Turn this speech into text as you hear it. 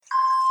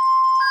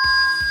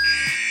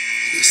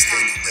is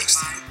standing next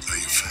to you are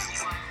your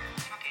family.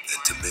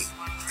 And to me,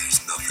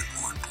 there's nothing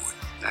more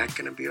important. Not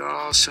gonna be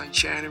all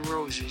sunshine and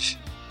roses,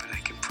 but I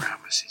can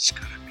promise it's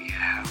gonna be a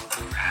hell of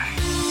a ride.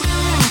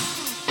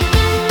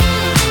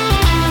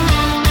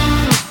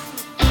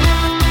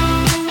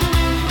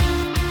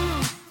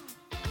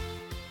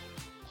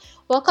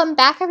 Welcome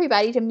back,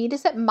 everybody, to Meet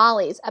Us at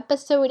Molly's,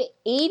 episode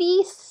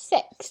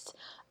 86,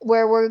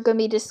 where we're going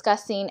to be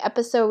discussing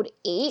episode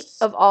 8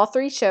 of all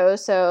 3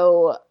 shows.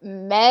 So,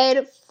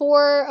 Med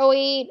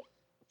 408,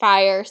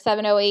 Fire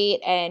 708,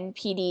 and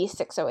PD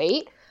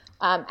 608.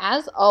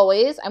 As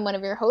always, I'm one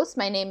of your hosts.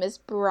 My name is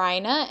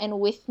Bryna, and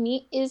with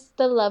me is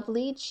the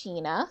lovely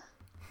Gina.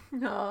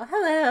 Oh,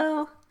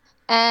 hello.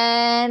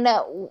 And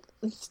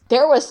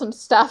there was some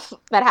stuff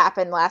that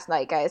happened last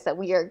night, guys, that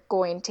we are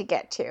going to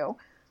get to.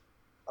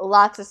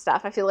 Lots of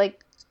stuff. I feel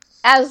like,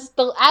 as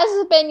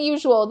has been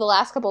usual the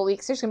last couple of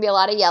weeks, there's going to be a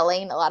lot of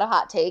yelling, a lot of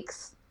hot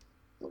takes,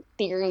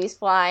 theories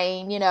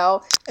flying, you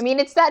know. I mean,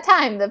 it's that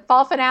time. The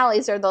fall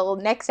finales are the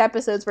next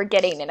episodes we're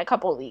getting in a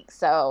couple of weeks,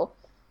 so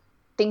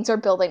things are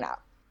building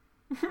up.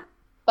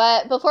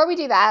 But before we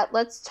do that,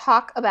 let's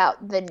talk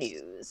about the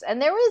news.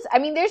 And there's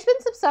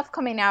been some stuff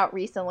coming out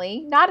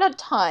recently. Not a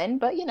ton,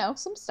 but, you know,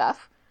 some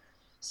stuff.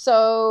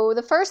 So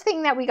the first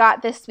thing that we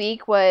got this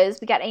week was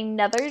we got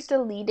another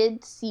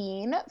deleted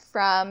scene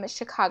from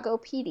Chicago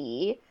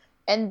PD.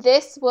 And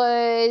this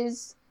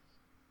was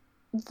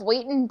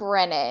Voight and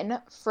Brennan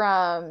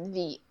from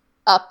the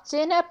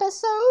Upton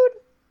episode,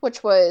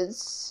 which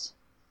was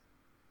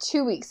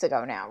 2 weeks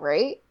ago now,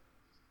 right?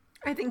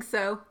 I think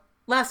so.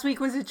 Last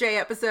week was a J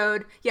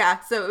episode. Yeah,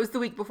 so it was the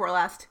week before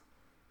last.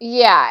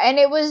 Yeah, and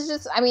it was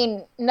just, I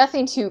mean,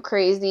 nothing too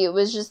crazy. It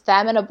was just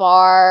them in a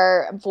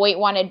bar. Voight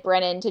wanted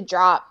Brennan to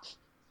drop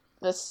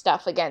the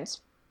stuff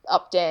against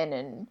Upton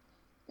and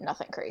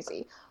nothing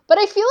crazy. But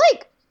I feel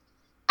like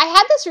I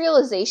had this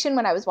realization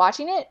when I was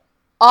watching it.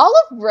 All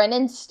of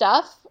Brennan's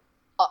stuff,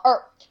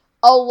 or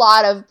a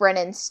lot of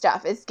Brennan's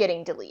stuff, is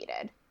getting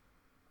deleted.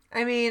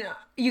 I mean,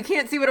 you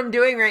can't see what I'm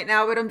doing right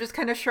now, but I'm just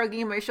kind of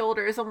shrugging my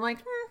shoulders. I'm like,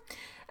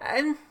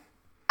 and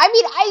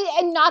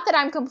not that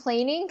I'm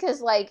complaining,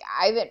 because, like,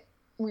 I haven't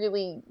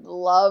really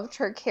loved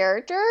her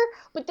character,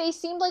 but they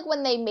seemed like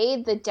when they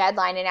made the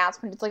Deadline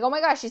announcement, it's like, oh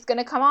my gosh, she's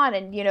gonna come on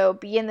and, you know,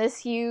 be in this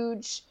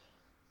huge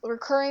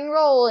recurring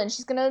role, and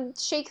she's gonna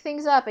shake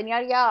things up, and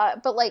yada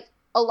yada, but, like,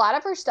 a lot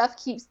of her stuff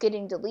keeps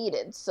getting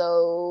deleted,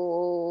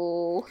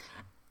 so...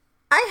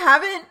 I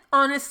haven't,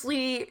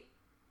 honestly,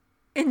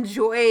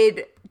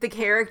 enjoyed the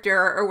character,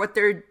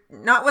 or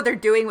not what they're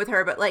doing with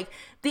her, but, like,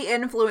 the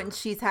influence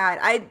she's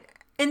had.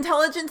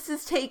 Intelligence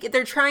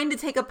they're trying to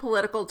take a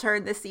political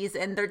turn this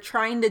season. They're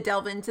trying to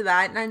delve into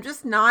that, and I'm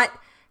just not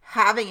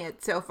having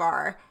it so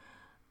far.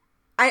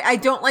 I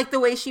don't like the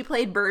way she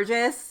played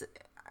Burgess.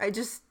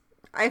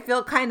 I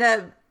feel kind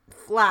of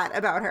flat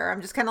about her.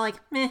 I'm just kind of like,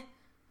 meh.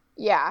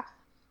 Yeah.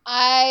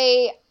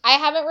 I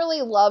haven't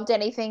really loved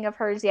anything of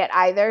hers yet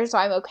either, so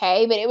I'm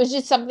okay, but it was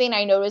just something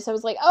I noticed. I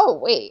was like, oh,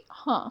 wait,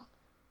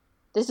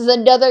 this is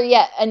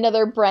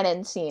another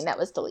Brennan scene that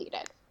was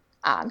deleted.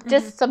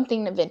 Just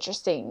something of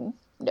interesting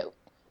note.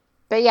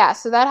 But yeah,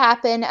 so that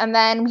happened. And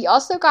then we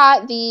also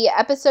got the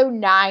episode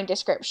 9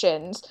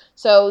 descriptions.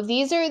 So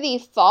these are the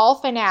fall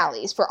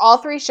finales for all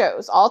 3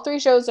 shows. All 3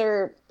 shows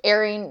are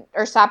airing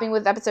or stopping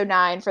with episode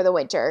 9 for the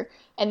winter.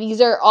 And these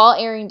are all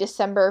airing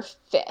December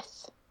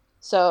 5th.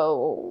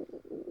 So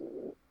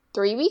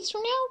 3 weeks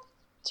from now?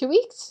 2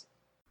 weeks?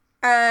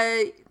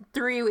 3 weeks.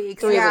 3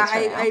 weeks from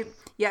now.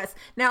 Yes.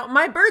 Now,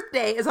 my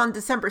birthday is on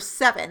December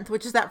 7th,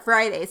 which is that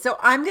Friday. So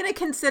I'm going to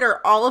consider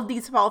all of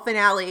these fall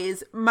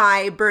finales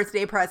my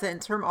birthday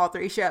presents from all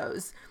 3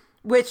 shows,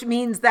 which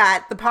means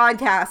that the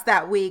podcast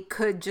that week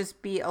could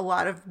just be a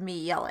lot of me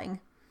yelling.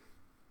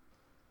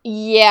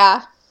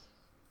 Yeah.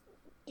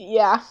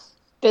 Yeah.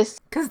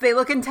 Because they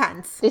look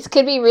intense. This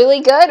could be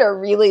really good or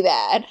really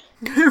bad.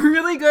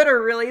 Really good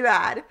or really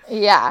bad.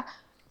 Yeah.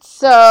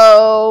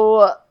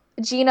 So,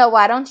 Gina,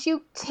 why don't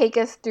you take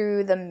us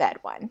through the Med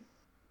one?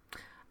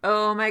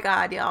 Oh my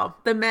God, y'all.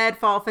 The Med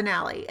fall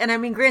finale. And I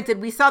mean,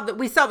 granted, we saw the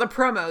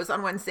promos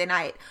on Wednesday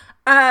night.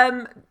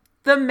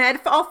 The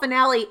Med fall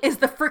finale is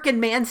the frickin'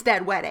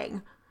 Manstead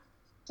wedding.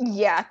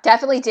 Yeah,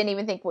 definitely didn't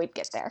even think we'd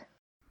get there.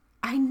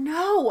 I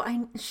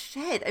know.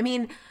 Shit. I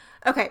mean,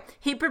 okay.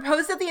 He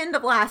proposed at the end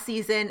of last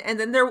season, and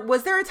then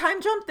was there a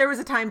time jump? There was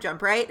a time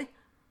jump, right?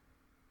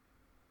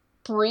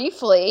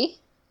 Briefly.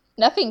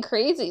 Nothing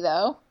crazy,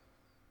 though.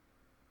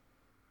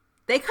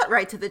 They cut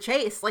right to the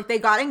chase. Like, they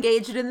got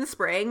engaged in the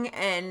spring,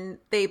 and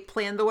they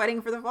planned the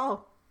wedding for the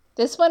fall.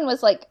 This one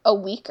was like a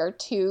week or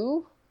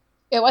 2.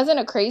 It wasn't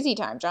a crazy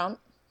time jump.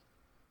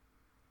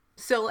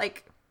 So,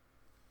 like...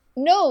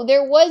 No,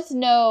 there was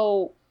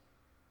no...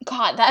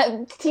 God,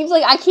 that seems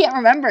like I can't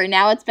remember.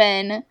 Now it's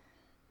been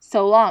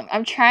so long.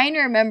 I'm trying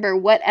to remember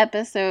what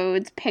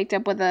episodes picked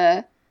up with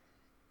a...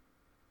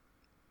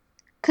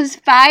 Because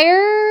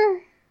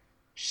Fire...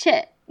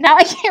 Shit. Now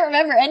I can't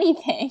remember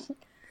anything.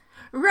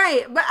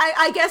 Right, but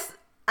I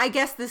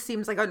guess this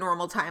seems like a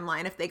normal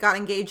timeline. If they got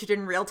engaged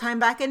in real time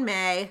back in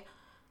May,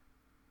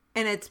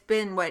 And it's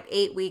been,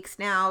 8 weeks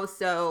now?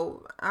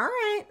 So, all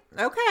right.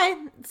 Okay.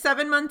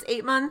 7 months,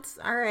 8 months.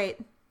 All right.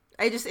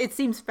 It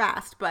seems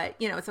fast, but,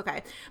 it's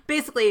okay.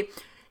 Basically,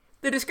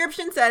 the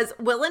description says,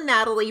 Will and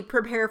Natalie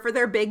prepare for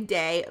their big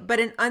day, but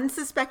an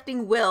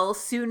unsuspecting Will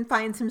soon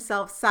finds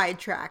himself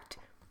sidetracked.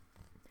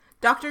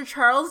 Dr.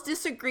 Charles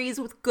disagrees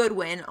with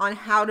Goodwin on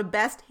how to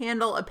best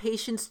handle a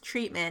patient's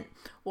treatment,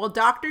 while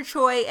Dr.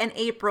 Choi and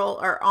April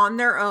are on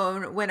their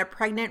own when a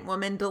pregnant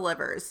woman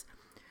delivers.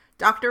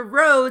 Dr.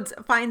 Rhodes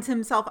finds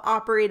himself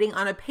operating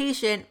on a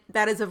patient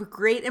that is of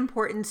great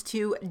importance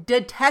to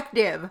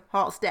Detective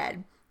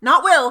Halstead.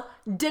 Not Will,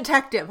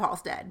 Detective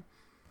Halstead.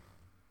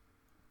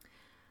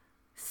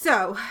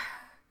 So,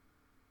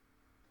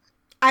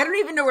 I don't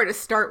even know where to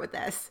start with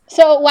this.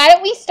 So why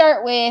don't we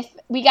start with,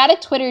 we got a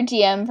Twitter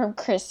DM from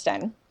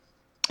Kristen.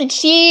 And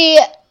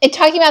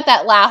talking about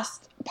that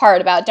last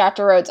part about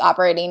Dr. Rhodes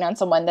operating on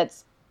someone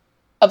that's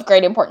of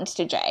great importance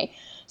to Jay.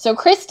 So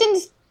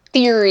Kristen's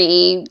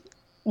theory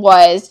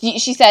was,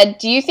 she said,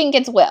 do you think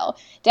it's Will?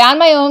 Down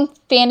my own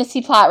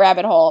fantasy plot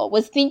rabbit hole,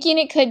 was thinking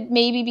it could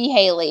maybe be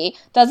Haley.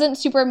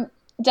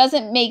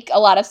 Doesn't make a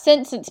lot of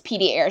sense since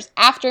PD airs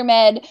after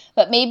Med,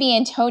 but maybe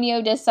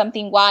Antonio does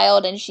something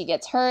wild and she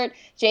gets hurt.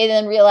 Jay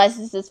then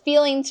realizes his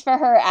feelings for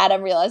her.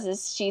 Adam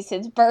realizes she's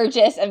his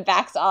Burgess and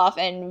backs off,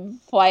 and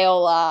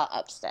Viola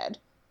Upstead.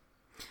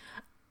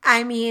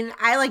 I mean,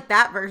 I like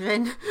that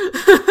version.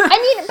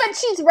 But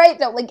she's right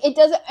though.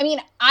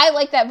 I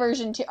like that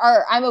version too,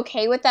 or I'm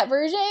okay with that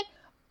version,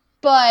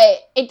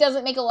 but it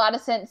doesn't make a lot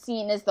of sense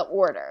seeing as the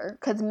order,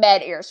 because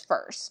Med airs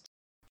first.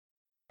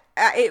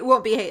 It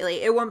won't be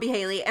Haley. It won't be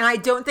Haley. And I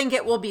don't think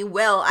it will be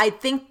Will. I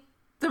think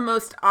the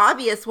most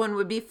obvious one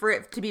would be for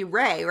it to be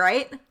Ray,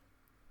 right?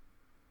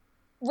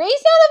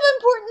 Ray's not of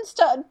importance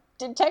to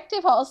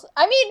Detective Halls.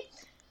 I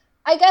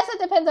guess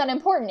it depends on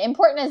important.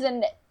 Important as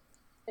in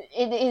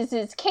it is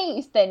his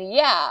case, then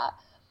yeah.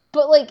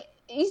 But,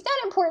 he's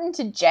not important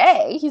to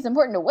Jay. He's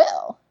important to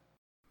Will.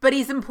 But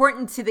he's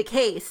important to the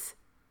case,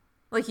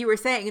 like you were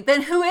saying.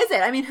 Then who is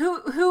it?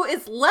 Who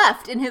is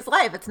left in his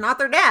life? It's not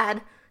their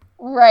dad.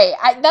 Right.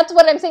 That's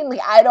what I'm saying.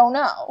 I don't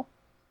know.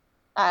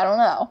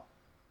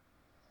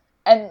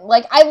 And,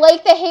 I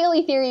like the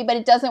Haley theory, but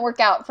it doesn't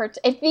work out for...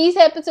 If these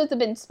episodes have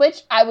been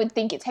switched, I would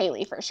think it's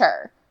Haley for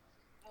sure.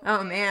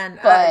 Oh, man.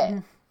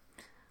 But,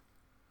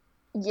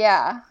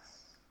 yeah.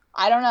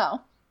 I don't know.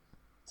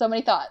 So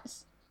many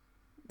thoughts.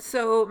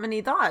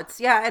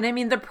 Yeah, and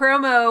the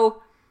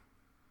promo...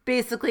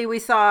 Basically, we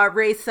saw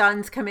Ray's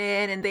sons come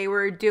in, and they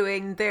were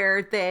doing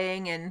their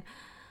thing, and...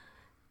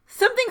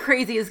 Something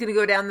crazy is going to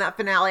go down in that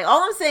finale.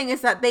 All I'm saying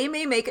is that they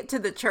may make it to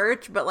the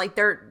church, but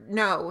they're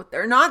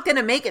not going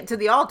to make it to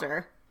the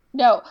altar.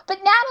 No, but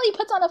Natalie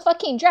puts on a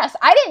fucking dress.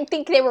 I didn't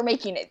think they were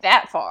making it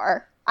that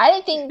far. I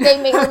didn't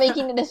think they were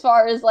making it as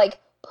far as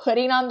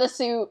putting on the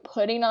suit,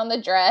 putting on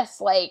the dress.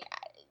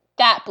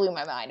 That blew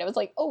my mind. I was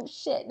like, oh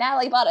shit,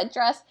 Natalie bought a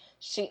dress.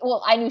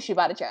 I knew she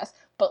bought a dress,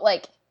 but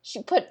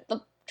she put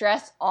the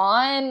dress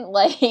on.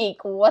 What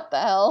the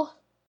hell?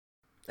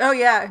 Oh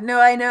yeah, no,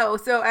 I know.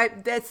 So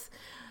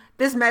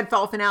this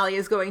Medfall finale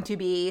is going to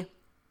be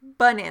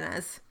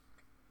bananas.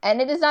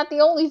 And it is not the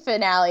only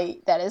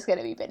finale that is going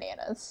to be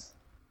bananas.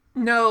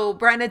 No,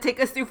 Brenna, take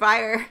us through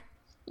Fire.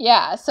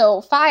 Yeah,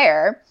 so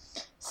Fire.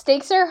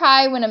 Stakes are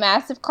high when a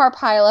massive car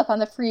pileup on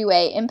the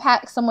freeway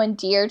impacts someone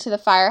dear to the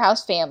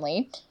Firehouse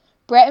family.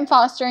 Brett and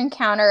Foster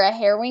encounter a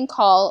harrowing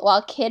call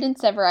while Kid and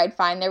Severide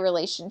find their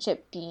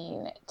relationship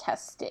being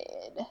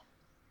tested.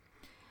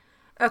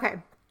 Okay,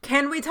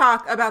 can we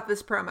talk about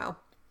this promo?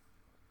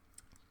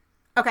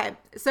 Okay,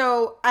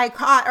 so I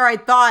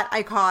thought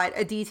I caught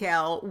a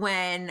detail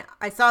when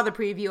I saw the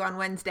preview on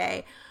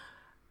Wednesday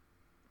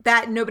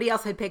that nobody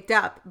else had picked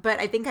up, but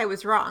I think I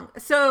was wrong.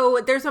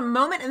 So there's a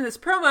moment in this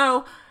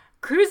promo,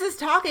 Cruz is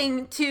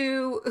talking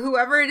to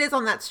whoever it is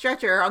on that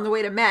stretcher on the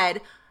way to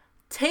Med.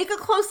 Take a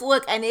close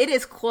look, and it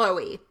is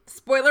Chloe.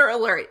 Spoiler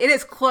alert, it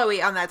is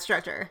Chloe on that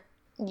stretcher.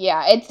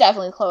 Yeah, it's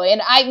definitely Chloe.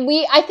 And I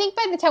think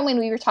by the time when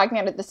we were talking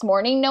about it this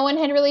morning, no one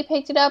had really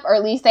picked it up, or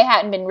at least they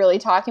hadn't been really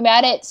talking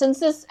about it. Since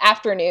this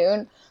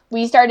afternoon,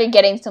 we started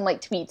getting some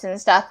tweets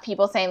and stuff,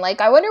 people saying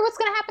I wonder what's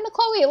going to happen to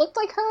Chloe. It looked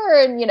like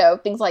her,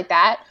 and things like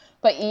that.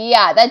 But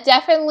yeah, that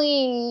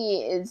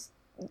definitely is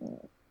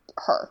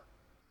her.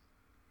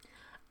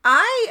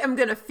 I am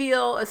going to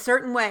feel a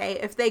certain way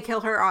if they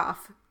kill her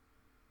off.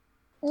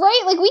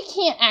 Right? We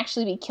can't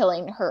actually be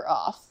killing her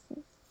off.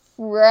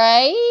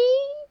 Right?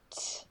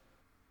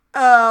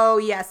 Oh,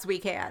 yes, we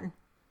can.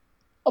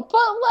 But,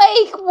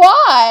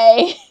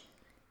 why?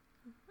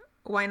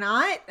 Why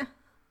not?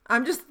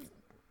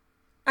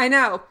 I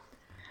know.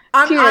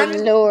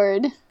 Dear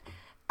Lord.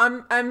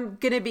 I'm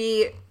gonna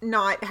be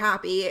not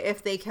happy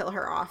if they kill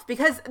her off,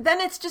 because then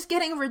it's just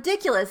getting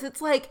ridiculous.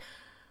 It's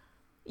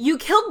you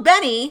killed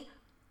Benny,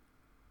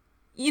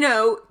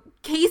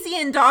 Casey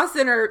and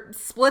Dawson are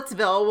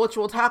Splitsville, which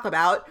we'll talk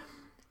about.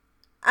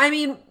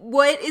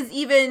 What is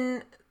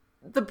even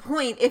the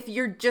point if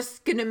you're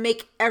just gonna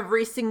make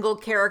every single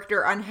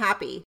character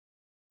unhappy?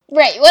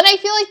 Right. When I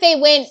feel they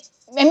went,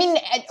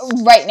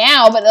 right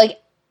now, but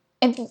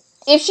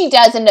if she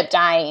does end up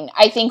dying,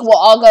 I think we'll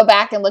all go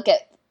back and look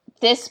at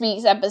this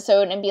week's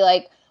episode and be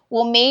like,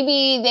 well,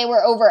 maybe they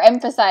were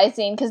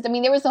overemphasizing, because, I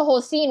mean, there was a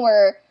whole scene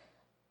where,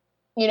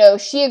 you know,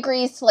 she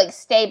agrees to, like,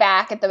 stay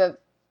back at the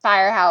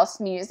Firehouse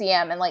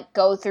Museum and, like,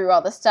 go through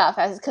all the stuff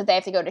because they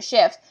have to go to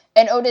shift.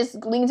 And Otis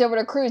leans over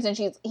to Cruz and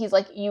he's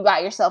like, you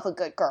got yourself a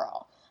good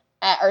girl.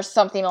 Or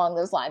something along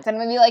those lines. And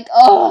I'm gonna be like,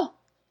 oh,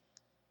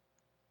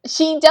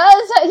 he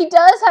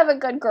does have a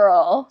good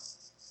girl.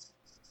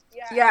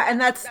 Yeah,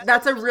 and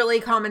that's a really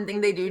common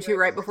thing they do too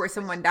right before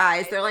someone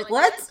dies. They're like,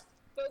 let's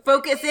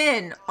focus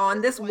in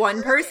on this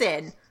one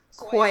person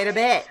quite a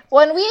bit.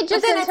 When we had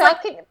just been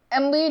talking,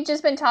 and we had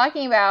just been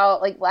talking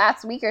about, like,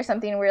 last week or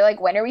something, we were like,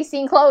 when are we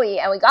seeing Chloe?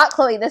 And we got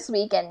Chloe this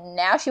week, and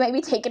now she might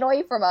be taken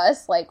away from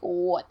us. Like,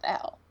 what the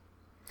hell?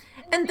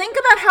 And think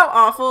about how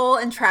awful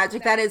and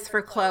tragic that is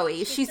for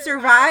Chloe. She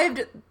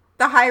survived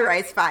the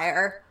high-rise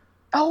fire.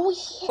 Oh,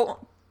 yeah.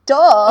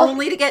 Duh.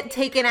 Only to get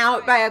taken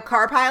out by a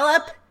car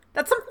pileup.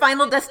 That's some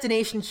Final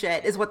Destination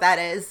shit, is what that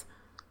is.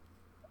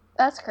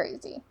 That's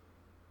crazy.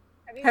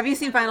 Have you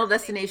seen Final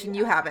Destination?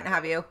 You haven't,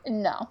 have you?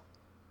 No.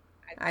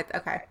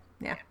 Okay,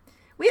 yeah.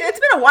 It's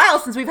been a while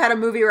since we've had a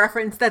movie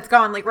reference that's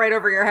gone, like, right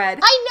over your head.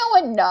 I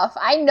know enough.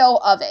 I know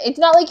of it. It's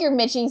not like you're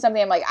mentioning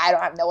something I'm like, I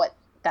don't know what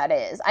that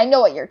is. I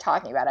know what you're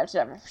talking about. I've just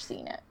never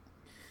seen it.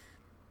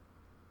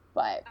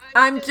 But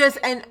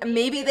and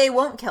maybe they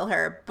won't kill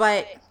her,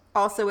 but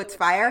also it's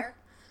fire.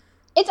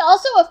 It's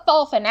also a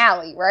fall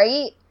finale,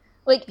 right?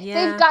 Like,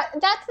 yeah.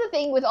 that's the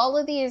thing with all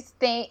of these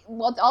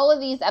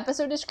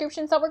episode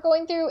descriptions that we're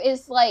going through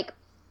is, like,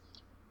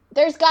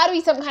 there's got to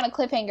be some kind of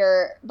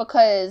cliffhanger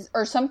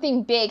or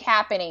something big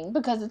happening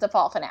because it's a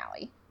fall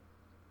finale.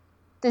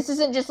 This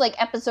isn't just, like,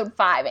 episode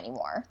 5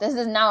 anymore. This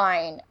is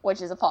 9,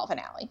 which is a fall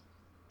finale.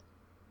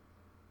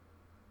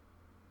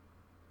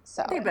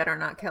 So They better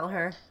not kill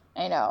her.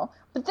 I know.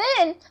 But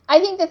then,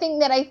 I think the thing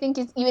that I think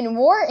is even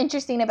more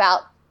interesting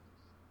about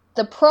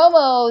the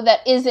promo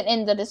that isn't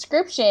in the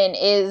description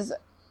is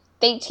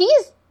they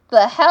tease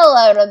the hell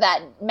out of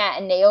that Matt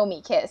and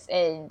Naomi kiss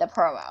in the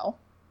promo.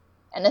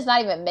 And it's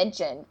not even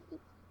mentioned,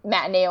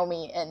 Matt and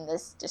Naomi, in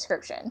this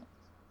description.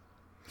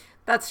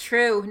 That's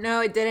true.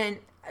 No, it didn't.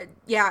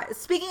 Yeah,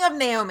 speaking of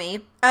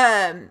Naomi,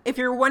 if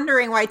you're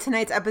wondering why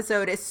tonight's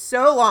episode is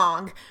so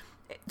long,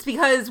 it's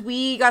because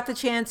we got the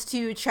chance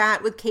to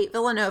chat with Kate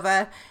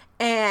Villanova,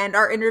 and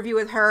our interview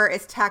with her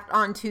is tacked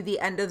on to the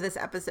end of this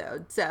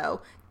episode.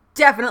 So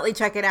definitely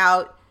check it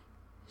out.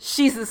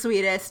 She's the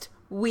sweetest.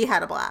 We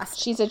had a blast.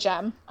 She's a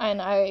gem.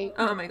 And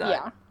oh my God.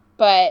 Yeah.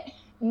 But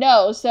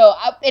no, so,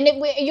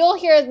 you'll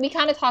hear, we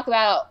kind of talk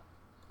about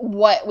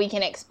what we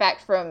can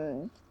expect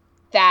from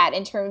that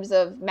in terms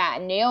of Matt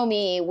and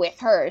Naomi with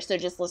her. So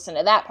just listen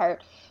to that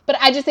part. But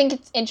I just think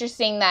it's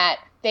interesting that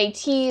they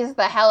tease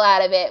the hell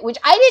out of it, which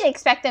I didn't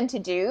expect them to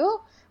do.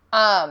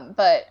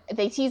 But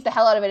they tease the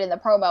hell out of it in the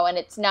promo, and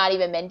it's not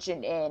even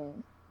mentioned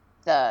in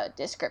the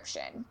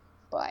description.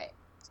 But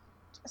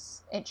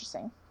just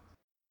interesting.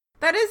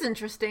 That is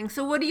interesting.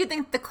 So what do you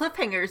think the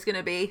cliffhanger is going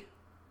to be?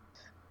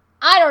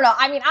 I don't know.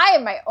 I mean, I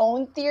have my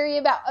own theory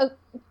about...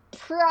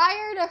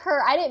 prior to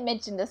her, I didn't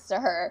mention this to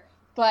her,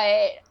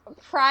 but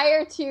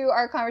prior to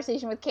our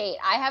conversation with Kate,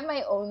 I have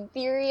my own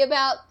theory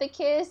about the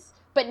kiss,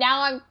 but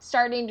now I'm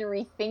starting to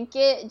rethink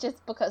it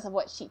just because of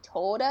what she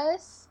told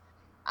us.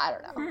 I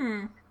don't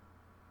know.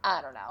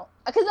 I don't know.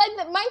 Because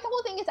my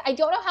whole thing is, I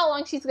don't know how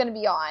long she's going to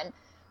be on.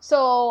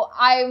 So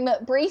I'm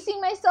bracing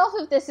myself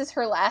if this is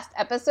her last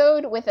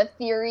episode with a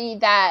theory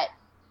that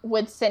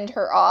would send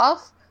her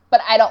off.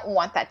 But I don't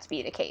want that to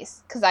be the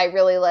case. Because I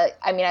really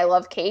I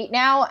love Kate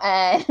now.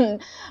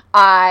 And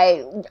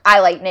I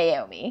like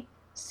Naomi.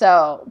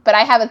 So, but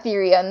I have a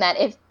theory on that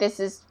if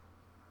this is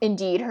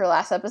indeed her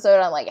last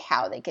episode, on like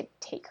how they could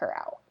take her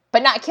out.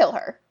 But not kill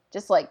her.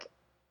 Just like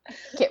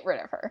get rid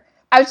of her.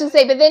 I was just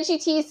saying, but then she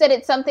teased that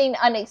it's something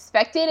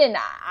unexpected, and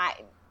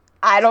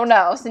I don't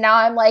know. So now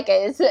I'm like,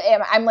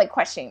 I'm like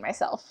questioning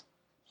myself.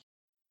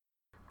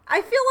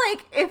 I feel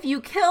like if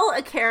you kill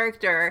a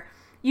character,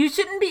 you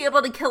shouldn't be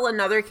able to kill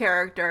another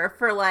character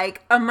for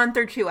like a month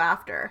or two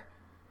after.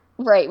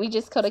 Right, we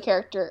just killed a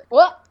character.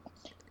 Well,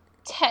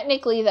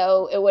 technically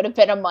though, it would have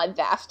been a month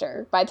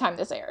after by the time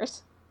this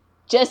airs.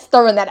 Just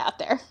throwing that out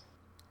there.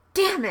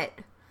 Damn it.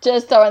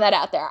 Just throwing that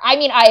out there. I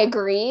mean, I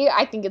agree.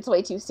 I think it's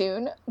way too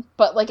soon.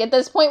 But, like, at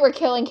this point, we're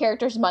killing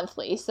characters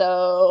monthly.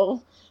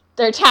 So,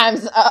 their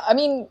time's up.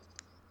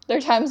 They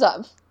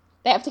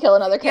have to kill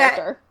another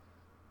character.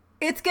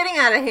 Yeah, it's getting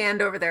out of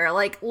hand over there.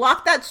 Like,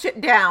 lock that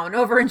shit down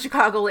over in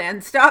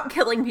Chicagoland. Stop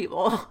killing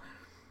people.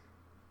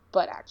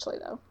 But actually,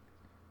 though.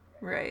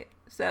 Right.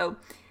 So,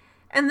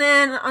 and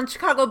then on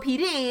Chicago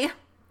PD,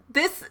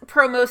 this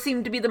promo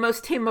seemed to be the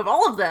most tame of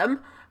all of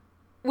them.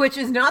 Which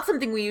is not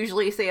something we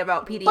usually say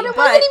about PD. But it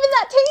wasn't even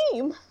that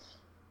tame.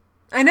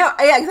 I know.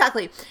 Yeah,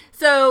 exactly.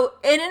 So,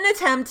 in an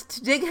attempt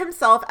to dig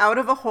himself out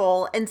of a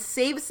hole and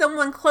save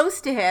someone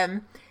close to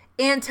him,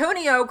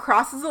 Antonio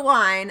crosses a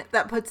line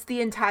that puts the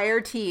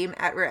entire team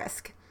at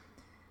risk.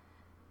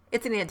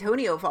 It's an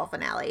Antonio fall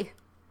finale.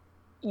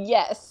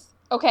 Yes.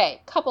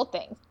 Okay, couple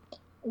things.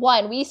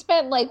 one, we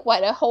spent like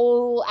a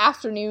whole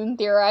afternoon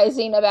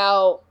theorizing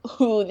about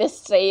who this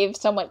save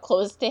someone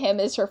close to him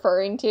is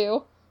referring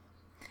to.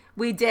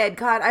 We did.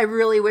 God, I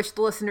really wish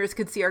the listeners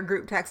could see our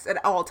group text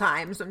at all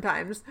times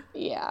sometimes.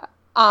 Yeah.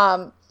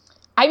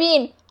 I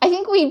mean, I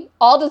think we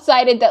all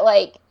decided that,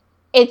 like,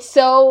 it's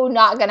so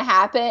not gonna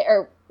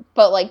happen,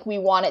 but, like, we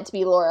want it to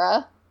be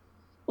Laura.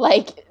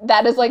 Like,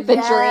 that is, like, the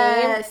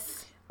dream.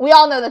 We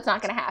all know that's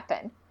not gonna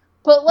happen.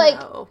 But, like,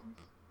 no.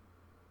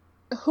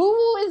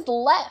 Who is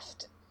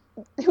left?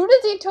 Who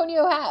does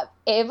Antonio have?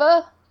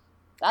 Ava?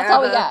 That's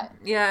all we got.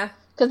 Yeah.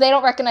 Because they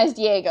don't recognize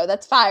Diego.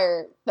 That's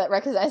fire that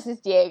recognizes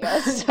Diego.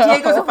 So.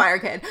 Diego's a fire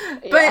kid.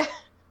 Yeah.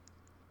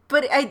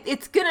 But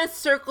it's gonna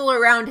circle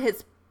around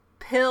his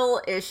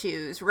pill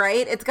issues,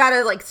 right? It's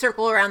gotta, like,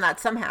 circle around that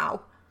somehow.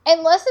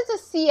 Unless it's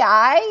a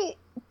CI,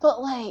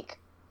 but, like,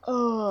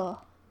 ugh.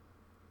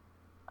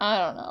 I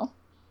don't know.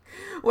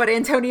 What,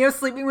 Antonio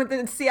sleeping with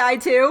the CI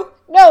too?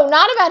 No,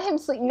 not about him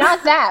sleeping.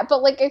 Not that.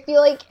 But, like, I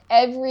feel like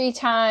every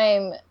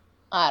time,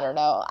 I don't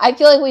know. I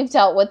feel like we've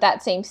dealt with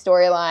that same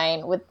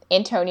storyline with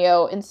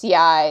Antonio and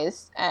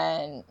CIs,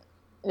 and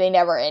they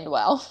never end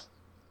well.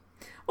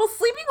 Well,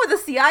 sleeping with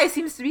a CI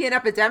seems to be an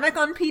epidemic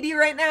on PD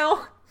right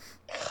now.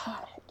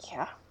 God,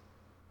 yeah.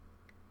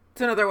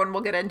 It's another one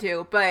we'll get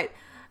into. But,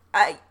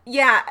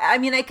 yeah, I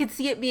mean, I could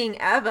see it being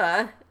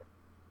Eva.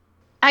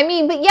 I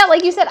mean, but yeah,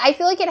 like you said, I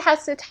feel like it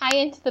has to tie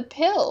into the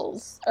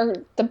pills. Or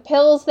the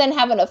pills then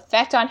have an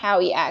effect on how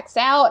he acts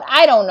out.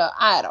 I don't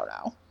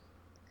know.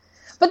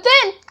 But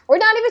then, we're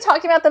not even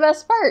talking about the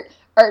best part.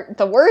 Or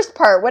the worst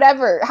part,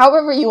 whatever.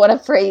 However you want to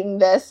frame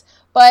this.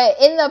 But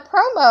in the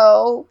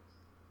promo,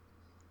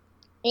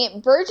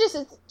 Aunt Burgess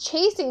is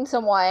chasing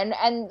someone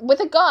and with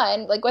a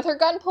gun, like with her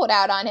gun pulled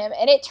out on him.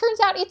 And it turns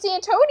out it's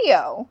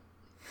Antonio.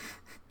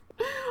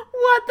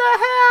 What the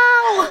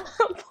hell?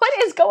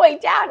 What is going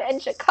down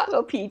in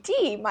Chicago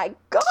PD? My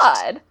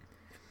God.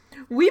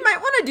 We might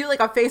want to do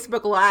like a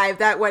Facebook Live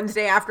that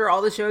Wednesday after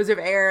all the shows have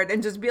aired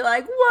and just be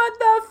like, what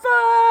the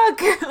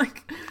fuck?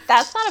 Like,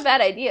 that's not a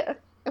bad idea.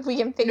 If we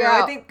can figure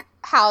out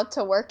how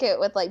to work it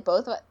with like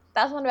both of it,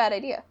 that's not a bad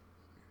idea.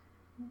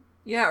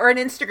 Yeah, or an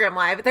Instagram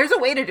Live. There's a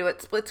way to do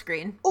it split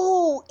screen.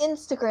 Ooh,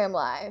 Instagram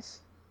Live.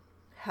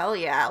 Hell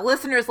yeah.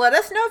 Listeners, let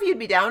us know if you'd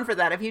be down for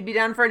that. If you'd be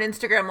down for an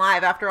Instagram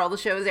Live after all the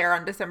shows air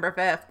on December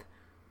 5th.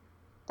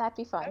 That'd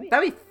be fun.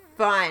 That'd be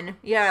fun.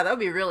 Yeah, that would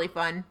be really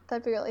fun.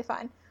 That'd be really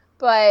fun.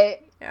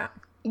 But,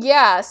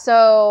 yeah,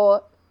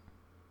 so,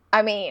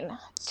 I mean,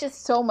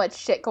 just so much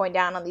shit going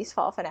down on these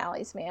fall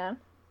finales, man.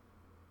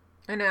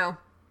 I know.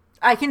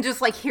 I can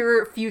just, like,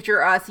 hear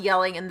future us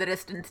yelling in the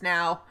distance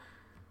now.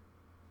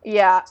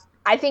 Yeah,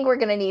 I think we're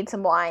gonna need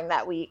some wine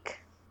that week.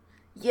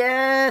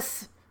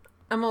 Yes!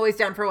 I'm always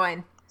down for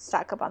wine.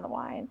 Stock up on the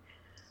wine.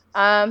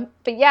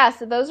 But yeah,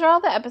 so those are all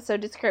the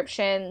episode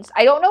descriptions.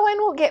 I don't know when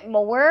we'll get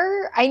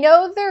more. I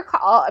know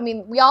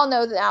we all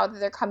know now that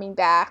they're coming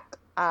back,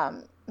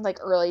 like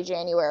early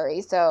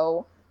January.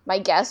 So my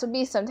guess would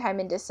be sometime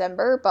in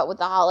December, but with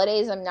the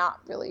holidays, I'm not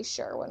really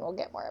sure when we'll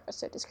get more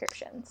episode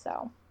descriptions.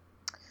 So,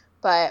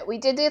 but we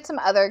did get some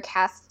other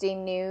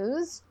casting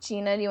news.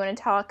 Gina, do you want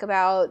to talk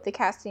about the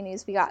casting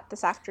news we got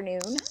this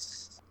afternoon?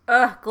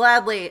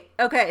 Gladly.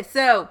 Okay,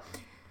 so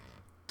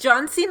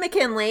John C.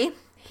 McGinley,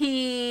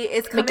 he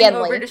is coming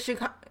over to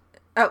Chicago.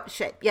 Oh,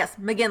 shit. Yes,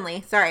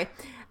 McGinley. Sorry.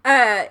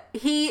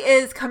 He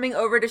is coming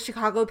over to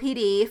Chicago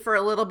PD for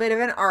a little bit of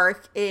an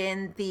arc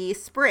in the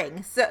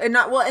spring. So, in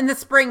the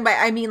spring, but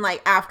I mean,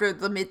 like, after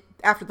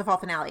the fall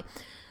finale.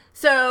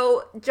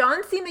 So,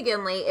 John C.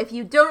 McGinley, if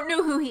you don't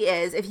know who he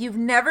is, if you've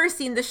never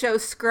seen the show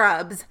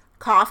Scrubs,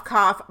 cough,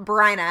 cough,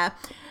 Bryna,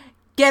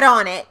 get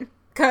on it,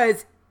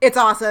 because it's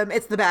awesome.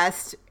 It's the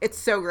best. It's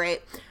so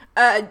great.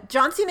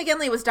 John C.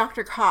 McGinley was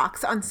Dr.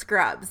 Cox on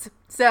Scrubs.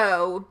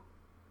 So,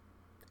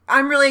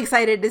 I'm really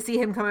excited to see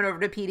him coming over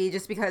to PD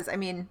just because, I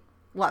mean,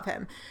 love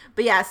him.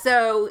 But yeah,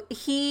 so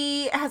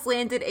he has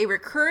landed a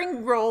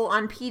recurring role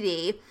on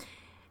PD,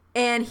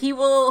 and he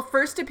will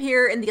first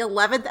appear in the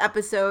 11th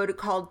episode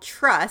called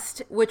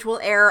Trust, which will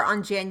air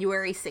on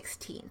January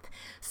 16th.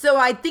 So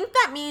I think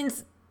that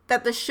means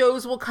that the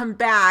shows will come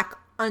back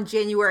on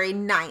January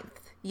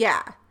 9th.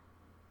 Yeah.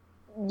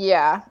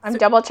 Yeah, I'm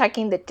double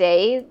checking the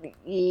day.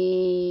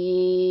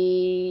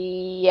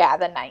 Yeah,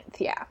 the 9th,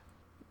 yeah.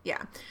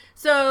 Yeah.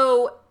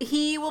 So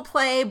he will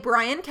play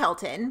Brian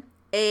Kelton,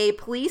 a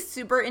police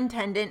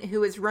superintendent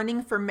who is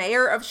running for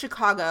mayor of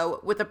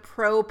Chicago with a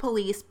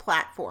pro-police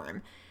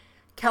platform.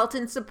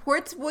 Kelton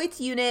supports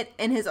Voight's unit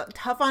and his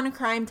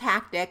tough-on-crime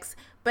tactics,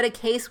 but a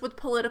case with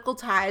political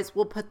ties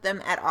will put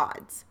them at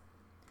odds.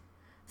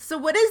 So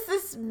what does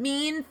this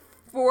mean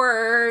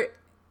for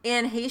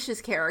Anne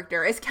Heche's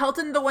character? Is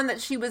Kelton the one that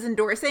she was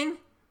endorsing?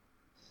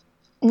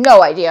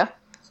 No idea.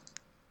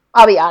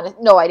 I'll be honest,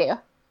 no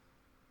idea.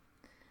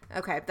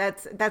 Okay,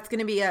 that's going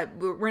to be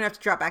we're going to have to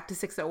drop back to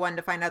 601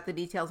 to find out the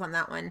details on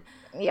that one.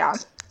 Yeah,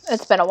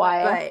 it's been a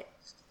while. But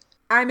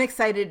I'm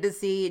excited to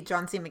see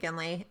John C.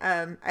 McGinley.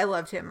 I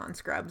loved him on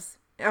Scrubs.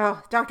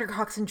 Oh, Dr.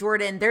 Cox and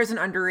Jordan, there's an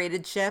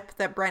underrated ship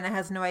that Bryna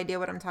has no idea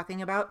what I'm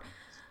talking about.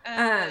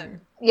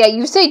 Yeah,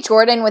 you say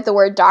Jordan with the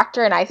word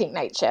doctor, and I think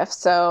night shift.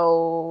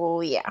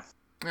 So yeah.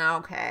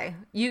 Okay.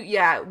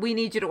 We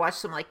need you to watch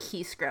some like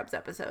Key Scrubs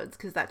episodes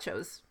because that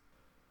show's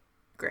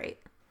great.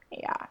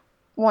 Yeah.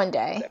 One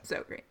day.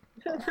 So great.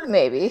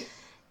 Maybe.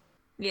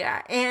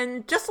 Yeah,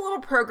 and just a little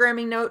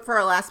programming note for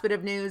our last bit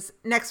of news.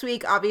 Next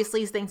week,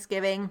 obviously, is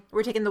Thanksgiving.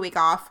 We're taking the week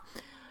off.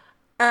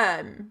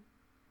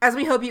 As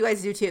we hope you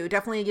guys do too.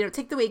 Definitely,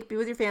 take the week, be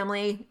with your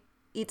family,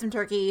 eat some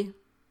turkey,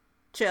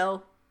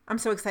 chill. I'm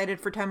so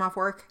excited for time off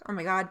work. Oh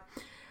my God.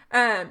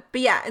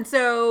 But yeah, and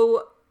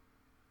so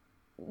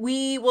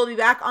we will be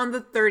back on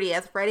the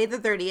 30th, Friday the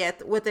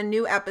 30th, with a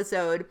new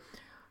episode.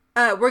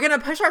 We're going to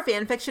push our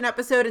fan fiction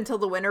episode until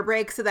the winter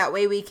break so that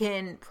way we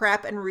can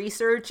prep and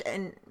research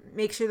and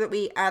make sure that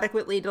we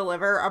adequately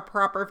deliver a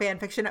proper fan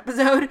fiction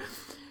episode.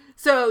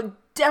 So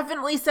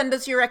definitely send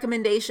us your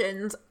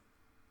recommendations.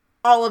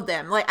 All of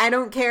them. Like, I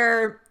don't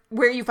care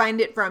where you find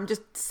it from,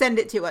 just send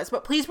it to us.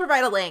 But please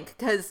provide a link,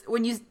 because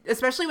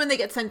especially when they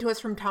get sent to us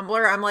from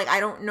Tumblr, I'm like, I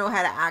don't know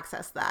how to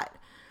access that.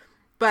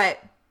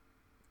 But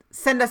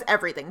send us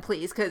everything,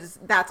 please, because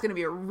that's going to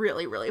be a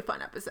really, really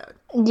fun episode.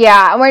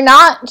 Yeah, and we're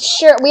not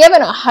sure. We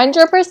haven't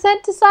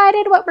 100%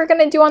 decided what we're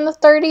going to do on the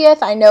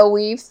 30th. I know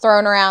we've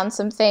thrown around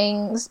some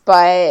things,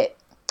 but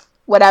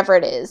whatever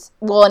it is,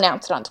 we'll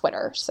announce it on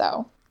Twitter,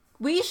 so.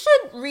 We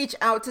should reach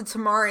out to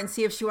Tamar and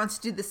see if she wants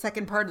to do the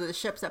second part of the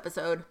ships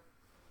episode.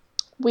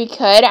 We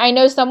could. I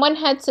know someone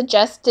had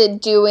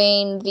suggested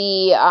doing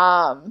the,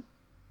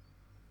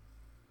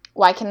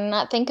 why can I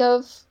not think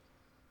of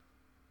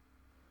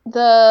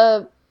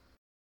the...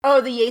 Oh,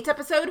 the Yates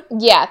episode?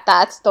 Yeah,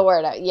 that's the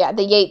word. Yeah,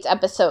 the Yates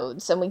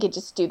episodes, and we could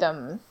just do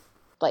them,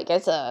 like,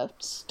 as a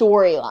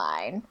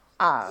storyline.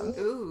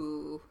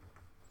 Ooh.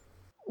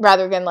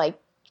 Rather than, like,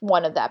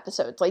 one of the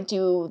episodes. Like,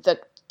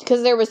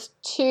 because there was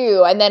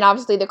two, and then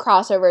obviously the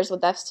crossovers with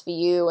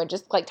SVU, and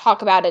just, like,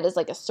 talk about it as,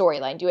 like, a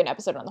storyline. Do an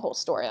episode on the whole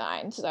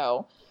storyline,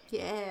 so.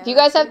 Yeah. If you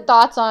guys have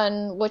thoughts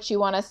on what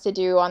you want us to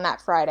do on that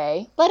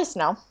Friday, let us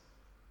know.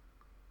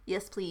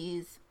 Yes,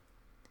 please.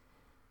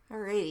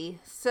 Alrighty,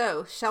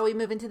 so shall we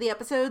move into the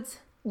episodes?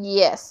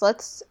 Yes,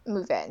 let's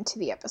move into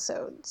the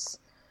episodes.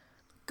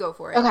 Go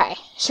for it. Okay,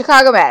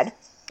 Chicago Med.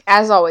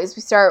 As always,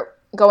 we start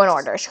go in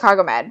order.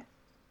 Chicago Med.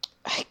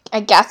 I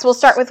guess we'll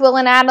start with Will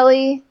and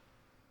Natalie.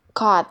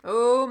 God.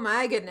 Oh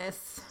my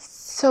goodness.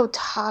 So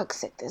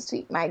toxic this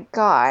week, my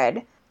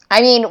God.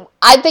 I mean,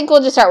 I think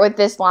we'll just start with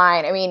this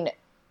line. I mean,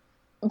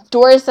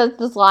 Doris says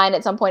this line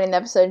at some point in the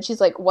episode, and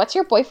she's like, what's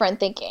your boyfriend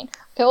thinking?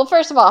 Okay, well,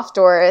 first of all,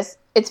 Doris,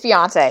 it's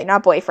fiance,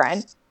 not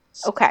boyfriend.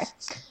 Okay.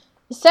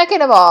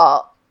 Second of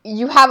all,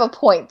 you have a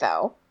point,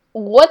 though.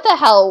 What the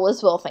hell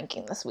was Will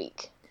thinking this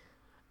week?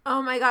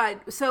 Oh my God.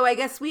 So I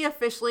guess we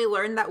officially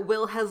learned that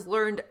Will has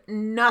learned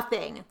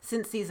nothing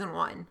since season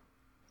 1.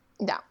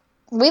 No.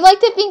 We like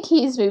to think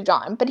he's moved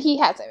on, but he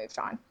hasn't moved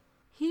on.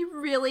 He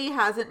really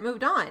hasn't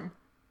moved on.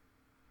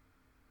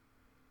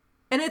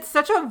 And it's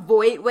such a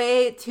Voight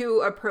way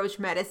to approach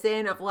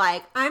medicine of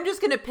like, I'm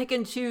just going to pick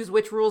and choose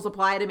which rules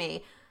apply to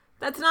me.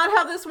 That's not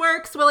how this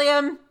works,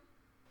 William.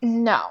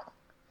 No.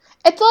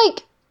 It's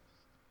like,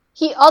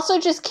 he also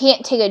just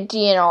can't take a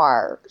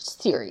DNR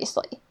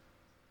seriously.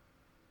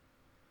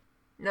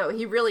 No,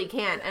 he really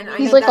can't. And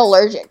he's like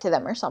allergic to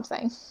them or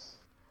something.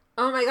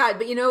 Oh my God.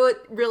 But you know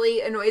what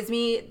really annoys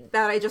me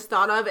that I just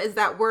thought of is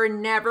that we're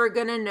never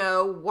going to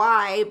know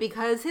why,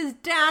 because his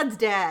dad's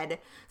dead.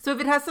 So if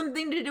it has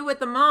something to do with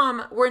the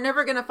mom, we're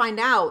never going to find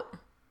out.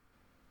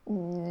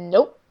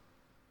 Nope.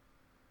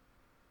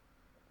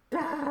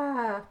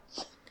 Ah.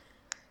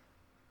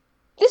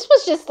 This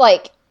was just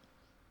like,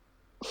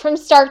 from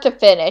start to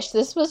finish,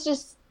 this was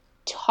just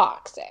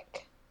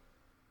toxic.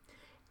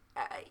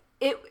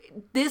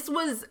 This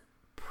was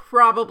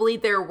probably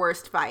their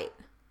worst fight.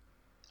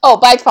 Oh,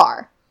 by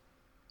far.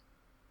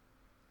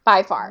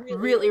 By far.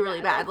 Really, really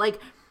bad. Like,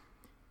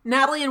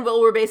 Natalie and Will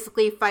were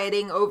basically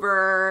fighting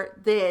over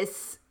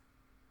this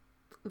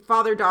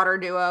father-daughter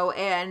duo,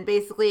 and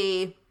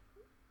basically,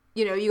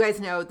 you guys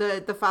know,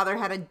 the father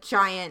had a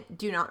giant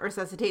 "Do Not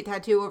Resuscitate"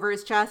 tattoo over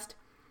his chest.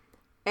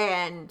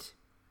 And,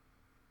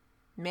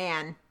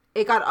 man,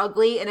 it got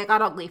ugly, and it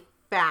got ugly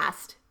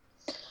fast.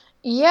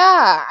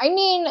 Yeah, I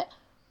mean,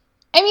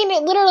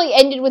 it literally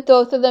ended with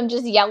both of them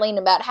just yelling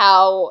about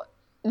how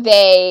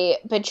they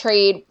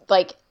betrayed,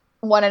 like,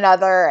 one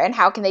another, and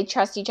how can they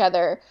trust each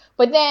other.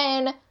 But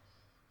then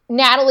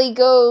Natalie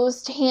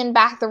goes to hand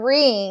back the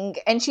ring,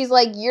 and she's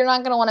like, you're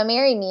not going to want to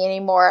marry me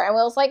anymore. And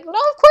Will's like, no,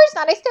 of course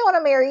not. I still want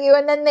to marry you.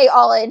 And then they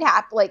all end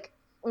like,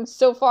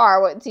 so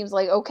far, what seems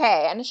like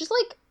okay. And it's just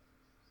like,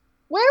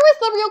 where was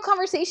the real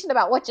conversation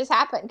about what just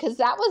happened? Because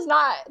that was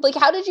not, like,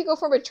 how did you go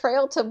from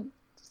betrayal to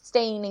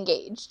staying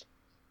engaged?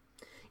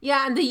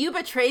 Yeah, and the "you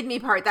betrayed me"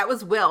 part, that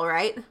was Will,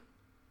 right?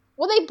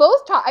 Well, they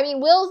both talk. I mean,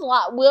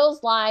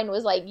 Will's line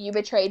was like, you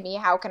betrayed me,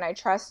 how can I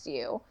trust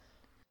you?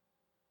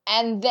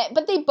 And then,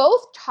 but they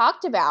both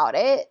talked about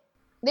it.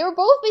 They were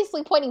both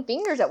basically pointing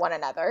fingers at one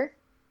another.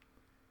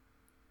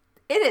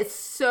 It is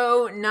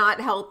so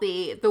not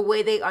healthy the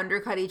way they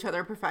undercut each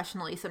other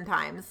professionally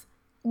sometimes.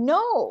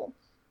 No.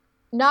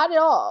 Not at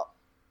all.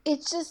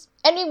 It's just,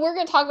 I mean, we're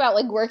going to talk about,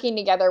 like, working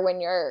together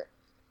when you're,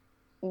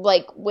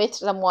 like, with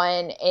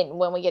someone and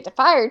when we get to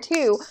fire,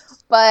 too.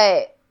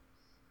 But,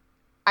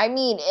 I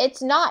mean,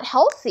 it's not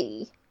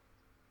healthy.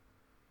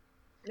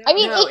 I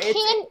mean,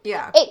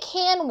 it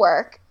can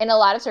work in a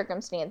lot of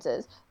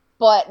circumstances,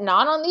 but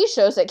not on these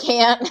shows it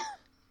can't.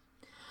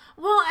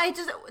 Well,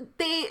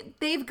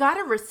 they've got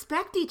to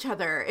respect each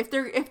other. If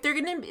they're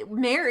going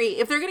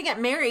to get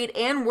married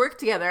and work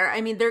together,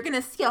 I mean, they're going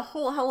to see a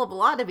whole hell of a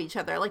lot of each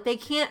other. Like, they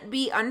can't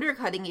be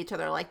undercutting each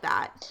other like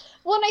that.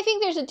 Well, and I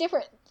think there's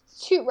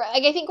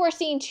I think we're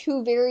seeing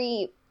two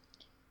very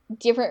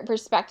different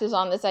perspectives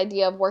on this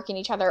idea of working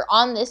each other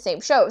on this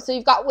same show. So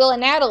you've got Will and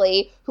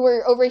Natalie, who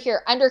are over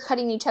here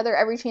undercutting each other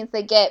every chance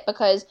they get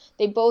because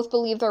they both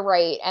believe they're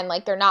right, and,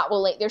 like,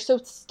 they're so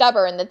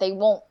stubborn that they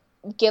won't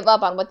give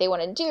up on what they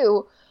want to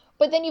do.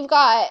 But then you've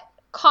got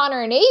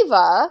Connor and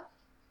Ava,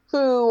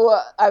 who,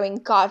 I mean,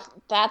 God,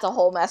 that's a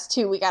whole mess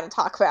too we got to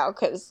talk about,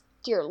 because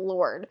dear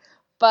Lord.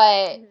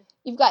 But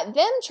you've got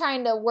them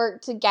trying to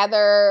work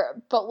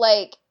together, but,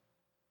 like,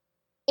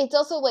 it's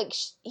also like,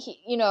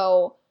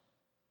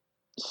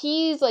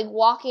 he's, like,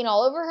 walking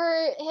all over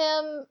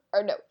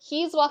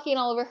he's walking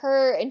all over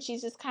her, and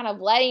she's just kind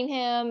of letting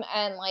him,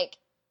 and, like,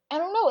 I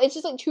don't know, it's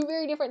just, like, two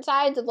very different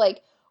sides of,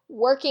 like,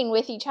 working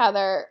with each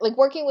other, like,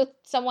 working with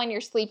someone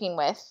you're sleeping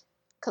with,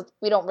 because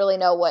we don't really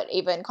know what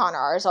Ava and Connor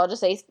are, so I'll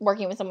just say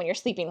working with someone you're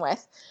sleeping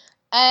with,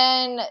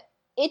 and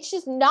it's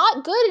just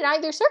not good in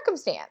either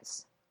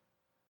circumstance.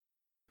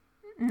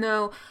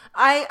 No,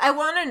 I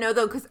want to know,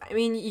 though, because, I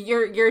mean,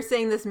 you're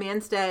saying this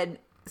Manstead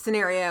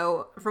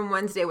scenario from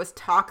Wednesday was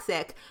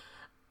toxic.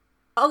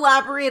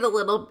 Elaborate a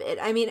little bit.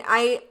 I mean,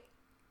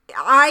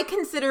 I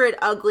consider it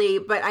ugly,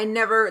 but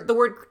the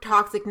word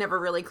toxic never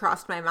really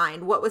crossed my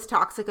mind. What was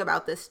toxic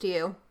about this to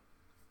you?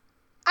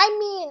 I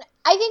mean,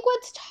 I think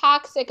what's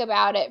toxic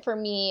about it for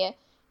me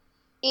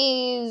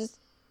is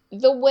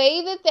the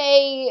way that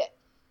they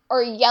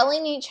are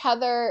yelling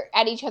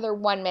at each other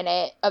 1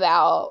 minute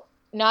about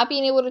not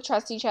being able to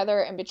trust each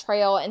other and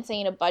betrayal and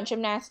saying a bunch of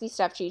nasty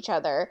stuff to each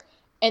other.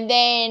 And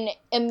then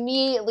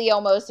immediately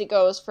almost it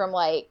goes from,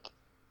 like,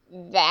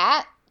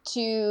 that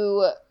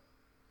to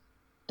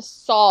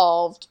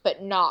solved,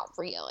 but not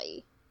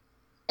really.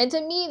 And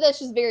to me, that's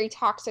just very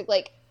toxic.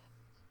 Like,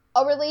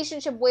 a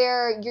relationship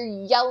where you're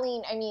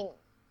yelling, I mean,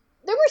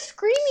 they were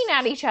screaming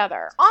at each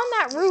other on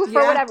that roof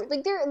or whatever.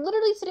 Like, they're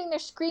literally sitting there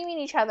screaming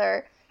at each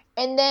other.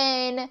 And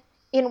then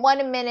in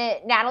 1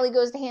 minute, Natalie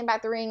goes to hand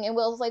back the ring, and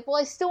Will's like, well,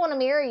 I still want to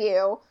marry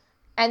you.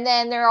 And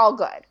then they're all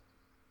good.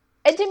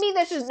 And to me,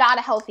 that's just not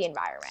a healthy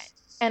environment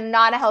and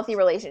not a healthy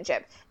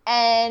relationship.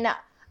 And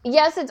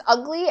yes, it's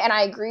ugly, and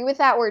I agree with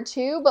that word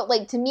too, but,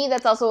 like, to me,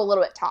 that's also a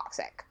little bit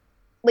toxic.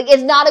 Like,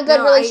 it's not a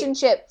good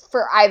relationship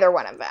for either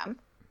one of them.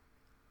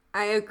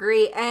 I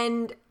agree,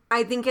 and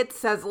I think it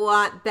says a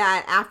lot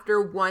that after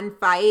one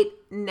fight,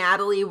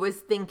 Natalie was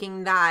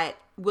thinking that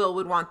Will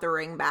would want the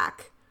ring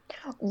back.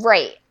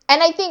 Right.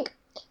 And I think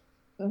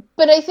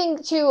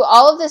too,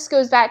 all of this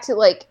goes back to,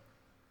 like,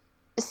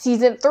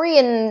 season 3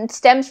 and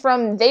stems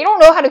from they don't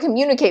know how to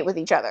communicate with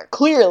each other.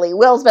 Clearly,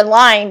 Will's been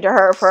lying to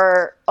her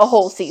for a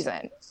whole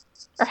season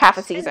or half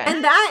a season.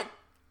 And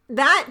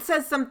that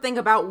says something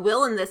about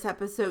Will in this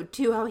episode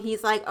too, how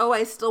he's like, oh,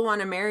 I still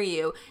want to marry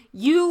you.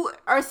 You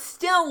are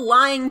still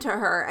lying to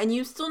her, and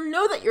you still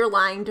know that you're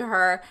lying to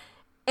her,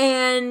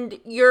 and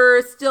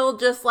you're still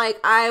just like,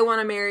 I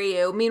want to marry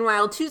you.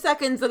 Meanwhile, 2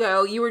 seconds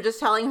ago, you were just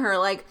telling her,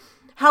 like,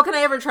 how can I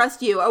ever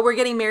trust you? Oh, we're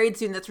getting married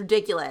soon. That's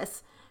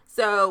ridiculous.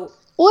 So...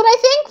 Well, and I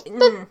think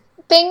the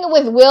thing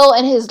with Will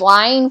and his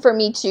lying for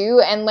me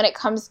too, and when it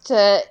comes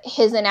to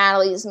his and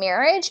Natalie's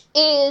marriage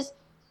is,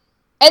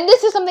 and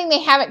this is something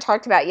they haven't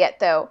talked about yet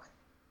though,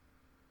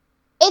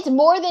 it's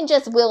more than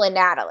just Will and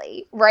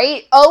Natalie,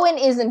 right? Owen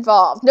is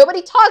involved.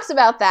 Nobody talks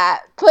about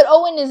that, but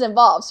Owen is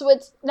involved. So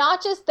it's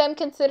not just them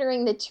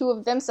considering the two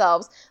of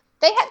themselves.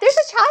 There's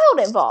a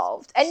child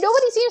involved, and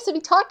nobody seems to be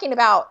talking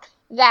about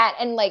that,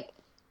 and, like,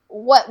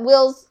 what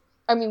Will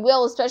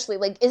especially,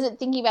 like, isn't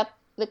thinking about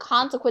the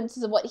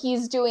consequences of what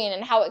he's doing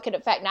and how it could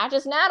affect not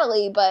just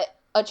Natalie, but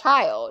a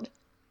child.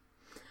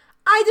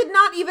 I did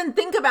not even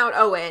think about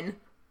Owen.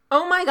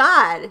 Oh my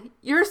God.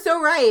 You're so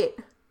right.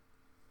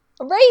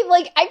 Right?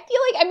 Like, I feel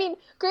like, I mean,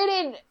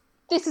 granted,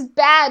 this is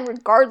bad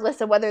regardless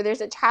of whether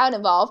there's a child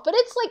involved, but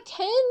it's, like,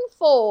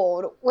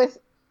 tenfold with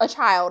a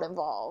child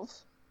involved.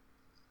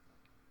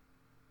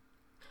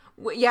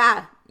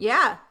 Yeah.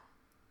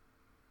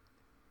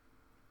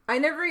 I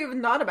never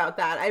even thought about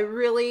that. I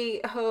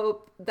really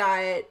hope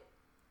that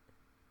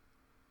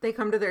they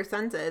come to their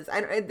senses.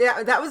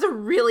 That was a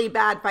really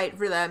bad fight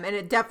for them, and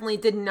it definitely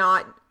did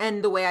not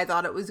end the way I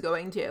thought it was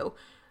going to.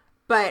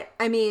 But,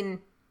 I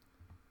mean,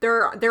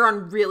 they're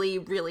on really,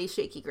 really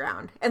shaky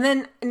ground. And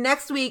then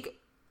next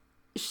week,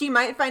 she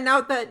might find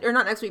out that, or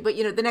not next week, but,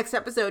 you know, the next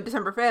episode,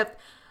 December 5th,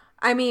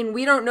 I mean,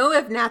 we don't know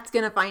if Nat's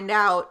going to find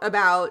out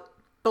about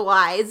the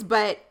lies,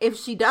 but if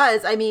she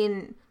does, I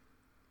mean,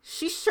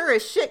 she's sure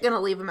as shit going to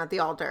leave him at the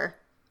altar.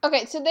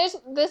 Okay, so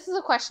this is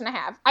a question I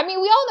have. I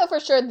mean, we all know for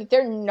sure that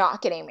they're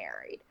not getting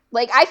married.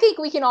 Like, I think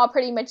we can all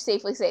pretty much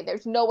safely say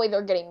there's no way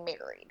they're getting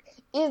married.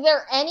 Is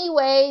there any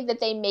way that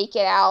they make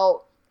it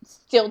out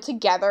still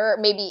together?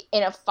 Maybe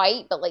in a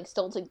fight, but, like,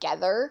 still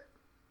together?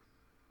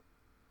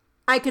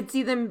 I could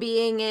see them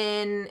being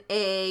in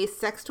a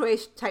sex toy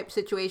type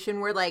situation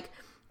where, like,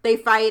 they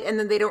fight and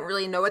then they don't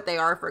really know what they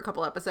are for a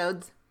couple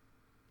episodes.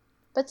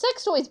 But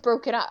sex toys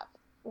broken up,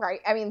 right?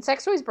 I mean,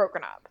 sex toys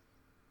broken up.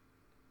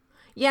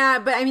 Yeah,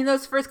 but I mean,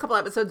 those first couple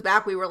episodes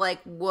back, we were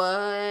like,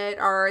 what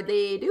are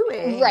they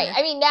doing? Right.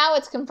 I mean, now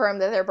it's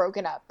confirmed that they're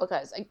broken up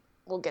because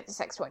we'll get to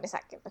sex toy in a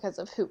second because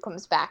of who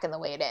comes back and the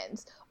way it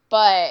ends.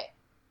 But,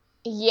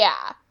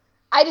 yeah.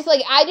 I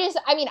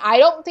mean, I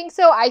don't think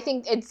so. I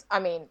think it's, I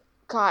mean,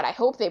 God, I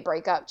hope they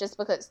break up just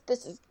because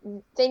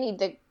they need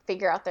to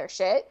figure out their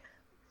shit.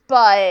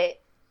 But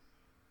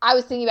I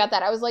was thinking about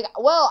that. I was like,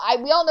 well,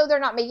 we all know they're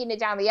not making it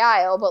down the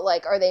aisle, but,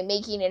 like, are they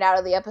making it out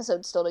of the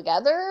episode still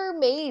together?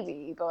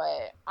 Maybe,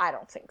 but I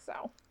don't think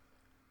so.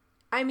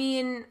 I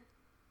mean,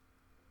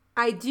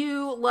 I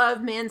do love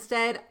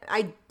Manstead.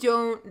 I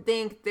don't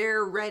think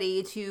they're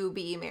ready to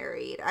be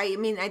married. I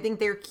mean, I think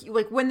they're,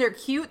 like, when they're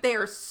cute, they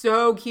are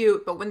so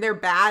cute, but when they're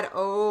bad,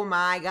 oh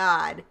my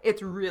God,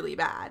 it's really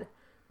bad.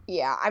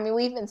 Yeah, I mean,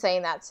 we've been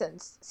saying that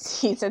since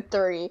season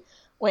 3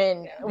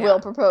 when Will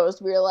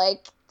proposed. We were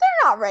like,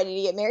 they're not ready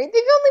to get married.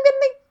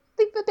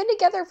 They've been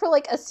together for,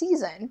 like, a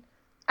season.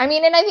 I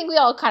mean, and I think we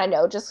all kind of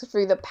know just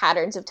through the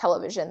patterns of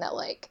television that,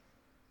 like,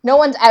 no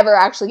one's ever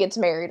actually gets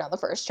married on the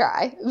first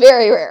try.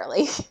 Very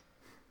rarely.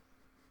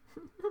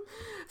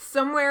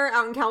 Somewhere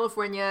out in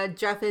California,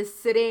 Jeff is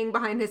sitting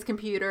behind his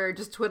computer,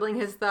 just twiddling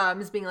his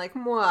thumbs, being like,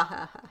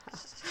 mwah.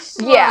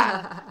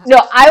 Yeah. No,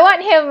 I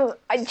want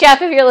him,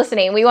 Jeff, if you're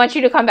listening, we want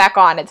you to come back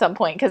on at some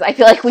point, because I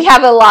feel like we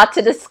have a lot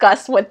to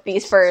discuss with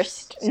these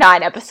first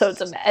 9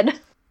 episodes of Med.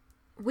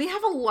 We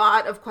have a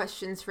lot of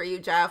questions for you,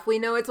 Jeff. We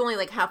know it's only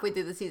like halfway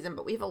through the season,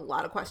 but we have a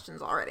lot of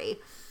questions already.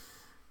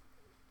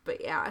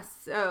 But yeah,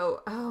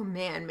 so, oh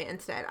man,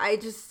 Manstead.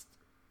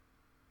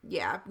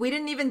 Yeah, we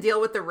didn't even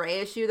deal with the Ray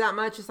issue that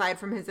much, aside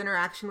from his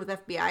interaction with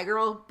FBI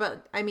Girl.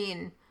 But, I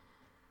mean,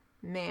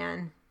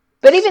 man.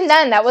 But even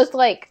then, that was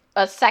like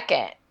a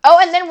second. Oh,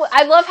 and then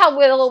I love how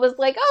Will was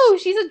like, oh,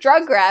 she's a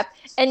drug rep.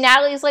 And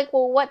Natalie's like,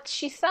 well, what's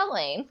she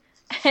selling?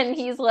 And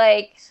he's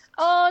like,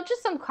 oh,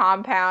 just some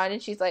compound.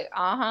 And she's like,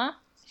 uh-huh,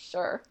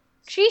 sure.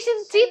 She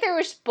should see there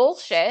was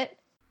bullshit.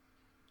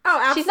 Oh,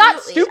 absolutely. She's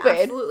not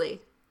stupid.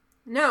 Absolutely.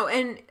 No,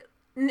 and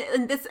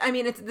this, I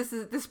mean,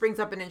 this brings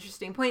up an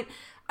interesting point.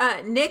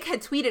 Nick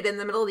had tweeted in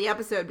the middle of the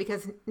episode,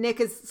 because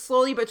Nick is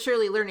slowly but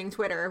surely learning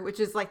Twitter, which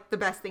is like the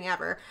best thing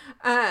ever.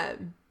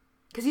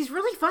 Because he's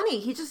really funny.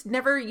 He just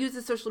never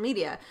uses social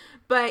media.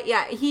 But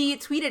yeah, he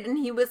tweeted and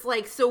he was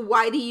like, so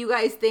why do you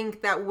guys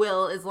think that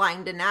Will is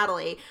lying to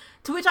Natalie?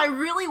 To which I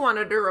really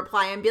wanted to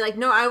reply and be like,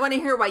 no, I want to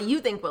hear why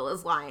you think Will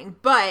is lying.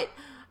 But,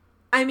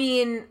 I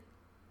mean,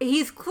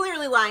 he's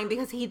clearly lying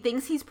because he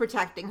thinks he's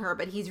protecting her,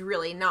 but he's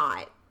really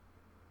not.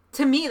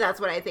 To me,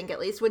 that's what I think, at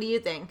least. What do you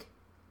think?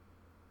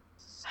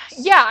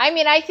 Yeah, I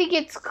mean, I think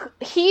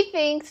he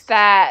thinks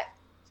that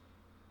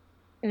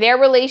their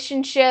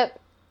relationship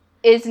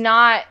is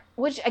not,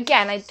 which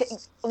again, I think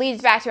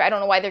leads back to, I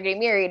don't know why they're getting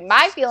married.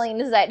 My feeling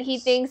is that he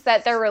thinks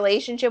that their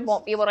relationship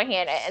won't be able to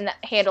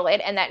handle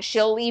it, and that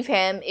she'll leave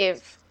him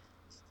if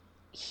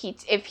he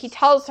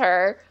tells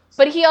her.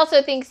 But he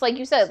also thinks, like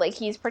you said, like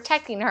he's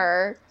protecting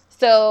her,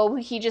 so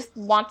he just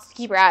wants to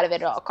keep her out of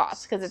it at all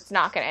costs, because it's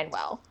not going to end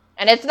well.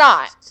 And it's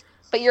not.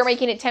 But you're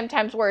making it 10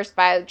 times worse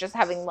by just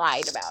having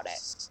lied about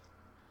it.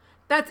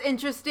 That's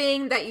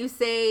interesting that you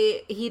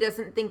say he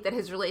doesn't think that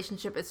his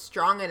relationship is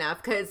strong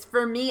enough. Because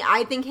for me,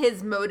 I think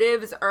his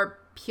motives are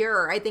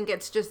pure. I think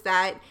it's just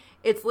that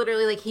it's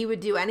literally like he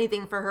would do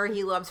anything for her.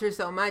 He loves her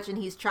so much and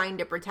he's trying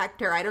to protect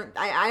her. I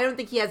don't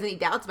think he has any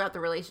doubts about the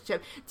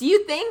relationship. Do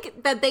you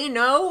think that they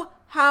know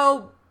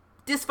how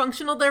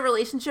dysfunctional their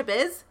relationship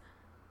is?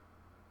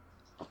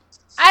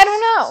 I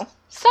don't know.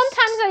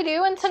 Sometimes I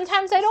do and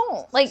sometimes I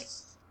don't. Like,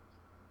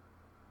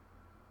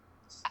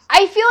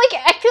 I feel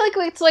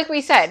like it's like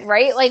we said,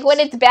 right? Like, when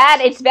it's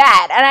bad, it's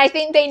bad. And I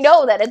think they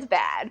know that it's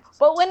bad.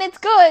 But when it's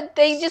good,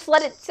 they just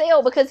let it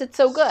sail because it's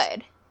so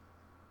good.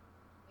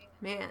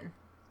 Man.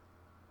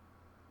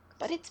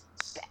 But it's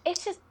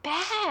just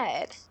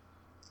bad.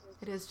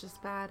 It is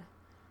just bad.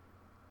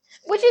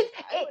 Which is,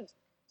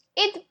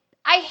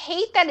 I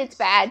hate that it's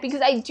bad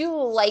because I do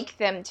like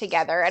them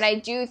together. And I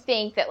do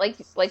think that,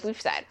 like we've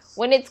said,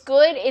 when it's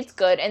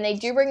good, and they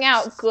do bring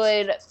out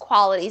good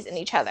qualities in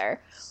each other.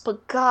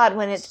 But God,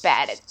 when it's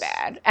bad, it's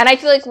bad. And I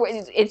feel like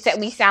it's that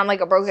we sound like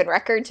a broken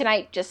record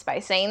tonight just by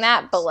saying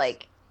that. But,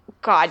 like,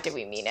 God, do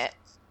we mean it?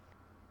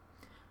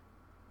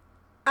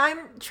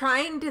 I'm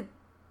trying to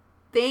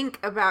think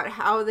about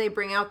how they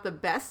bring out the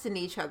best in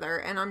each other,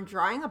 and I'm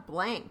drawing a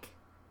blank.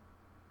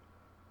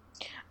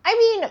 I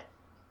mean,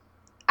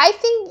 I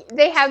think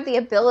they have the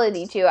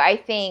ability to. I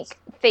think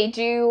they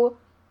do.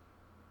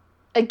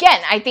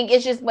 Again, I think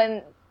it's just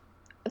when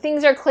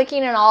things are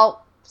clicking and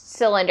all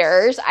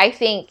cylinders. I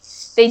think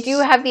they do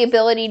have the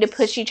ability to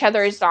push each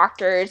other as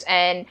doctors,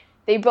 and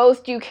they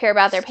both do care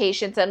about their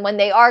patients. And when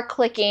they are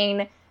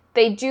clicking,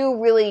 they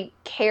do really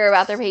care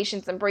about their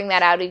patients and bring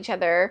that out of each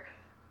other.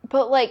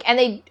 But, like, and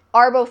they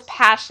are both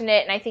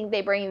passionate, and I think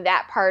they bring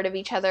that part of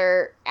each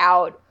other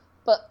out.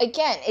 But,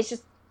 again, it's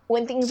just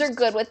when things are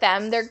good with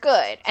them, they're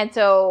good. And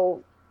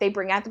so they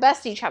bring out the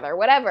best in each other,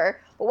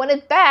 whatever. But when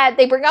it's bad,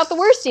 they bring out the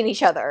worst in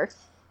each other.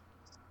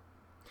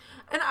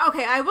 And,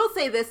 okay, I will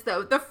say this,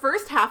 though. The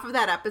first half of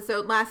that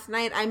episode last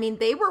night, I mean,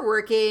 they were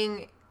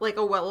working like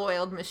a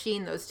well-oiled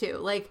machine, those two.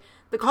 Like,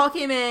 the call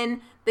came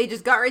in, they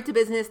just got right to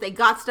business, they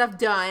got stuff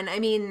done. I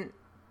mean,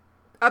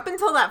 up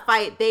until that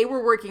fight, they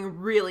were working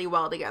really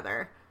well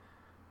together.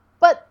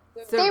 But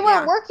they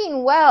were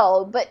working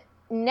well, but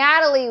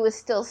Natalie was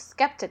still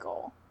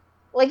skeptical.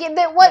 Like,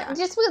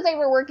 just because they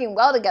were working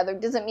well together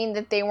doesn't mean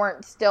that they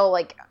weren't still,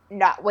 like,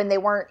 not when they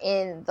weren't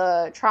in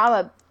the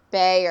trauma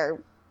bay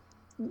or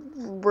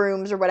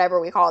rooms or whatever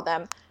we call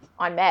them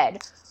on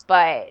med.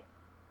 But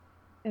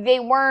they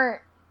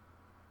were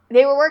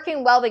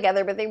working well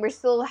together, but they were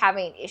still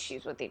having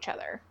issues with each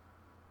other.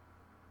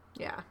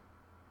 Yeah.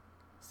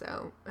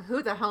 So,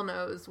 who the hell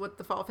knows what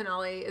the fall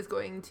finale is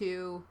going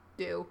to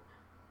do?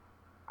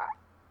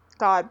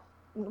 God,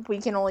 we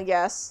can only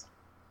guess.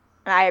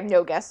 And I have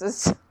no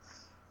guesses.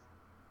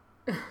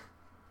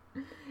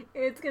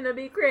 It's gonna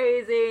be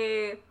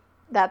crazy.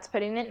 That's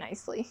putting it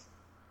nicely.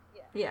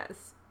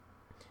 Yes.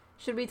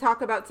 Should we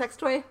talk about sex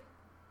toy?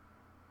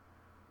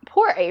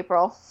 Poor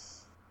April.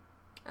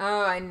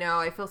 Oh, I know.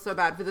 I feel so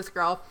bad for this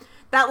girl.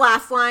 That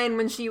last line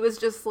when she was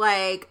just,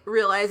 like,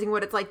 realizing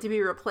what it's like to be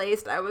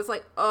replaced, I was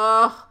like,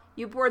 oh,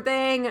 you poor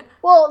thing.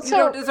 Well, you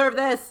don't deserve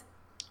this.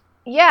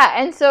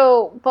 Yeah, and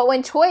so, but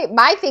when Choi,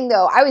 my thing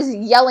though, I was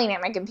yelling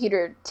at my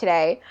computer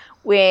today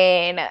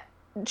when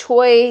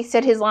Choi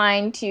said his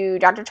line to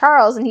Dr.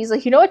 Charles, and he's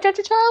like, you know what,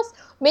 Dr. Charles?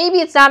 Maybe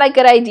it's not a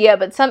good idea,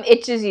 but some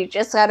itches you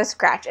just gotta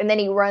scratch. And then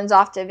he runs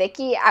off to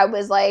Vicky. I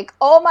was like,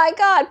 oh my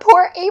God,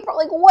 poor April.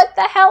 Like, what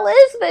the hell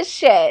is this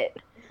shit?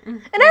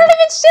 And I don't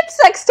even ship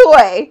sex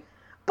toy.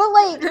 But,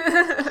 like,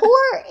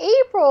 poor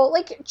April.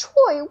 Like,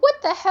 Choi,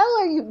 what the hell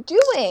are you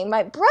doing?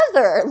 My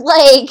brother.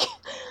 Like,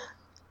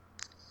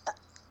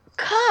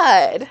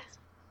 God.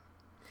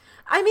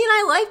 I mean,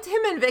 I liked him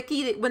and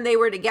Vicky when they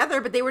were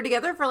together, but they were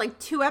together for, like,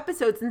 2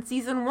 episodes in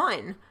season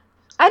 1.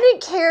 I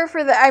didn't care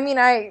for the, I mean,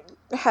 I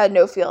had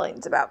no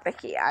feelings about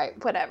Vicky.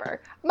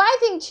 Whatever. My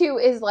thing, too,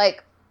 is,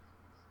 like,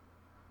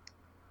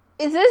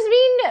 is this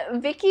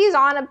mean Vicky's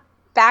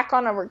back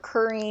on a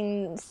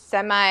recurring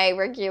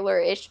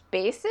semi-regular-ish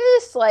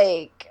basis?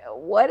 Like,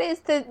 is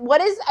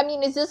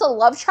this a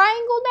love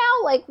triangle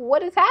now? Like,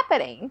 what is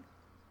happening?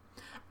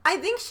 I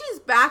think she's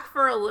back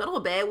for a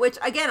little bit, which,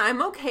 again,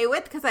 I'm okay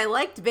with because I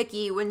liked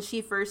Vicky when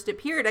she first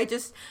appeared.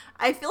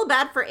 I feel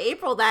bad for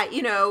April that,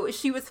 you know,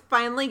 she was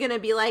finally going to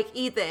be like,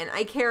 Ethan,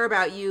 I care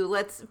about you.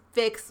 Let's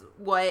fix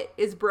what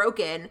is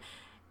broken.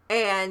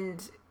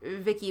 And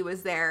Vicky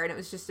was there, and it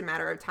was just a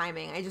matter of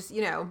timing. I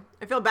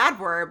feel bad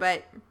for her,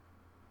 but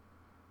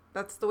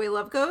that's the way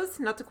love goes,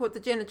 not to quote the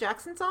Janet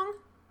Jackson song.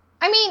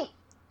 I mean,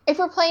 if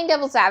we're playing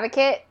devil's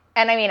advocate,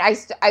 and I mean, I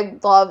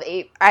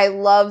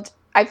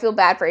feel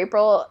bad for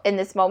April in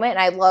this moment, and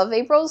I love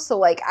April, so,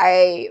 like,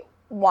 I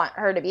want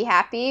her to be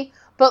happy.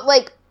 But,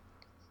 like,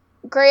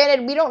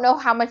 granted, we don't know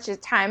how much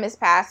time has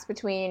passed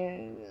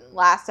between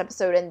last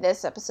episode and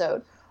this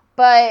episode,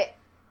 but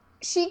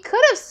she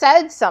could have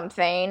said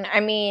something. I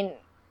mean,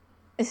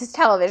 this is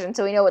television,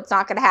 so we know it's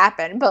not going to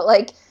happen, but,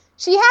 like,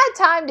 she had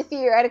time to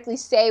theoretically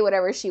say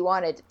whatever she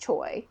wanted to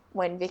Choi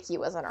when Vicky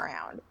wasn't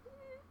around.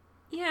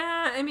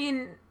 Yeah, I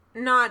mean,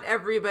 not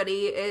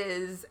everybody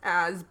is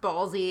as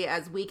ballsy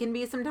as we can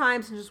be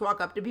sometimes and just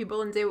walk up to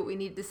people and say what we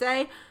need to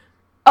say.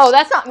 Oh,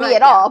 that's not me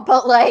at all.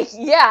 But, like,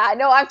 yeah,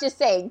 no, I'm just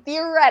saying,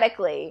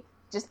 theoretically,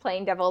 just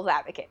playing devil's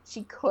advocate,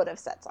 she could have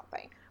said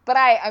something. But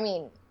I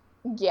mean,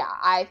 yeah,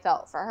 I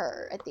felt for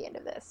her at the end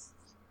of this.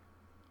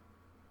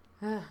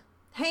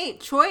 Hey,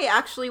 Choi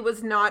actually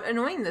was not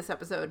annoying this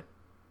episode.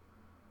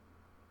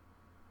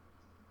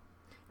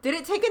 Did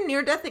it take a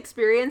near-death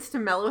experience to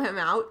mellow him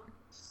out?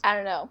 I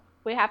don't know.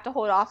 We have to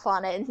hold off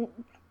on it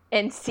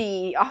and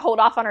see,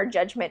 hold off on our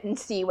judgment and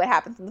see what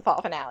happens in the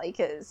fall finale,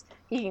 because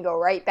he can go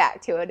right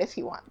back to it if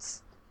he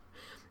wants.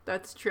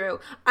 That's true.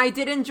 I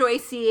did enjoy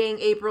seeing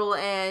April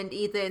and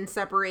Ethan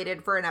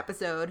separated for an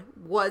episode.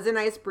 Was a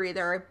nice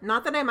breather.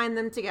 Not that I mind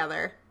them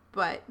together,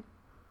 but,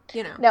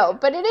 you know. No,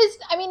 but it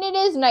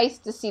is nice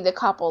to see the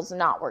couples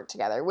not work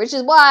together, which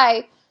is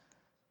why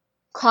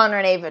Connor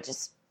and Ava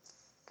just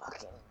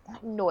fucking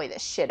annoy the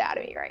shit out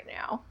of me right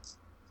now.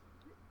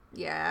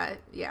 Yeah.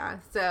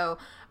 So,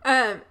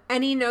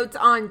 any notes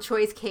on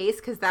Choi's case?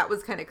 Because that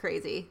was kind of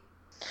crazy.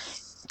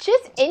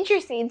 Just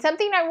interesting.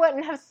 Something I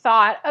wouldn't have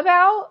thought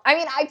about. I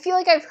mean, I feel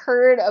like I've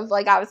heard of,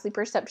 like, obviously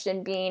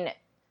perception being...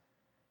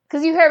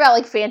 Because you hear about,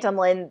 like, phantom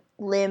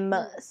limb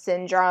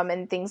syndrome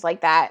and things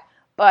like that.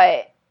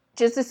 But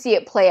just to see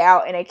it play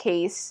out in a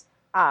case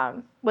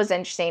was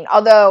interesting.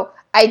 Although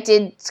I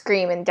did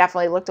scream and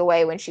definitely looked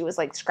away when she was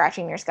like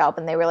scratching your scalp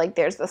and they were like,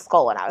 there's the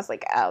skull. And I was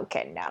like, oh,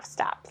 okay, no,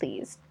 stop,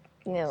 please.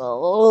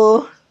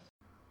 No.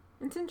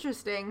 It's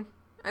interesting.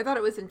 I thought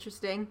it was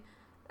interesting.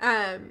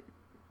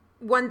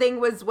 One thing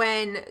was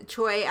when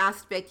Choi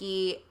asked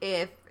Vicky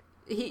if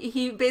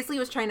he basically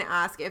was trying to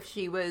ask if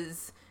she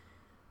was,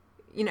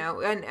 you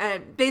know,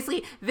 and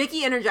basically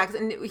Vicky interjects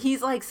and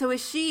he's like, so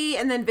is she?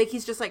 And then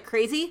Vicky's just like,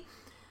 crazy?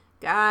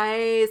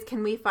 Guys,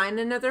 can we find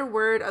another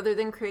word other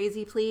than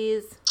crazy,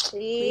 please?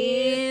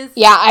 Please?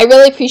 Yeah, I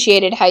really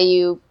appreciated how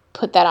you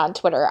put that on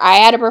Twitter. I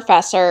had a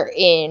professor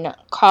in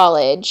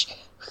college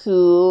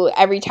who,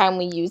 every time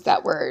we used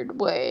that word,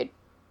 would,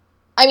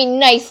 I mean,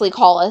 nicely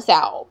call us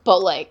out, but,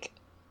 like,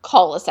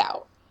 call us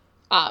out.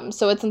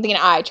 So it's something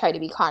I try to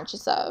be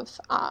conscious of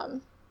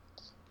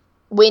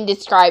when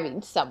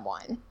describing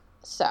someone.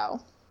 So.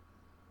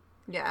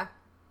 Yeah.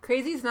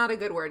 Crazy's not a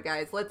good word,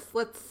 guys. Let's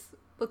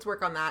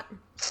work on that.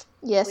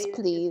 Yes,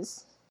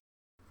 please.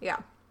 Yeah.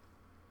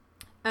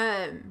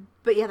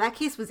 But yeah, that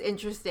case was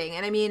interesting.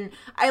 And I mean,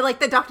 I like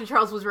that Dr.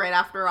 Charles was right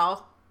after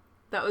all.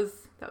 That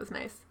was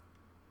nice.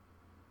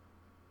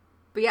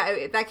 But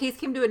yeah, that case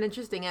came to an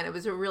interesting end. It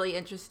was a really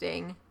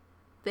interesting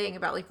thing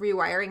about like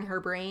rewiring her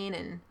brain.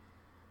 And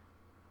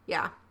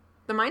yeah,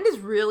 the mind is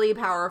really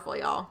powerful,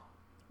 y'all.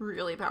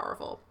 Really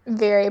powerful.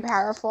 Very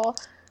powerful.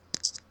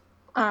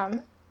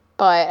 But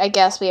I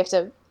guess we have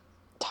to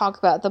talk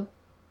about the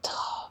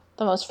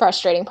most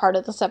frustrating part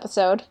of this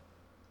episode.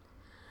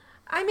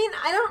 I mean,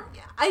 I don't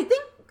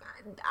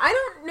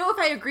know if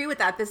I agree with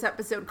that this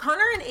episode.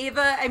 Connor and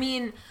Ava, I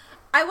mean,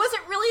 I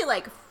wasn't really,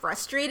 like,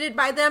 frustrated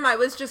by them. I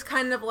was just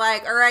kind of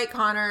like, all right,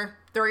 Connor,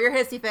 throw your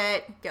hissy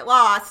fit, get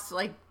lost,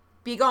 like,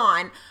 be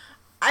gone.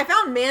 I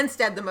found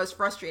Manstead the most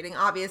frustrating,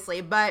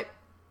 obviously, but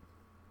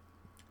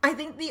I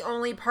think the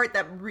only part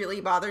that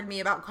really bothered me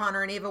about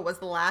Connor and Ava was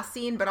the last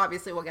scene, but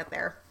obviously we'll get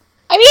there.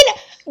 I mean,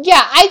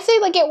 yeah, I'd say,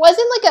 like, it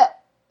wasn't, like, a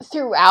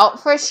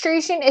throughout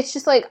frustration. It's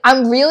just, like,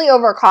 I'm really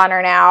over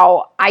Connor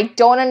now. I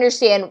don't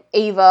understand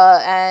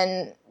Ava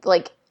and,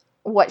 like,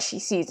 what she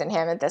sees in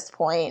him at this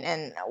point.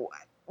 And,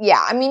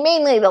 yeah, I mean,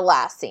 mainly the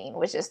last scene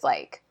was just,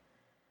 like,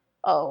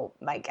 oh,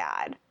 my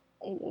God,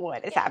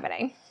 what is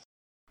happening?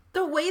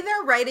 The way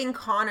they're writing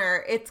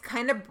Connor, it's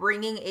kind of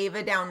bringing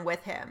Ava down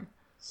with him.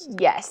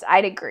 Yes,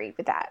 I'd agree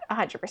with that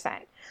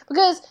 100%.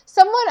 Because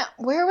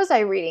where was I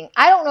reading?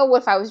 I don't know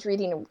if I was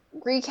reading a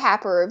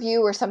recap or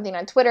review or something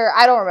on Twitter.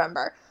 I don't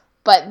remember.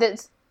 But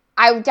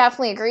I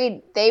definitely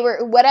agreed. They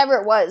were,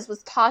 whatever it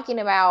was talking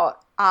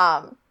about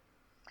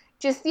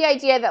just the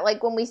idea that,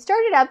 like, when we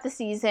started out the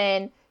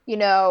season, you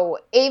know,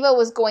 Ava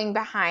was going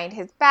behind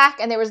his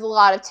back and there was a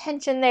lot of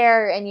tension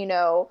there. And, you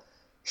know,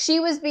 she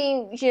was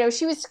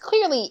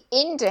clearly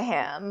into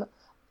him,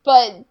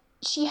 but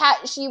she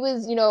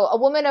was, you know, a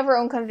woman of her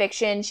own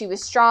conviction. She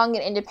was strong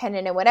and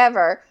independent and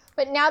whatever.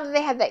 But now that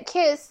they had that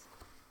kiss,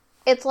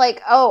 it's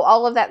like, oh,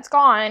 all of that's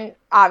gone,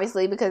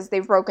 obviously, because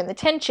they've broken the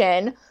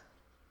tension.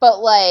 But,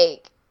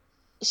 like,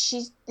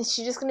 she's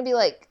just going to be,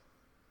 like,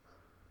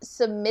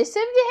 submissive to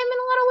him in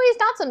a lot of ways.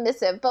 Not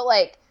submissive, but,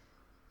 like,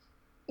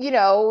 you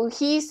know,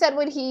 he said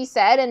what he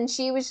said, and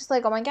she was just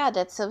like, oh, my God,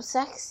 that's so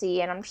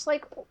sexy. And I'm just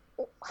like,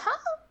 huh?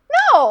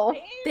 No.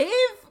 They've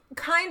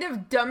kind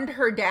of dumbed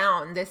her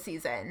down this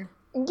season.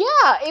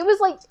 Yeah, it was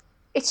like,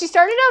 she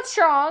started out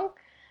strong,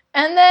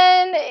 and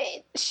then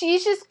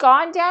she's just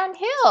gone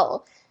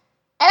downhill.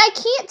 And I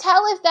can't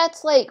tell if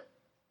that's, like,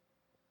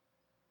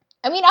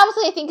 I mean,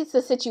 obviously I think it's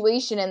the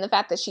situation and the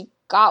fact that she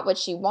got what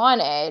she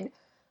wanted,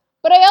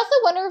 but I also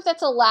wonder if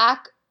that's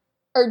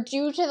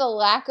due to the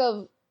lack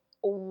of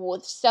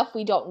stuff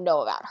we don't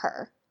know about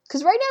her.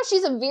 Because right now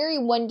she's a very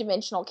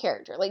one-dimensional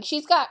character. Like,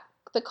 she's got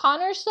the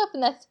Connor stuff,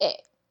 and that's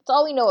it. That's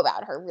all we know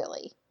about her,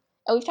 really.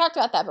 And we've talked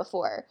about that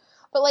before.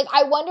 But, like,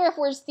 I wonder if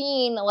we're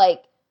seeing,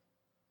 like,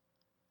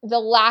 the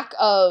lack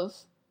of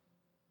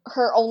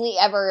her only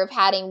ever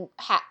having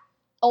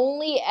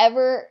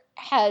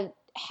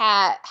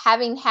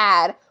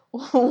had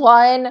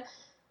one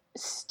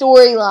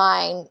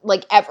storyline,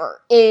 like,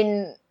 ever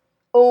in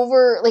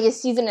over, like, a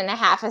season and a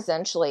half,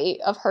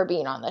 essentially, of her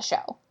being on the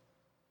show.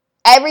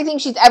 Everything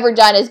she's ever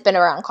done has been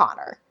around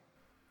Connor.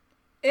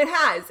 It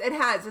has.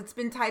 It's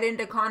been tied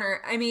into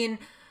Connor. I mean,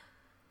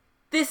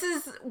 this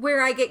is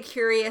where I get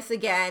curious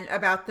again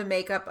about the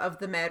makeup of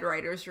the Med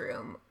writers'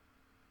 room.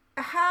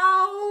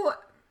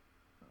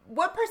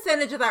 What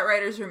percentage of that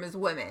writers' room is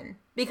women?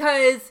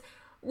 Because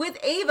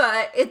with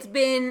Ava, it's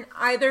been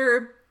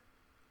either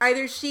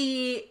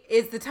she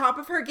is the top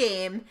of her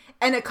game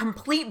and a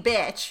complete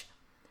bitch,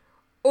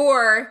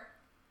 or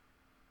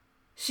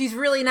she's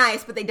really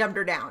nice, but they dumped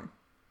her down.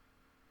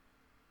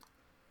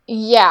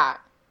 Yeah.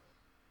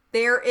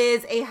 There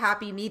is a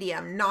happy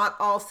medium. Not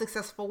all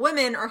successful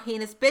women are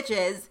heinous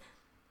bitches.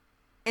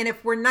 And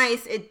if we're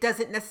nice, it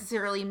doesn't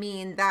necessarily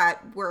mean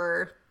that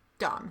we're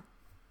dumb.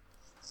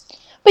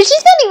 But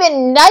she's not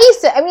even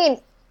nice. I mean,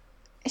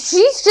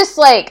 she's just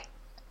like,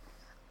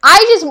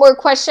 I just more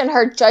question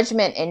her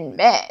judgment in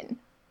men.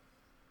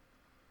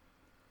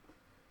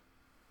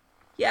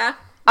 Yeah.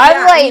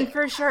 I'm mean,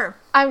 for sure.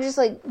 I'm just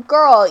like,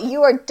 girl,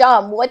 you are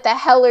dumb. What the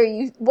hell are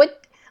you?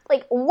 What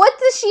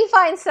does she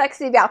find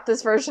sexy about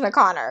this version of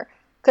Connor?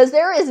 Because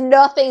there is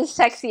nothing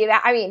sexy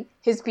about, I mean,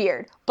 his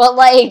beard. But,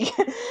 like,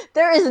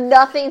 there is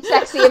nothing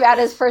sexy about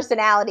his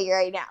personality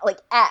right now. Like,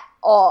 at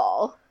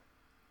all.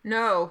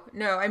 No.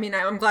 I mean,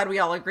 I'm glad we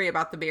all agree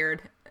about the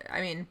beard.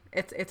 I mean,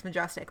 it's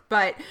majestic.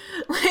 But,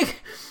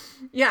 like,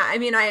 yeah, I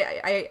mean,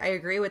 I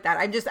agree with that.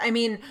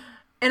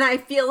 And I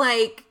feel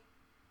like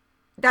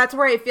that's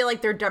where I feel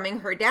like they're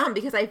dumbing her down.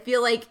 Because I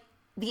feel like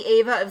the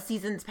Ava of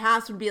seasons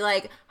past would be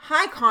like,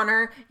 hi,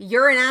 Connor,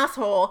 you're an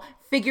asshole.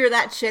 Figure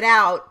that shit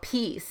out.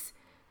 Peace.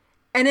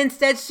 And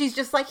instead, she's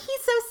just like,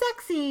 he's so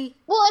sexy.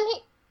 Well,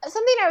 and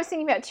something I was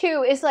thinking about,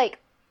 too, is, like,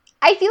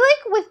 I feel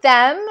like with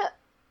them,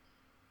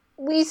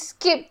 we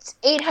skipped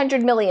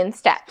 800 million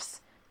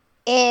steps.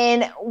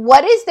 And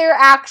what is their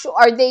actual...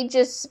 Are they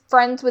just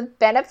friends with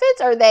benefits?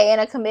 Are they in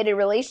a committed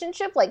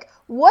relationship? Like,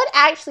 what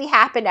actually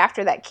happened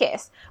after that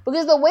kiss?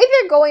 Because the way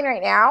they're going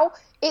right now,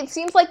 it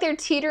seems like they're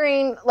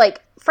teetering, like,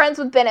 friends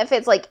with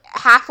benefits, like,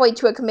 halfway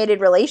to a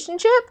committed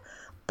relationship.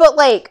 But,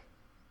 like,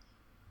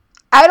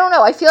 I don't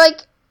know. I feel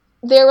like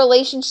their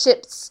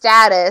relationship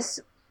status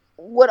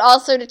would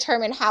also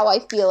determine how I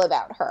feel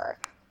about her.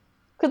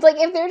 Because, like,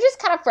 if they're just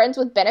kind of friends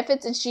with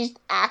benefits and she's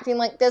acting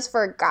like this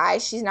for a guy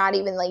she's not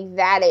even, like,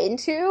 that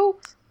into,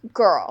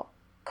 girl,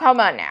 come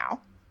on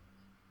now.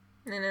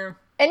 I know.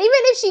 And even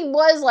if she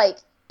was, like,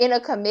 in a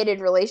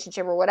committed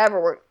relationship or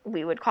whatever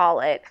we would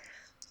call it,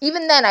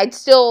 even then I'd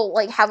still,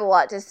 like, have a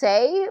lot to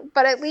say.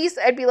 But at least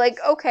I'd be like,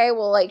 okay,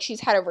 well, like, she's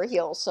head over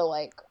heels, so,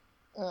 like,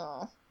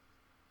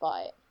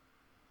 but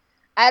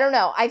I don't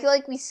know. I feel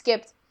like we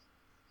skipped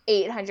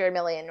 800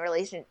 million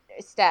relationship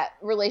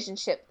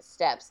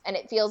steps, and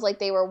it feels like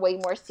they were way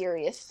more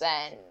serious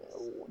than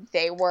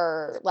they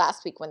were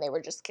last week when they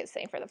were just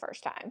kissing for the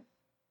first time.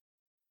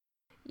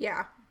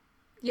 Yeah.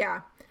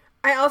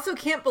 I also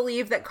can't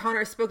believe that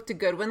Connor spoke to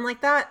Goodwin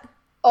like that.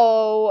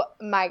 Oh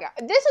my god.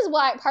 This is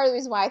why part of the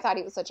reason why I thought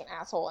he was such an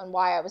asshole and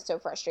why I was so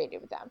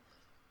frustrated with them.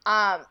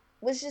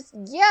 Was just,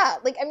 yeah,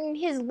 like, I mean,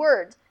 his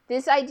words.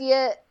 This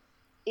idea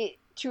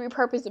to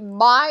repurpose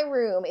my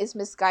room is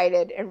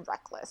misguided and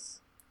reckless.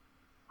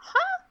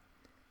 Huh?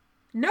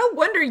 No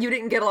wonder you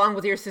didn't get along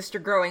with your sister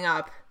growing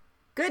up.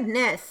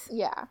 Goodness.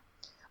 Yeah.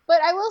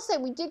 But I will say,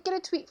 we did get a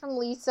tweet from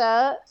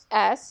Lisa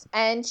S.,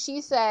 and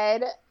she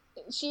said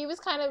she was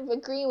kind of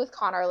agreeing with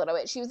Connor a little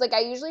bit. She was like, I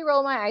usually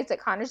roll my eyes at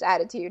Connor's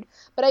attitude,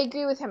 but I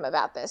agree with him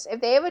about this.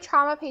 If they have a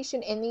trauma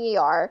patient in the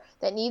ER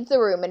that needs the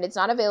room and it's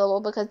not available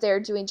because they're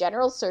doing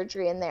general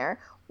surgery in there,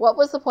 what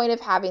was the point of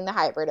having the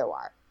hybrid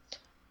OR?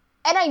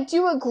 And I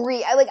do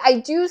agree.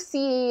 I do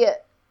see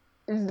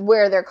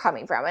where they're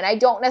coming from, and I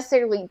don't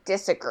necessarily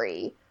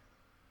disagree.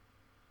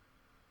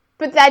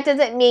 But that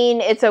doesn't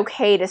mean it's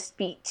okay to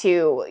speak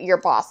to your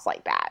boss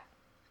like that.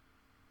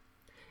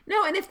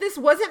 No, and if this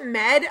wasn't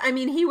Med, I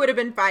mean, he would have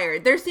been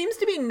fired. There seems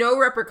to be no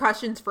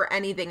repercussions for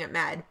anything at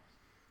Med.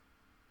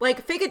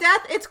 Like, fake a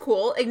death, it's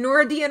cool.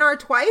 Ignore a DNR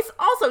twice,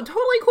 also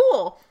totally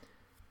cool.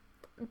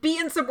 Be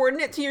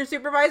insubordinate to your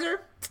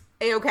supervisor,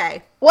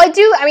 A-okay. Well,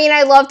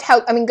 I loved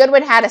how,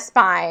 Goodwin had a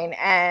spine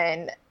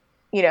and,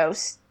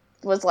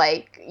 was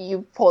like,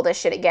 you pull this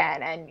shit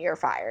again and you're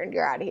fired,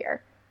 you're out of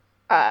here.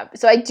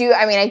 So I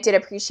did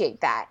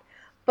appreciate that.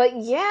 But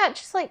yeah,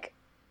 just like,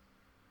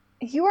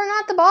 you are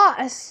not the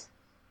boss.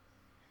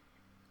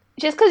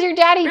 Just because your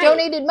daddy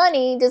donated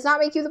money does not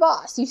make you the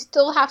boss. You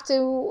still have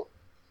to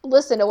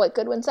listen to what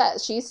Goodwin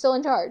says. She's still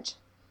in charge.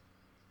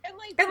 And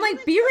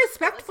be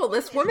respectful.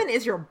 This woman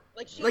is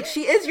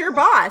she is your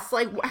boss.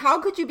 Like,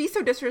 how could you be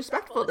so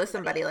disrespectful to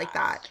somebody like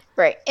that?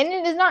 Right. And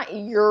it is not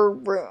your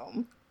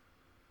room.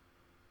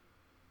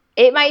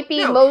 It might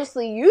be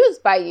mostly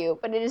used by you,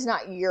 but it is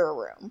not your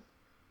room.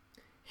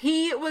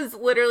 He was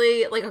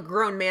literally like a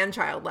grown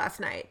man-child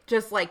last night.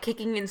 Just like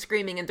kicking and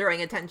screaming and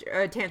throwing a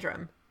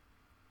tantrum.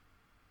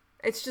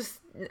 It's just,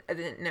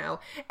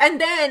 no.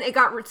 And then it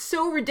got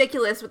so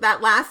ridiculous with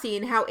that last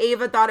scene, how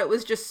Ava thought it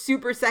was just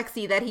super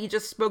sexy that he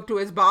just spoke to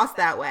his boss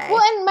that way.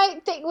 Well, and my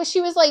thing was,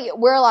 she was like,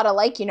 we're a lot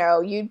alike,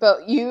 we'd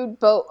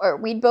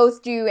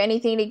both do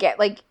anything to get,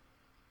 like,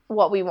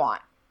 what we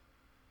want.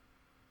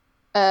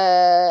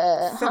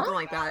 Something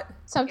like that.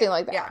 Something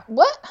like that. Yeah.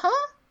 What?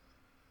 Huh?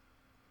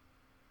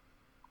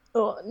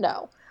 Oh,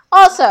 no.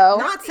 Also,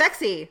 not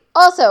sexy,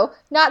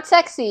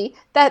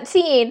 that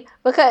scene,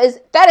 because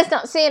that is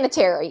not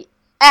sanitary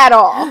at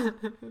all.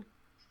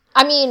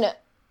 I mean,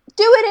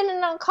 do it in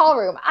an on-call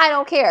room. I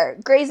don't care.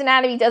 Grey's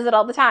Anatomy does it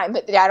all the time,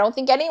 but I don't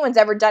think anyone's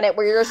ever done it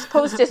where you're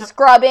supposed to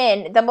scrub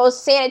in the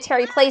most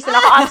sanitary place in a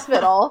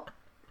hospital.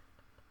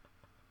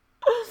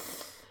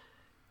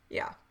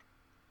 Yeah.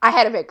 I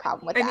had a big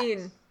problem with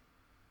that.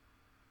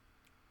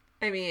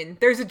 I mean,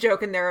 there's a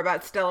joke in there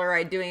about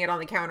Stellaride doing it on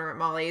the counter at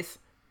Molly's.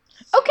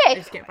 Okay. I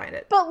just can't find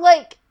it. But,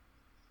 like,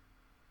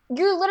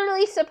 you're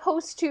literally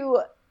supposed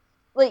to,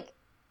 like,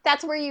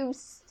 that's where you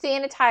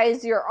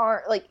sanitize your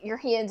your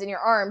hands and your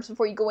arms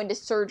before you go into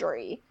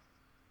surgery.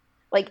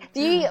 Like,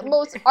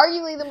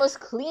 arguably the most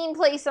clean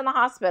place in the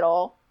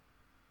hospital.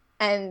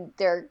 and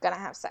they're gonna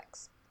have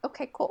sex.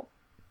 Okay, cool.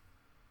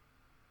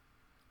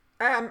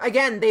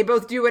 Again, they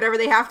both do whatever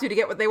they have to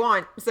get what they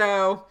want.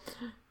 So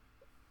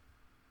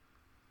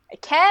I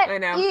can't. I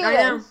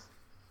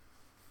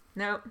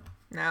know.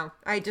 No.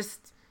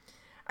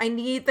 I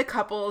need the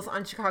couples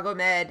on Chicago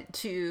Med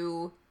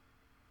to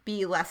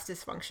be less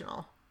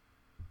dysfunctional.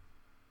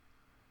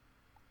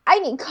 I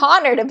need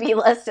Connor to be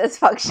less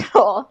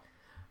dysfunctional.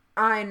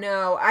 I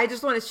know. I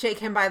just want to shake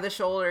him by the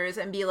shoulders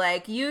and be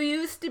like, "You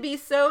used to be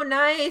so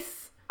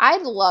nice.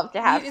 I'd love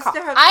to have. You used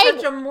to have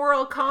such a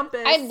moral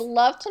compass." I'd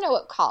love to know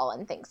what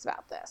Colin thinks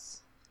about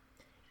this.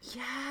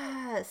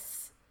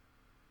 Yes.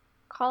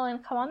 Colin,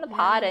 come on the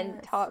pod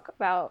and talk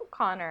about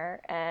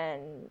Connor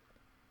and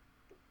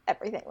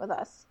everything with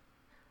us.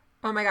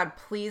 Oh my god,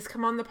 please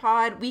come on the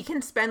pod. We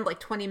can spend like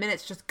 20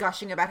 minutes just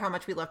gushing about how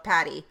much we love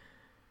Patty.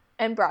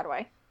 And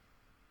Broadway.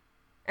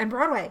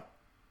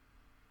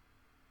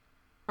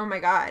 Oh my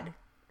god.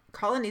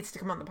 Colin needs to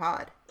come on the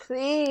pod.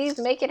 Please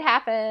make it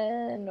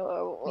happen.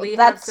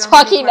 That's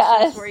talking to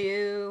us. For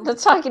you.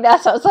 That's talking to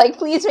us. I was like,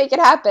 please make it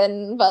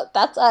happen. But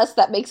that's us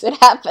that makes it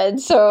happen.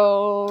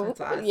 So,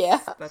 that's us. Yeah.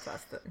 That's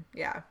us.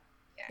 Yeah.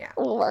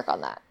 We'll work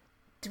on that.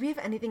 Do we have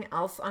anything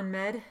else on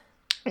Med?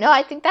 No,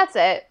 I think that's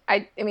it.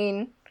 I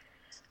mean,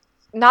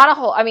 not a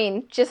whole,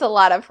 just a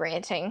lot of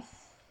ranting.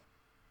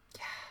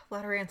 A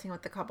lot of ranting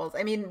with the couples.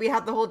 I mean, we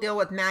had the whole deal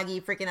with Maggie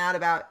freaking out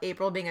about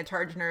April being a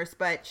charge nurse,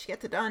 but she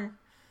gets it done.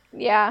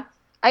 Yeah.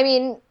 I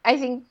mean, I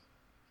think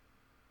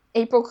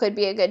April could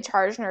be a good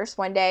charge nurse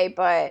one day,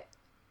 but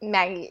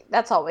Maggie,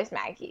 that's always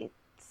Maggie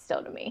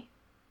still to me.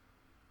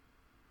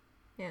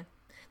 Yeah.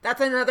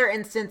 That's another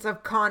instance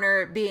of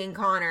Connor being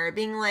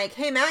like,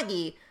 "Hey,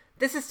 Maggie,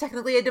 this is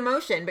technically a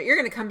demotion, but you're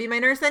going to come be my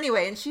nurse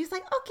anyway." And she's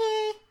like,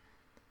 "Okay."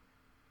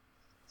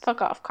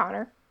 Fuck off,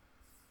 Connor.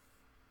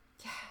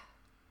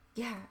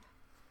 Yeah.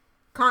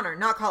 Connor,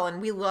 not Colin.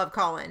 We love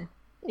Colin.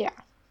 Yeah.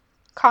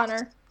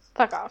 Connor,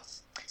 fuck off.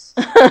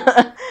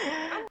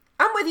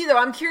 I'm with you, though.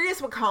 I'm curious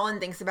what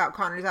Colin thinks about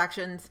Connor's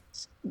actions.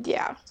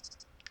 Yeah.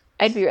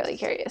 I'd be really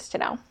curious to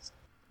know.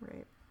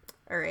 Right.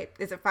 All right.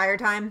 Is it fire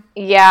time?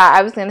 Yeah,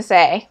 I was going to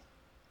say.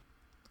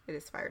 It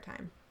is fire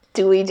time.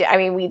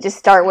 We just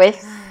start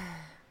with...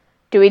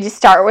 Do we just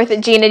start with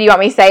it? Gina, do you want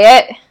me to say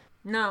it?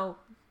 No.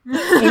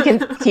 You can...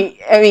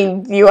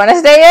 do you want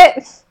to say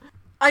it?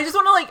 I just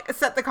want to,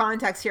 set the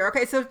context here.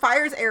 Okay, so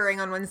Fire's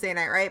airing on Wednesday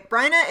night, right?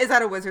 Bryna is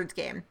at a Wizards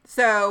game.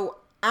 So,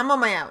 I'm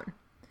on my own.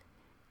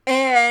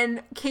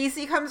 And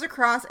Casey comes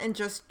across and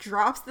just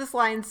drops this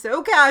line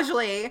so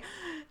casually.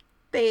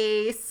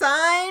 They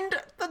signed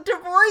the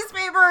divorce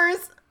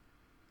papers.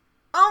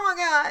 Oh, my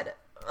God.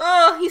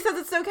 Oh, he says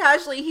it so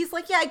casually. He's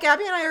like, "Yeah,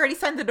 Gabby and I already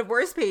signed the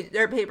divorce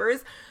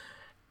papers."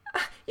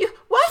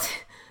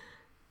 What?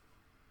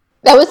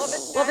 That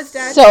was Love is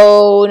dead.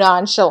 So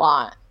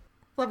nonchalant.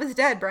 Love is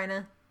dead,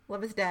 Bryna.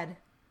 Love is dead.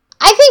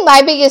 I think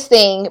my biggest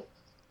thing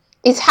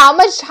is how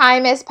much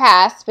time has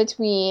passed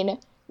between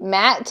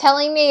Matt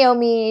telling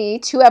Naomi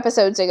 2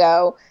 episodes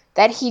ago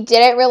that he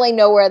didn't really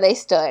know where they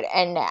stood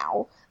and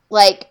now.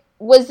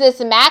 Was this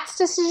Matt's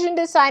decision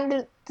to sign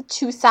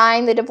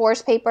the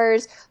divorce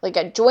papers?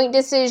 A joint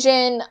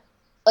decision?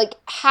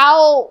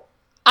 How...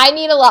 I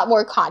need a lot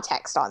more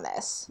context on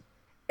this.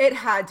 It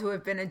had to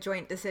have been a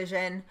joint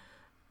decision.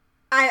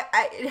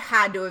 It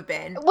had to have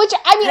been. Which,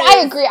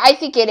 I agree. I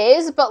think it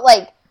is, but,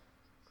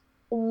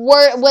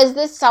 was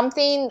this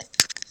something...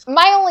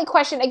 My only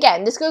question,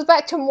 again, this goes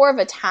back to more of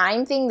a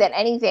time thing than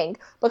anything,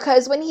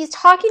 because when he's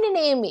talking to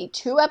Naomi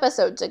 2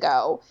 episodes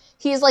ago,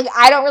 he's like,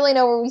 "I don't really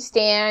know where we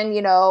stand,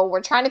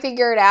 we're trying to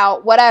figure it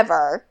out,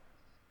 whatever."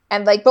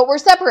 And, but we're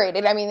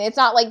separated. It's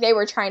not like they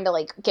were trying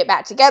to, get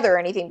back together or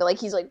anything, but,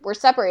 he's like, "We're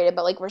separated,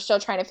 but, we're still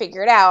trying to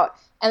figure it out."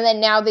 And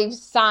then now they've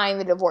signed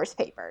the divorce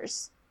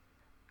papers.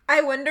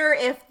 I wonder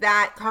if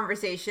that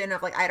conversation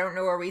of, "I don't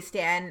know where we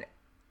stand,"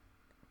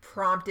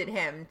 prompted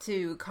him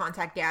to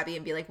contact Gabby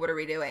and be like, "What are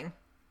we doing?"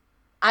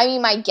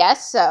 I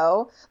guess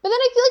so. But then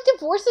I feel like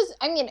divorces,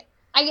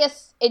 I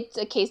guess it's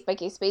a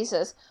case-by-case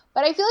basis,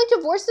 but I feel like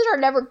divorces are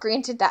never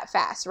granted that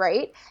fast,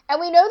 right?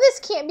 And we know this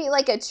can't be,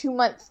 a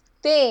 2-month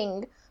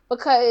thing,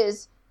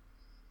 because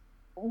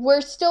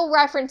we're still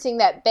referencing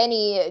that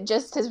Benny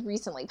just has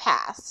recently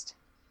passed.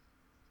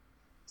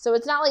 So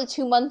it's not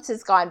 2 months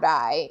has gone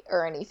by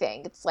or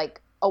anything. It's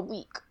a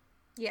week.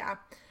 Yeah.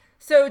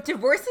 So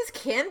divorces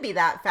can be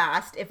that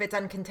fast if it's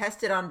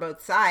uncontested on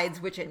both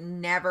sides, which it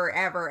never,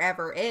 ever,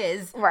 ever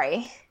is.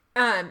 Right.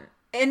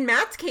 In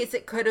Matt's case,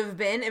 it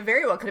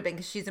very well could have been,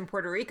 because she's in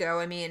Puerto Rico.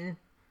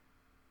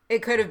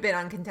 It could have been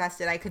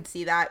uncontested. I could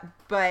see that.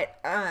 But,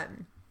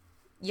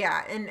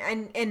 yeah,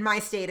 and in my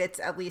state, it's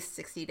at least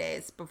 60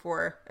 days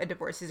before a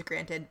divorce is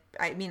granted.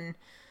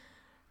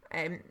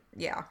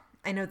 Yeah,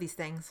 I know these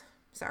things.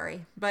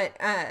 Sorry. But,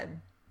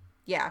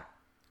 yeah.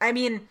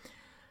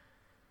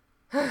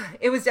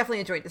 It was definitely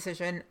a joint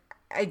decision.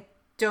 I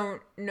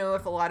don't know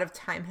if a lot of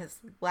time has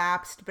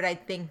lapsed, but I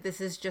think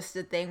this is just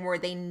a thing where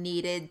they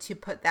needed to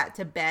put that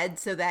to bed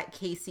so that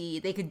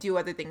they could do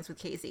other things with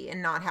Casey and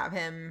not have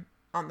him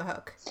on the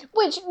hook.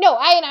 Which, no,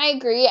 I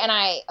agree and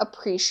I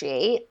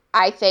appreciate.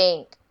 I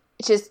think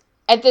it's just,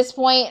 at this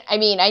point, I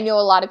mean, I know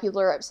a lot of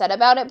people are upset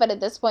about it, but at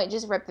this point,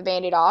 just rip the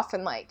Band-Aid off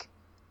and, like,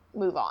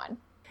 move on.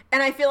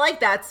 And I feel like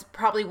that's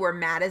probably where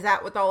Matt is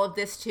at with all of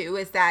this, too,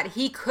 is that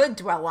he could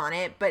dwell on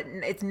it, but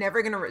it's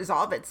never going to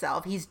resolve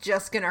itself. He's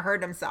just going to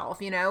hurt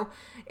himself, you know?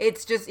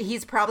 It's just,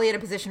 he's probably in a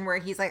position where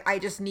he's like, I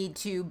just need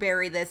to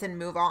bury this and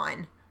move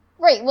on.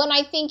 Right. Well, and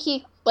I think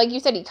he, like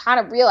you said, he kind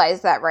of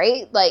realized that,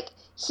 right? Like,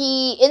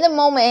 in the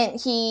moment,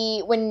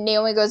 when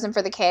Naomi goes in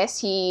for the kiss,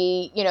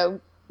 he, you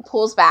know,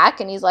 pulls back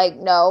and he's like,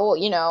 no,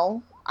 you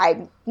know,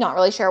 I'm not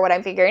really sure what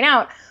I'm figuring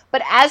out.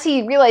 But as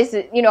he realized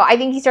it, you know, I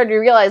think he started to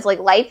realize, like,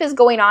 life is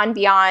going on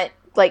beyond,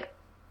 like,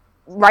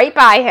 right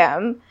by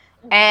him.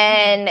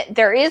 And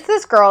there is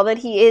this girl that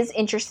he is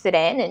interested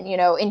in and, you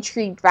know,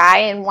 intrigued by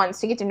and wants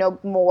to get to know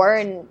more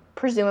and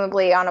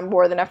presumably on a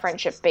more than a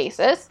friendship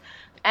basis.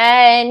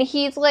 And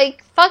he's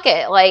like, fuck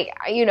it. Like,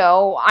 you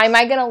know, am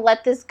I going to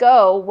let this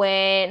go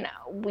when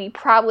we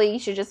probably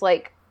should just,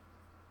 like,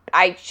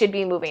 I should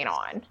be moving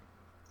on?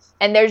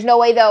 And there's no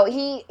way, though,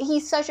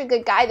 he's such a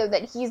good guy, though,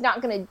 that he's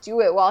not going to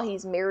do it while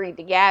he's married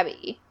to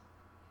Gabby.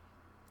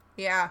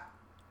 Yeah.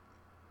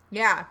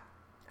 Yeah,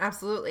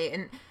 absolutely.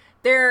 And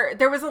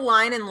there was a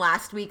line in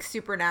last week's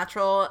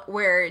Supernatural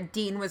where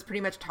Dean was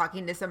pretty much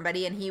talking to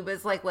somebody, and he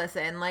was like,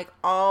 listen, like,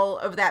 all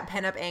of that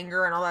pent-up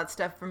anger and all that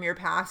stuff from your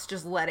past,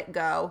 just let it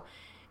go.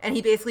 And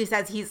he basically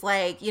says, he's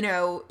like, you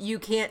know, you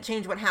can't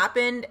change what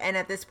happened, and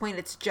at this point,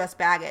 it's just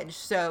baggage,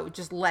 so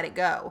just let it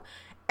go.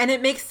 And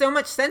it makes so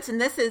much sense in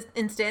this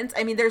instance.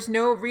 I mean, there's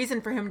no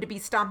reason for him to be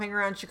stomping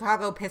around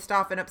Chicago pissed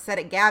off and upset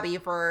at Gabby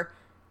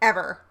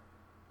forever.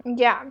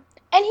 Yeah.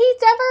 And he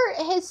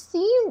never has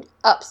seemed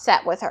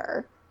upset with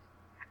her.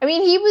 I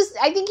mean,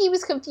 I think he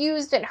was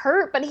confused and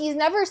hurt, but he's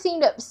never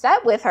seemed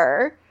upset with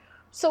her.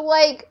 So,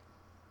 like,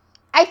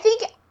 I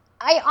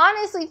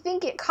honestly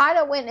think it kind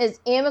of went as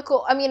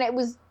amicable. I mean, it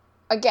was,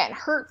 again,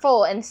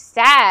 hurtful and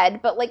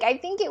sad, but, like, I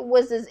think it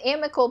was as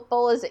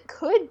amicable as it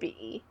could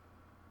be.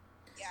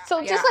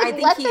 So just,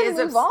 like, let them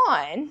move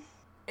on.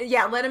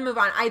 Yeah, let him move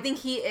on. I think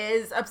he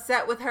is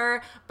upset with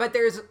her, but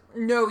there's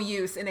no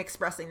use in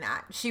expressing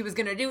that. She was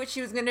going to do what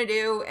she was going to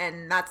do,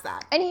 and that's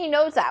that. And he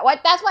knows that.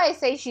 That's why I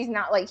say he's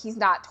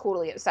not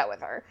totally upset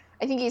with her.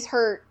 I think he's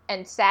hurt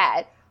and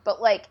sad,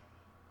 but, like,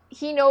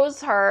 he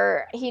knows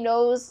her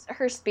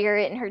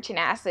spirit and her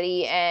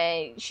tenacity,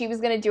 and she was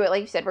going to do it,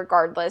 like you said,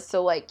 regardless,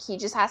 so, like, he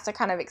just has to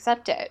kind of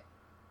accept it.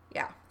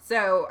 Yeah.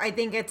 So I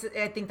think it's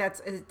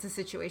a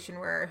situation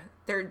where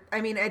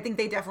I think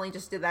they definitely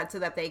just did that so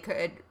that they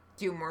could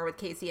do more with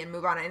Casey and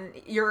move on. And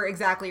you're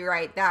exactly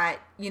right that,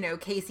 you know,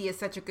 Casey is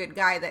such a good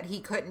guy that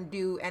he couldn't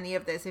do any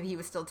of this if he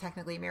was still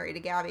technically married to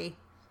Gabby.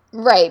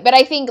 Right. But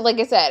I think, like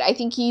I said, I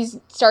think he's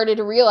started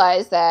to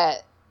realize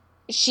that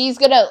she's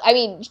gonna, I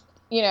mean,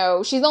 you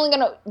know,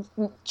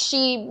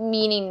 she,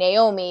 meaning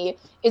Naomi,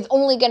 is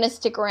only gonna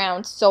stick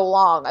around so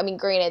long. I mean,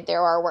 granted, they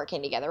are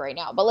working together right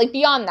now, but, like,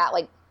 beyond that,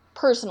 like,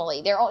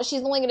 personally,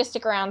 she's only gonna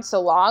stick around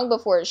so long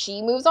before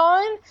she moves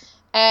on.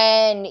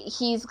 And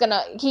he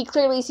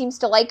clearly seems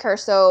to like her,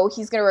 so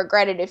he's going to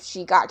regret it if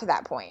she got to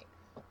that point.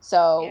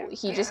 So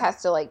he just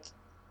has to, like,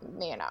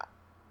 man up.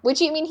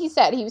 Which, I mean, he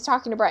said, he was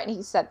talking to Brett and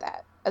he said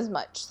that as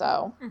much,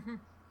 so.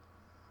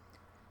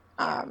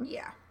 Mm-hmm.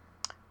 Yeah.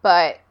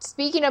 But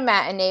speaking of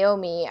Matt and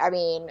Naomi, I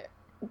mean,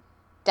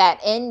 that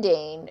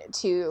ending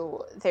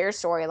to their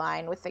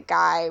storyline with the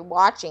guy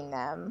watching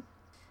them.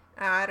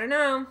 I don't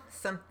know.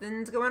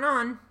 Something's going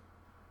on.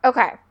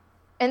 Okay.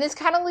 And this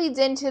kind of leads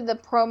into the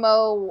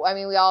promo. I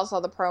mean, we all saw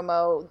the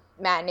promo,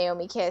 Matt and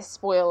Naomi kiss.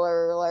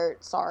 Spoiler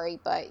alert, sorry,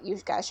 but you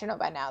guys should know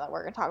by now that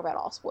we're going to talk about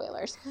all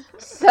spoilers.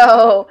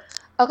 So,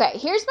 okay,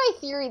 here's my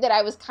theory that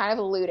I was kind of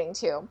alluding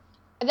to.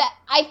 That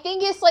I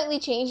think is slightly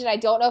changed, and I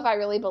don't know if I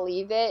really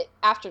believe it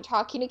after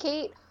talking to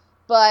Kate,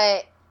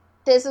 but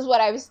this is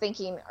what I was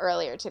thinking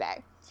earlier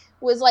today.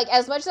 Was, like,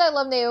 as much as I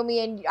love Naomi,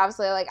 and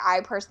obviously, like,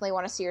 I personally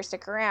want to see her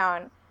stick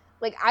around,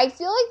 like, I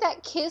feel like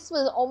that kiss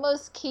was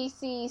almost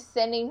Casey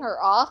sending her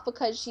off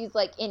because she's,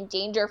 like, in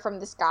danger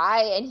from this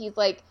guy. And he's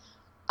like,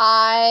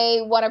 I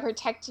want to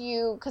protect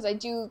you because I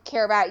do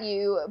care about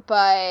you.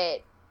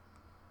 But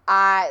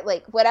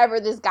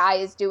whatever this guy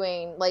is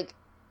doing, like,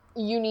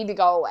 you need to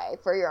go away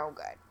for your own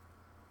good.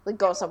 Like,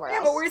 go somewhere else.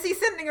 Yeah, but where's he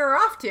sending her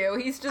off to?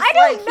 He's just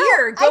like,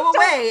 here, go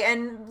away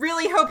and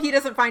really hope he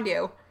doesn't find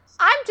you.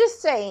 I'm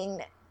just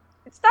saying,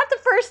 it's not the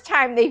first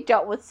time they've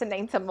dealt with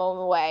sending someone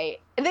away.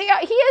 He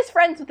is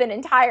friends with an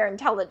entire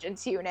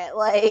intelligence unit.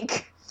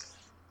 Like,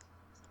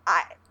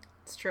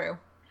 it's true.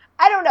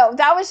 I don't know.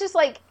 That was just,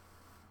 like,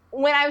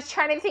 when I was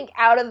trying to think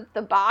out of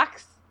the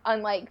box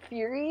on, like,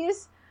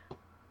 theories,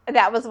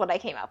 that was what I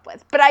came up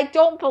with. But I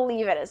don't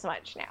believe it as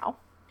much now.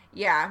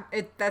 Yeah,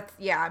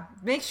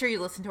 Make sure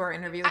you listen to our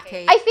interview with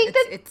Kate. I think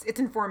it's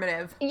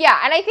informative. Yeah,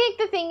 and I think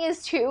the thing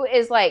is, too,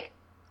 is, like,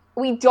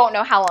 we don't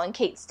know how long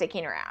Kate's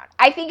sticking around.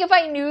 I think if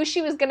I knew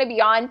she was going to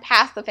be on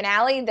past the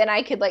finale, then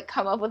I could, like,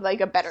 come up with,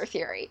 like, a better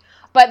theory.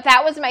 But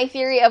that was my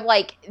theory of,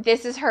 like,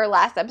 this is her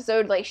last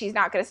episode. Like, she's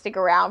not going to stick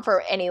around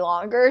for any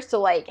longer. So,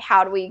 like,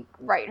 how do we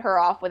write her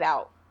off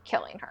without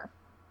killing her?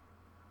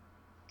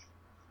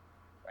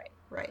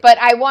 Right. But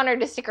I want her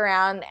to stick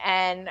around,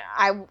 and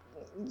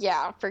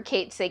for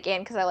Kate's sake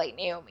and because I like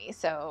Naomi.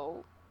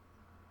 So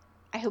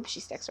I hope she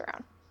sticks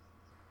around.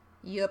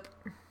 Yep.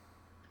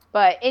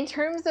 But in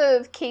terms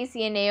of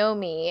Casey and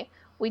Naomi,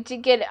 we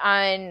did get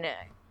an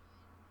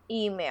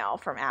email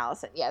from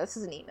Allison. Yeah, this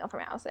is an email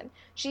from Allison.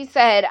 She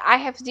said, I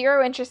have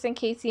zero interest in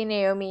Casey and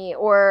Naomi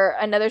or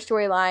another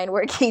storyline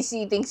where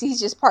Casey thinks he's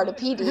just part of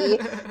PD.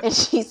 And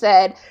she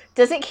said,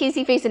 doesn't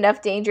Casey face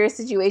enough dangerous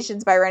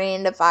situations by running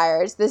into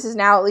fires? This is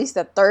now at least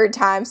the third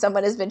time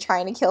someone has been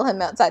trying to kill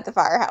him outside the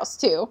firehouse,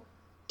 too.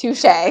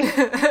 Touche.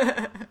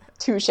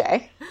 Touche.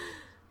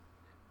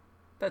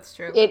 That's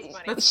true.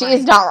 She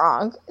is not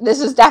wrong.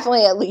 This is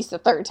definitely at least the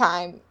third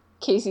time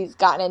Casey's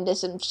gotten into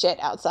some shit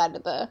outside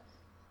of the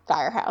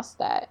firehouse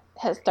that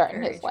has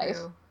threatened his life.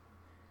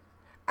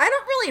 I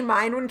don't really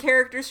mind when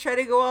characters try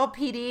to go all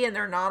PD and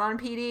they're not on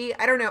PD.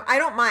 I don't know. I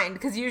don't mind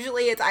because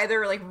usually it's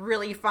either like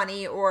really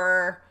funny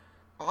or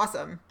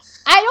awesome.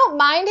 I don't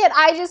mind it.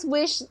 I just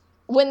wish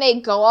when they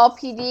go all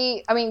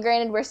PD, I mean,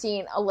 granted, we're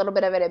seeing a little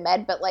bit of it in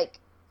Med, but like,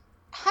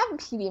 have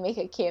PD make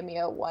a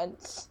cameo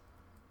once.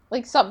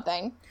 Like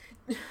something.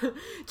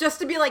 Just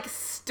to be like,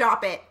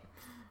 stop it.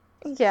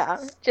 Yeah.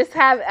 Just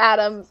have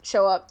Adam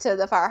show up to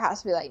the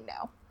firehouse and be like,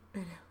 no. I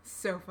know.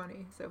 So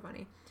funny. So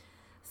funny.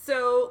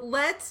 So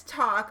let's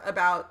talk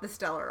about the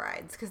Stella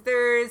rides because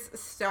there's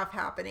stuff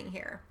happening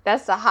here.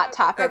 That's the hot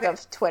topic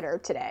of Twitter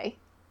today.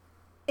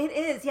 It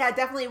is. Yeah,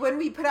 definitely. When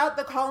we put out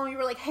the call and we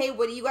were like, hey,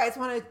 what do you guys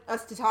want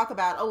us to talk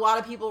about? A lot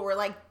of people were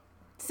like,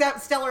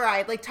 Stella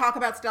ride, like talk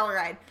about Stella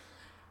ride.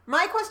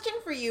 My question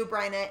for you,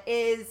 Bryna,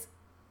 is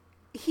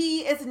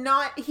he's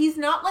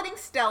not letting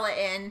Stella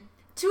in.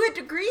 To a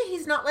degree,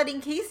 he's not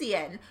letting Casey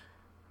in.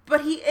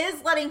 But he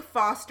is letting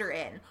Foster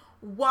in.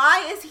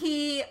 Why is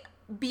he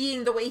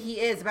being the way he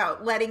is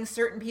about letting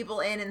certain people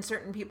in and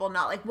certain people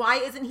not? Like, why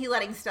isn't he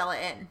letting Stella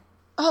in?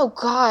 Oh,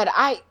 God.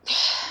 I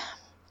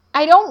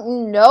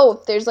don't know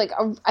if there's, like,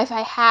 if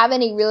I have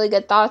any really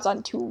good thoughts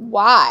on to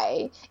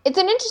why. It's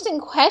an interesting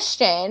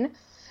question.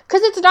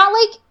 Because it's not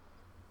like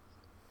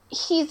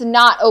he's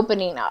not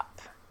opening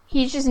up.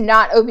 He's just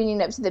not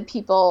opening up to the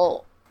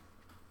people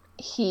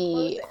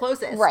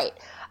closest. Right.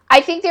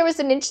 I think there was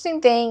an interesting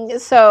thing.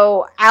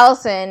 So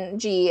Allison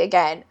G,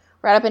 again,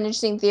 brought up an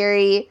interesting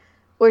theory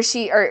where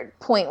she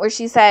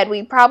said,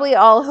 we probably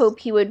all hope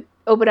he would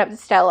open up to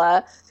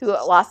Stella, who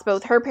lost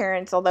both her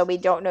parents, although we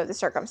don't know the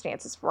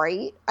circumstances,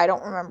 right? I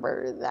don't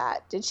remember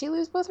that. Did she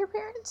lose both her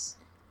parents?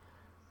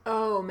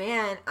 Oh,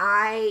 man.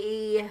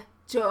 I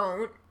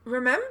don't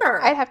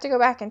remember. I'd have to go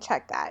back and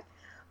check that.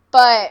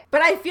 But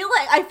I feel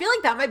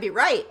like that might be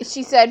right.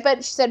 She said,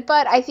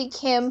 but I think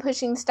him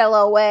pushing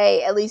Stella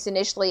away, at least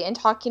initially, and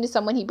talking to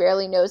someone he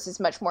barely knows is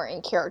much more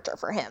in character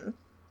for him.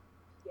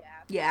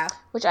 Yeah.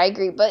 Which I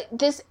agree. But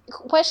this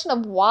question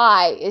of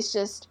why is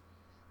just,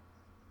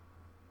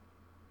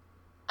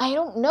 I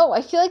don't know.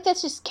 I feel like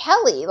that's just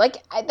Kelly.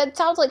 Like, that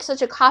sounds like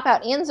such a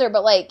cop-out answer,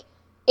 but like,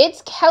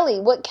 it's Kelly.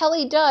 What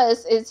Kelly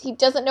does is he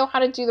doesn't know how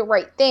to do the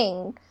right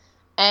thing,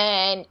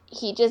 and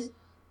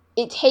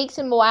it takes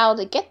him a while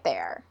to get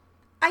there.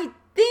 I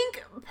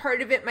think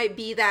part of it might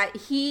be that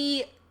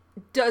he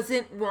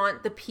doesn't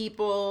want the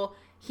people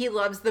he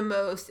loves the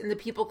most and the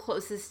people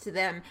closest to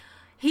them.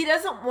 He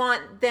doesn't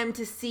want them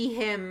to see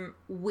him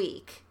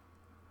weak.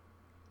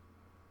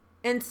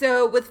 And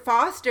so with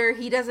Foster,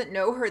 he doesn't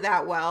know her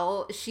that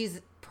well.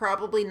 She's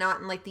probably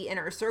not in like the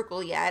inner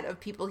circle yet of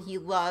people he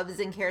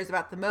loves and cares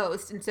about the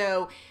most. And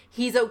so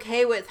he's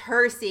okay with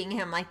her seeing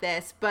him like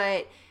this,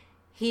 but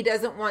he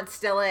doesn't want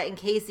Stella and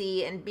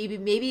Casey and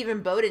maybe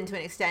even Bowden to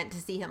an extent to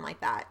see him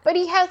like that. But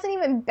he hasn't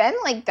even been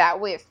like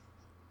that with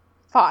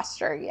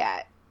Foster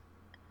yet.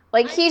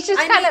 Like, he's just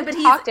kind of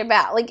talked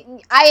about. Like,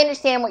 I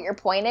understand what your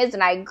point is,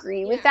 and I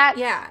agree with that.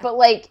 Yeah. But,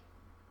 like,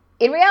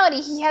 in reality,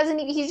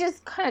 he's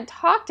just kind of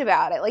talked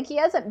about it. Like, he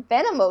hasn't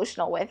been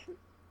emotional with,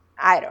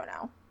 I don't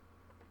know.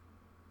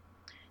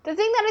 The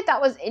thing that I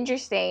thought was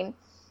interesting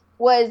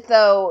was,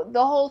 though,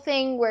 the whole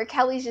thing where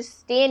Kelly's just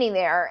standing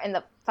there and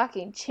the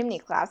fucking chimney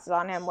collapses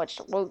on him,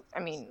 which we'll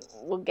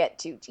get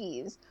to,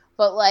 geez.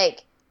 But,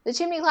 like, the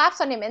chimney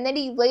collapsed on him, and then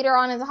he later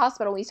on in the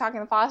hospital, when he's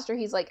talking to Foster,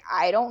 he's like,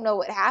 I don't know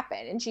what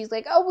happened. And she's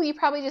like, oh, well, you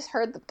probably just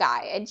heard the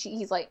guy. And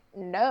he's like,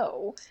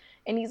 no.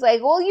 And he's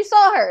like, well, you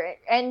saw her.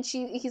 And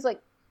he's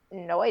like,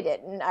 no, I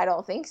didn't. I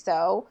don't think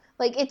so.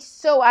 Like, it's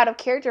so out of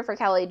character for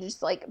Kelly to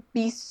just, like,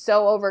 be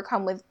so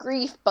overcome with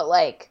grief, but,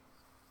 like,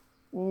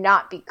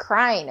 not be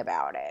crying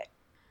about it.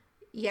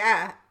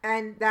 Yeah,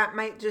 and that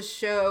might just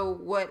show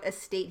what a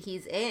state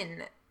he's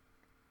in.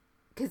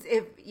 Because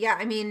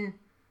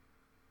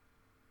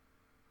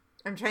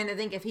I'm trying to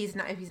think if he's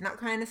not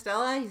crying to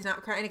Stella, he's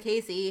not crying to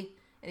Casey,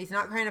 and he's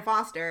not crying to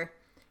Foster,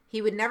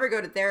 he would never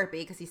go to therapy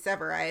because he's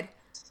Severide.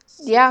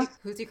 Yeah.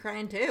 Who's he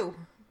crying to?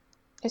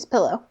 His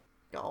pillow.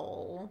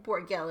 Oh,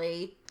 poor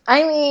Kelly.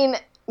 I mean,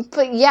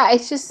 but yeah,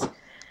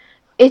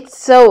 it's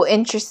so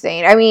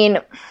interesting. I mean,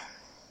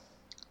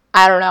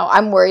 I don't know.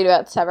 I'm worried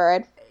about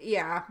Severide.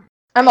 Yeah.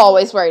 I'm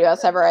always worried about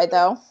Severide,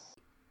 though.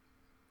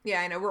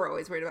 Yeah, I know. We're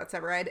always worried about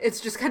Severide. It's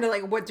just kind of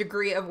like, what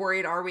degree of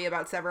worried are we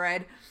about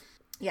Severide?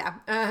 Yeah.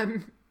 I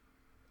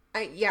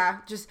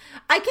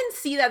can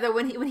see that though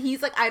when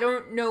he's like, I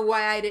don't know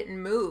why I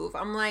didn't move.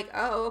 I'm like,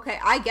 oh, okay.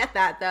 I get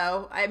that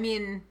though. I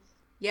mean,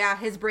 yeah,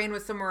 his brain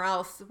was somewhere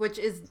else, which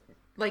is,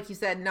 like you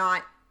said,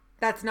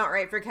 that's not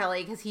right for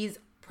Kelly, because he's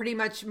pretty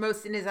much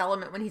most in his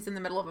element when he's in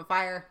the middle of a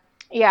fire.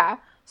 Yeah.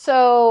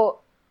 So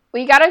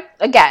we gotta,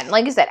 again,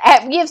 like I said,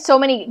 we have so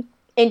many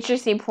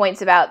interesting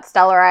points about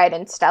Stellaride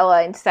and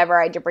Stella and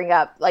Severide to bring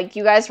up. Like,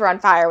 you guys were on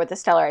fire with the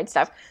Stellaride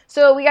stuff.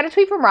 So we got a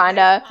tweet from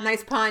Rhonda.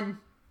 Nice pun.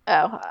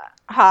 Oh, ha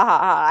ha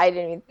ha. I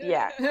didn't even,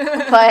 yeah.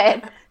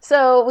 But,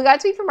 so we got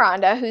a tweet from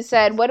Rhonda who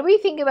said, what do we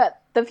think about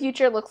the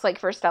future looks like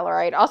for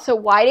Stellaride? Also,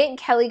 why didn't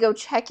Kelly go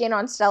check in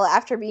on Stella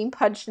after being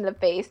punched in the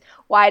face?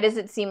 Why does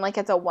it seem like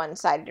it's a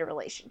one-sided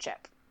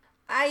relationship?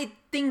 I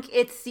think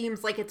it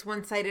seems like it's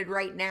one-sided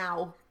right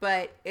now,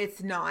 but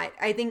it's not.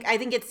 I think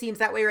it seems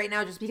that way right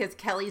now just because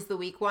Kelly's the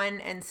weak one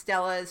and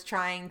Stella is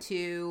trying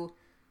to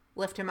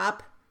lift him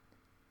up.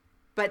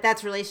 But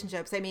that's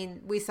relationships. I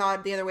mean, we saw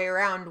it the other way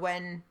around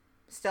when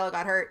Stella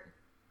got hurt.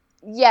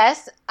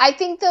 Yes. I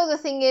think, though, the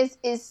thing is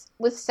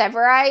with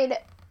Severide,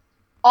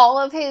 all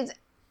of his,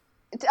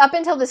 up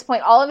until this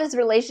point, all of his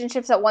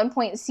relationships at one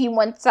point seem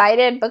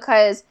one-sided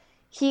because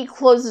he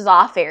closes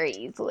off very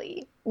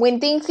easily.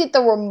 When things get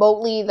the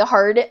remotely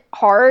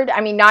hard,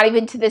 I mean, not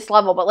even to this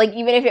level, but like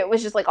even if it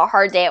was just like a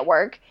hard day at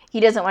work,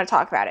 he doesn't want to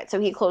talk about it, so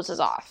he closes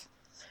off.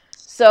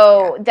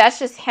 So That's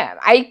just him.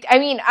 I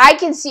mean, I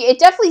can see, it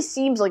definitely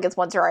seems like it's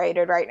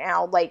one-sided right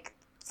now. Like,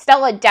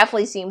 Stella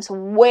definitely seems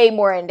way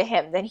more into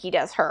him than he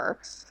does her.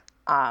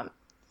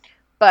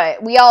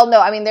 But we all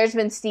know, I mean, there's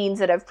been scenes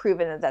that have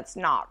proven that that's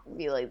not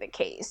really the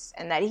case,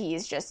 and that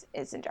he's just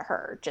is into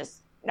her,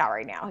 just not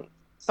right now.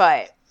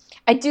 But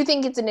I do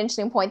think it's an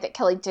interesting point that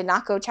Kelly did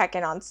not go check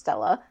in on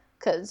Stella,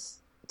 because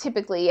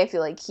typically I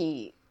feel like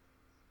he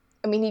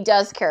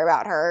does care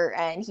about her,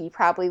 and he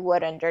probably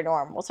would under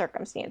normal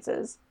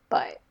circumstances,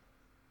 but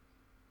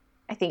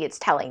I think it's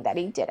telling that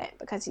he didn't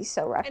because he's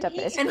so wrapped up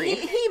in his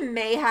grief.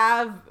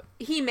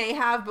 He may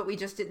have, but we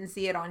just didn't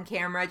see it on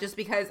camera, just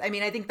because, I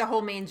mean, I think the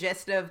whole main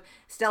gist of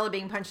Stella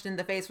being punched in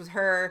the face was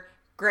her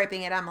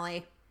griping at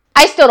Emily.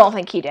 I still don't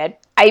think he did.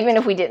 Even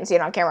if we didn't see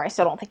it on camera, I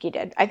still don't think he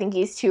did. I think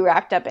he's too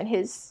wrapped up in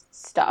his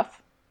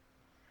stuff.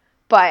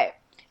 But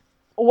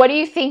what do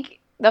you think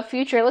the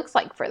future looks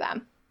like for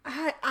them?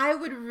 I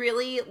would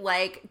really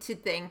like to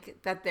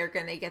think that they're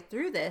going to get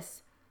through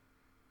this,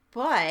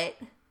 but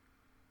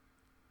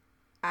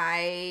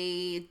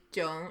I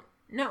don't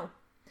know.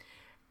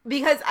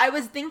 Because I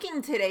was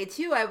thinking today,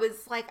 too, I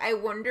was like, I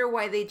wonder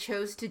why they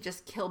chose to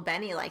just kill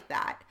Benny like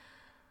that.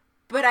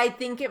 But I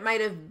think it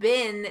might have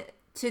been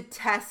to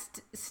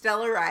test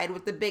Stellaride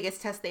with the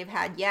biggest test they've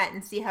had yet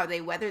and see how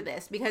they weather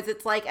this. Because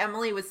it's like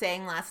Emily was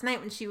saying last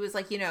night when she was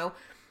like, you know,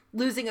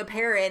 losing a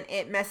parent,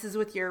 it messes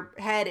with your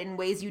head in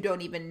ways you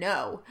don't even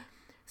know.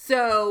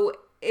 So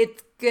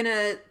it's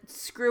gonna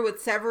screw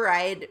with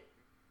Severide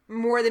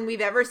more than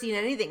we've ever seen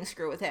anything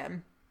screw with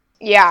him.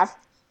 Yeah.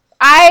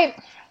 I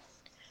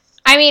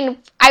mean,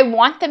 I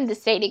want them to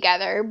stay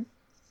together,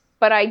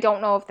 but I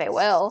don't know if they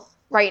will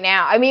right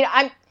now. I mean,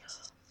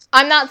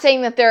 I'm not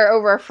saying that they're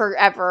over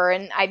forever,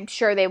 and I'm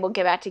sure they will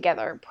get back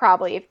together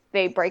probably if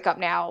they break up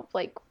now,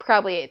 like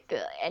probably at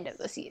the end of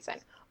the season.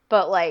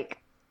 But like,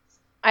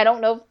 I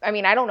don't know. I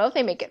mean, I don't know if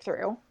they make it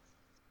through.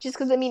 Just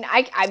because, I mean,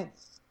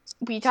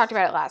 we talked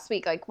about it last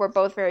week. Like, we're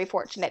both very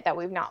fortunate that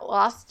we've not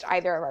lost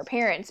either of our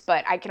parents,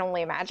 but I can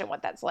only imagine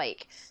what that's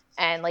like.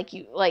 And like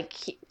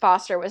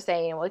Foster was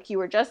saying, like you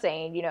were just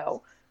saying, you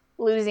know,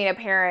 losing a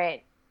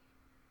parent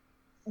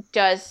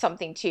does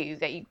something to you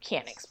that you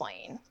can't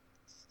explain.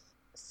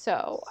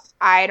 So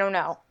I don't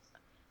know.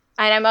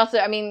 And I'm also,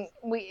 I mean,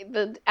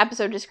 the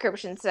episode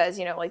description says,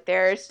 you know, like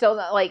they're still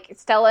not, like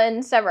Stella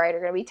and Severide are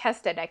going to be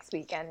tested next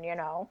weekend, you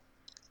know,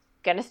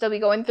 going to still be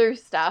going through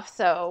stuff.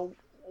 So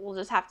we'll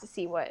just have to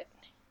see what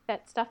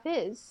that stuff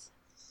is.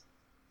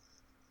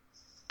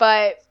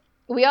 But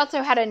we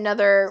also had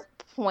another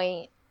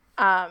point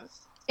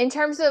in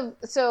terms of,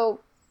 so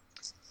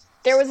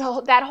there was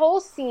that whole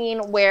scene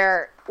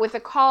where with a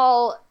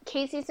call,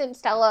 Casey sent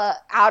Stella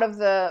out of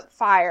the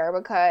fire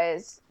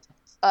because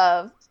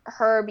of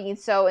her being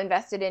so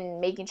invested in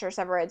making sure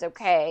Severide's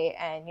okay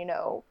and, you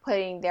know,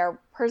 putting their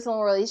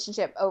personal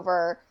relationship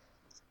over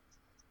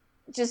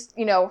just,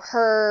 you know,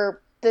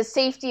 the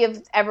safety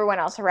of everyone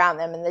else around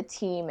them and the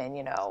team and,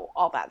 you know,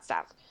 all that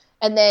stuff.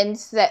 And then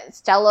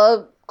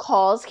Stella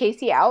calls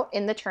Casey out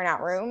in the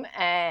turnout room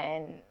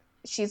and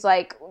she's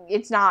like,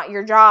 it's not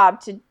your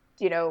job to,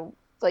 you know,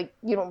 like,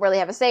 you don't really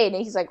have a say. And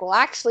he's like, well,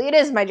 actually, it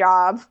is my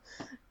job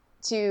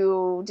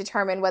to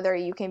determine whether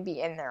you can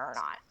be in there or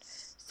not.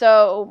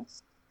 So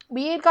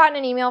We had gotten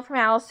an email from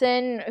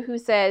Allison who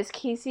says,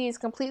 Casey is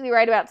completely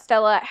right about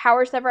Stella. How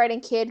are Severide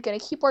and Kid going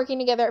to keep working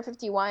together at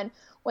 51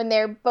 when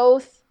they're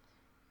both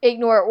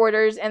ignore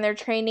orders and their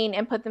training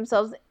and put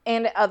themselves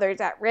and others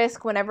at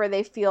risk whenever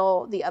they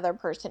feel the other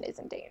person is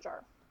in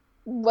danger?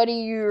 What are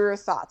your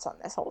thoughts on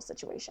this whole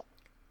situation?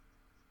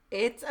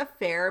 It's a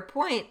fair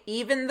point.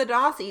 Even the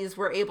Dossies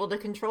were able to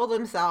control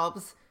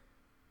themselves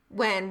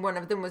when one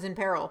of them was in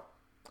peril.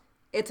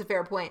 It's a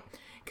fair point.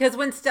 Because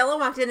when Stella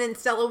walked in and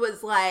Stella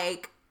was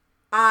like,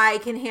 I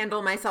can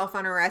handle myself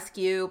on a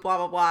rescue, blah,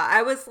 blah, blah.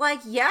 I was like,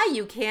 yeah,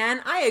 you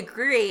can. I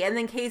agree. And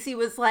then Casey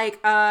was like,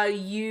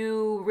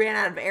 you ran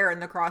out of air in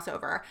the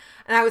crossover.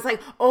 And I was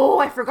like, oh,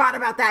 I forgot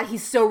about that.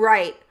 He's so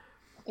right.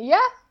 Yeah.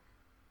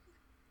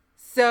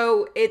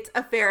 So it's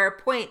a fair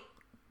point.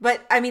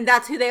 But, I mean,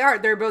 that's who they are.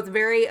 They're both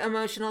very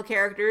emotional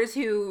characters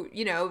who,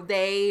 you know,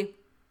 they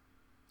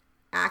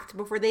act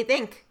before they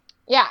think.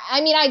 Yeah,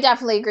 I mean, I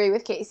definitely agree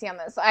with Casey on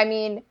this. I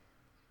mean,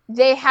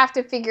 they have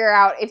to figure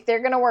out, if they're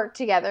going to work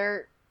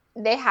together,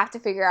 they have to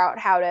figure out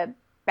how to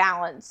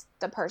balance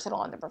the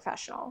personal and the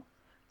professional.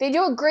 They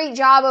do a great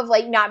job of,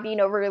 like, not being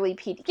overly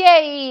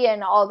PDA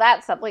and all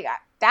that stuff. Like,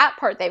 that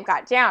part they've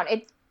got down.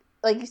 It's,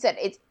 like you said,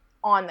 it's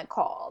on the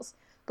calls.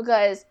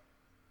 Because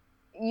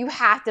you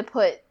have to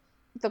put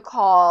the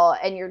call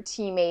and your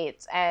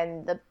teammates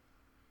and the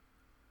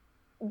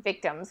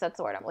victims, that's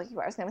the word I'm looking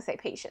for. I was going to say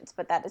patients,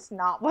 but that is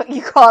not what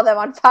you call them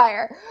on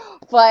fire.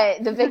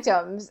 But the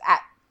victims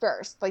at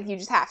first. Like, you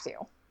just have to.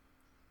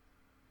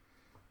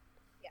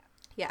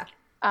 Yeah.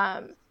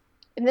 And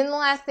then the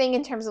last thing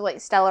in terms of, like,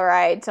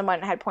 Stellaride,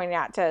 someone had pointed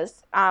out to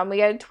us, we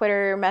got a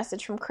Twitter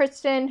message from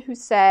Kristen who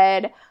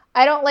said,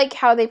 I don't like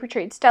how they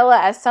portrayed Stella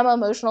as some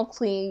emotional,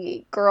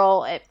 clingy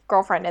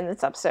girlfriend in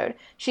this episode.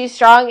 She's a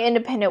strong,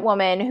 independent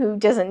woman who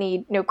doesn't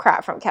need no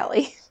crap from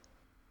Kelly.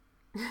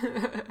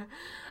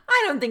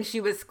 I don't think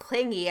she was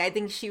clingy. I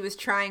think she was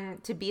trying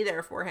to be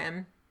there for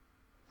him.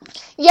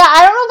 Yeah,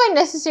 I don't know if I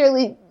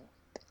necessarily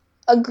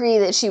agree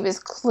that she was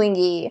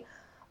clingy,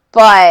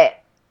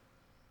 but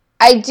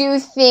I do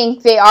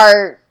think they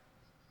are,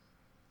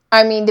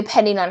 I mean,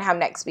 depending on how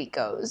next week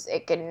goes,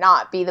 it could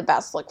not be the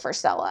best look for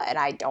Stella, and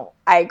I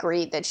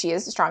agree that she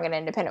is a strong and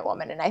independent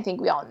woman, and I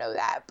think we all know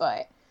that,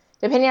 but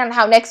depending on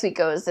how next week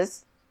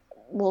goes,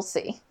 we'll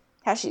see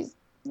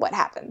what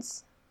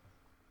happens.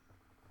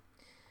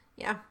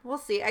 Yeah, we'll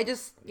see. I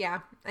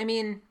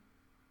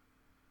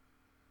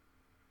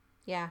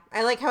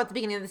like how at the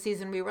beginning of the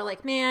season we were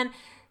like, man,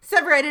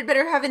 Severide had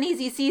better have an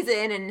easy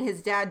season, and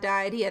his dad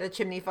died, he had a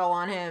chimney fall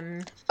on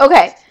him.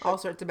 Okay. All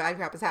sorts of bad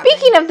crap is happening.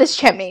 Speaking of this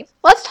chimney,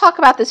 let's talk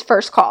about this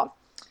first call.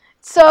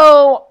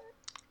 So,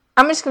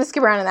 I'm just going to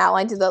skip around in that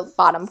line to the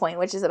bottom point,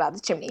 which is about the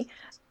chimney.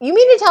 You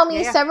mean to tell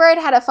me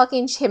Severide had a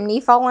fucking chimney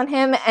fall on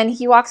him, and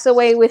he walks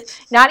away with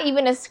not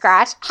even a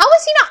scratch? How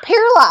is he not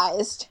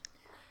paralyzed?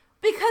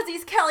 Because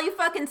he's Kelly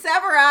fucking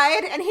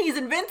Severide, and he's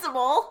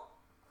invincible.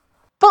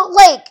 But,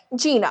 like,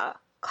 Gina,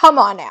 come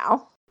on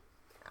now.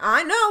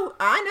 I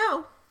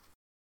know.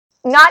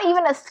 Not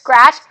even a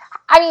scratch?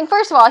 I mean,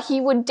 first of all,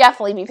 he would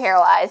definitely be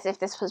paralyzed if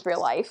this was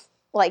real life.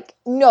 Like,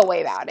 no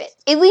way about it.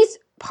 At least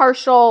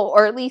partial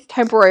or at least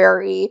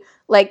temporary.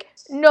 Like,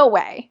 no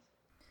way.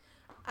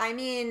 I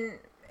mean,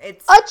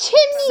 it's a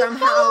chimney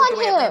somehow fell the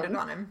way it landed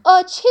on him.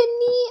 A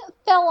chimney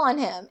fell on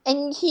him,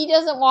 and he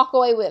doesn't walk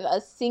away with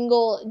a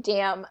single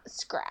damn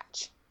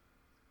scratch.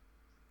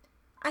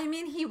 I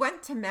mean, he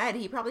went to med.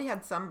 He probably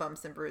had some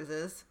bumps and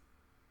bruises.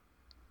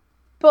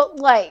 But,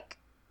 like,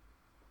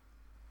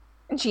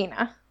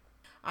 Gina.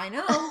 I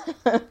know.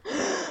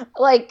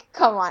 Like,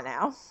 come on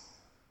now.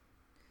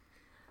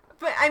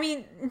 But, I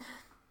mean,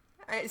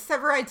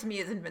 Severide to me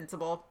is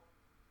invincible.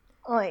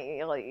 But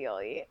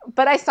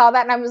I saw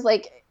that and I was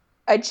like,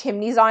 a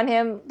chimney's on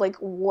him? Like,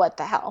 what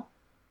the hell?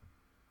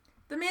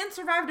 The man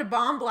survived a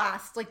bomb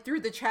blast, like, through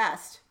the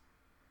chest.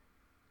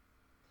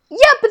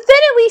 Yeah, but then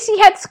at least he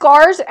had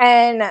scars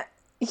and,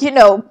 you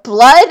know,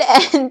 blood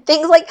and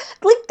things like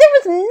there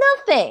was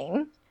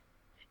nothing.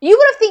 You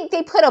would have think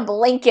they put a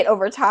blanket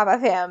over top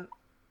of him.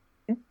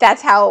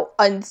 That's how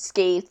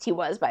unscathed he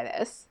was by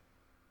this.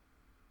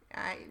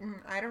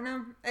 I don't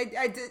know.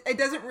 It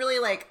doesn't really,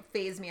 like,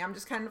 faze me. I'm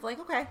just kind of like,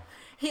 okay.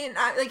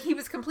 He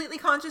was completely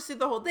conscious through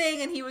the whole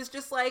thing, and he was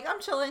just like, I'm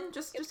chilling.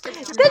 Just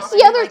getting on. That's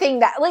the other thing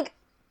that, like,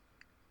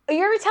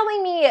 you're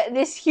telling me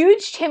this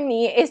huge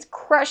chimney is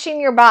crushing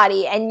your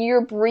body and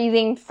you're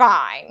breathing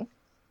fine.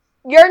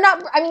 You're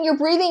not, I mean, you're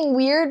breathing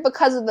weird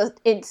because of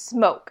it's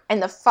smoke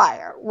and the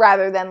fire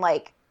rather than,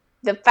 like,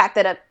 the fact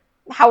that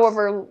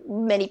however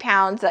many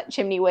pounds that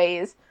chimney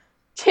weighs,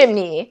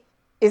 chimney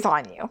is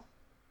on you.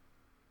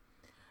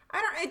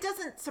 It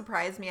doesn't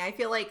surprise me. I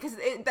feel like, because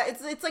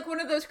it's like one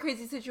of those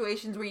crazy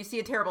situations where you see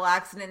a terrible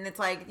accident and it's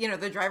like, you know,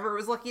 the driver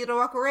was lucky to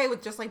walk away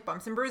with just, like,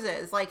 bumps and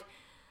bruises. Like,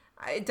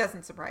 it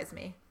doesn't surprise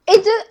me.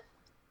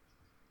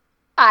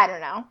 I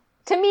don't know.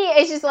 To me,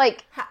 it's just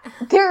like,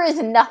 there is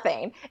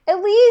nothing.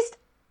 At least,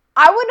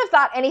 I wouldn't have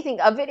thought anything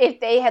of it if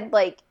they had,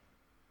 like,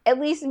 at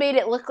least made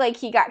it look like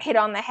he got hit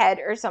on the head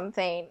or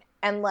something.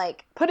 and,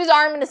 like, put his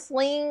arm in a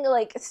sling,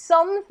 like,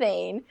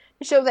 something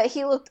to show that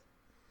he looked,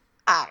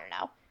 I don't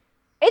know.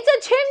 It's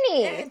a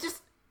chimney! It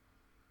just,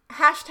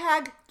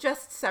 hashtag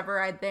just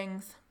sever-eyed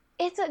things.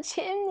 It's a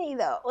chimney,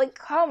 though. Like,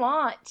 come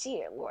on,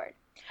 dear Lord.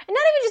 And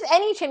not even just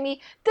any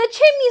chimney. The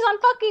chimney's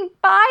on fucking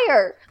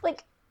fire!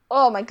 Like,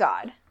 oh my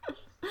god.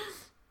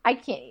 I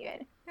can't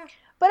even. Yeah.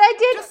 But I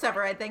did... Just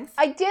sever-eyed things.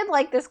 I did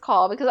like this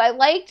call because I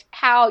liked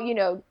how, you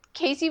know,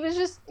 Casey was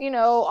just, you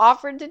know,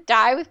 offered to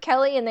die with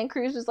Kelly, and then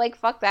Cruz was like,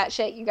 fuck that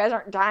shit, you guys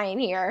aren't dying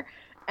here.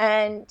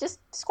 And just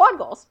squad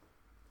goals.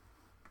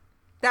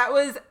 That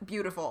was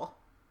beautiful.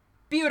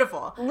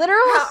 Beautiful. Literal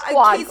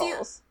squad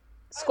goals.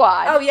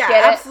 Squad. Oh, yeah,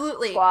 Get it?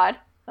 absolutely. Squad.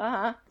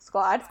 Uh-huh.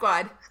 Squad.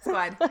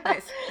 Squad.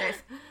 Nice.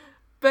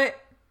 But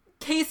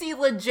Casey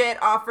legit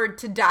offered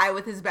to die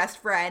with his best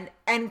friend,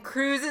 and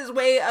Cruz's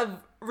way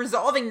of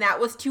resolving that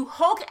was to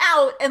Hulk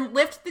out and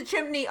lift the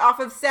chimney off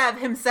of Sev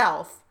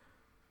himself.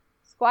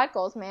 Squad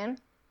goals, man.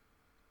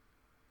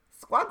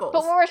 Squad goals.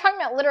 But when we're talking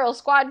about literal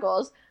squad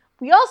goals,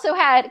 we also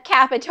had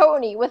Cap and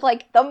Tony with,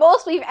 like, the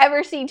most we've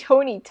ever seen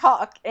Tony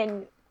talk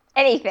in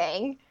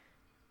anything.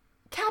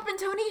 Cap and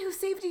Tony who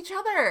saved each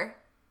other.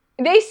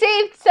 They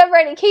saved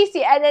Severide and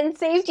Casey and then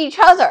saved each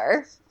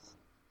other.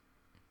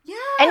 Yeah.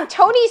 And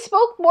Tony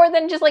spoke more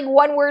than just, like,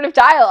 one word of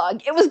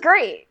dialogue. It was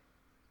great.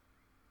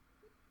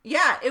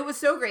 Yeah, it was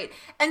so great.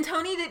 And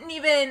Tony didn't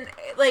even,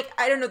 like,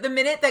 I don't know, the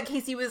minute that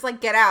Casey was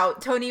like, get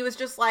out, Tony was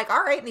just like,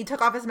 all right, and he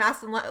took off his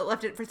mask and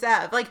left it for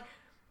Sev. Like,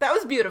 that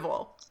was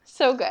beautiful.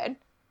 So good.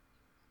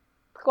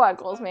 Squad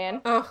goals,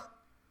 man. Ugh.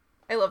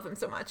 I love them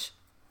so much.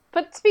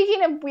 But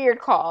speaking of weird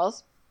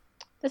calls,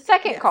 the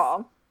second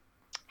call,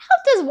 how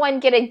does one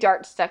get a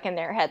dart stuck in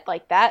their head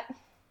like that?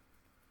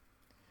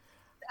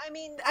 I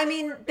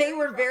mean, they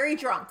were very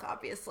drunk,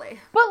 obviously.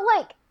 But,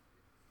 like,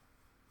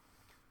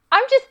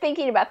 I'm just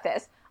thinking about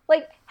this.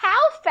 Like, how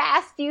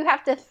fast do you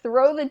have to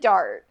throw the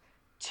dart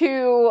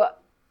to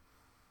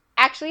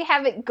actually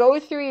have it go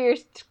through your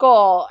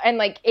skull and,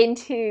 like,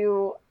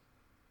 into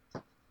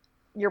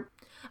your...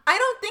 I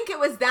don't think it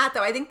was that,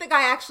 though. I think the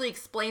guy actually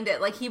explained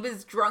it. Like, he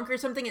was drunk or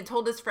something and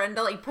told his friend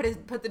to, like,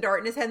 put the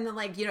dart in his head and then,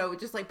 like, you know,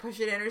 just, like, push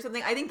it in or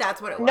something. I think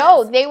that's what it was.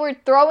 No, they were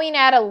throwing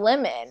at a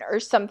lemon or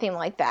something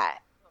like that.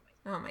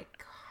 Oh, my God.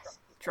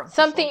 Drunk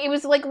Something, people. it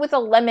was, like, with a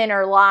lemon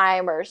or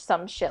lime or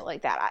some shit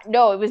like that.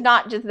 No, it was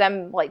not just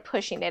them, like,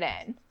 pushing it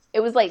in.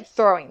 It was, like,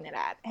 throwing it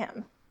at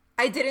him.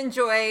 I did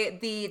enjoy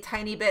the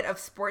tiny bit of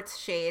sports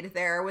shade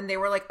there when they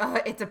were like,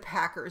 it's a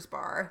Packers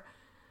bar.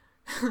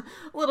 A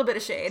little bit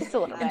of shade. Just a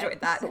little bit.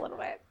 Enjoyed that. Just a little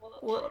bit.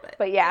 A little bit.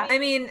 But yeah. I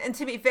mean, and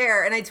to be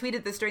fair, and I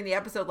tweeted this during the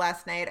episode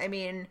last night, I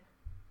mean,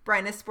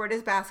 Bryna's sport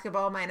is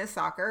basketball, mine is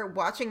soccer.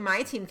 Watching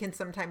my team can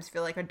sometimes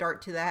feel like a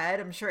dart to the head.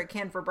 I'm sure it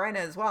can for Bryna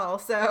as well,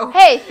 so...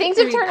 Hey, things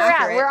have I mean, turned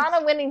accurate. around. We're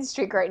on a winning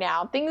streak right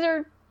now. Things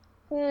are...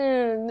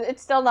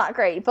 it's still not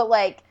great, but,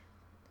 like,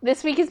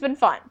 this week has been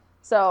fun,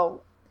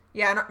 so...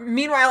 Yeah, and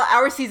meanwhile,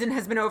 our season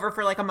has been over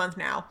for like a month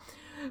now.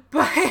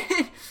 But...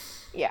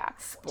 Yeah.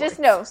 Sports. Just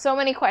know, so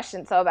many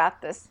questions though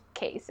about this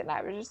case, and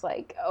I was just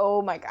like,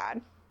 oh my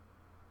god.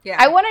 Yeah.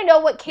 I want to know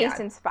what case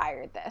Yeah.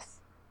 inspired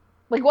this.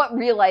 Like, what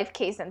real-life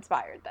case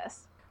inspired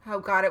this? Oh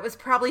god, it was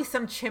probably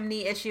some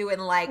chimney issue in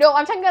like... No,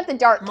 I'm talking about the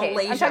dart case. I'm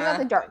Malaysia. talking about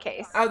the dart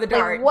case. Oh, the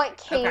dart. Like, what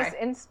case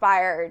Okay.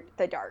 inspired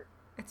the dart?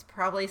 It's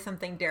probably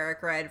something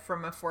Derek read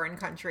from a foreign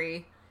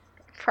country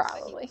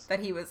Probably. that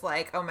he was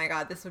like, oh my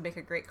god, this would make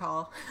a great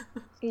call.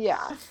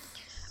 Yeah.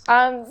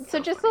 So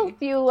just funny. a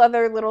few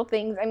other little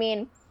things. I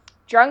mean,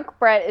 Drunk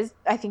Brett is,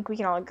 I think we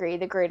can all agree,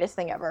 the greatest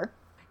thing ever.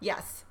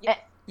 Yes. Eh.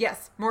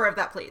 Yes. More of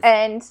that, please.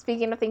 And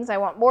speaking of things I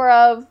want more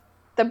of,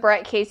 the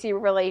Brett Casey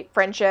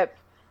friendship,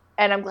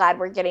 and I'm glad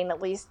we're getting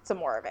at least some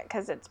more of it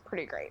because it's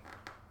pretty great.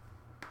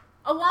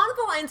 Along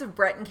the lines of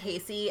Brett and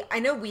Casey, I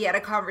know we had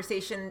a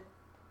conversation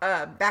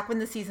back when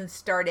the season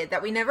started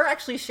that we never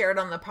actually shared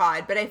on the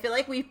pod, but I feel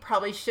like we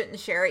probably shouldn't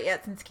share it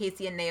yet since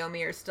Casey and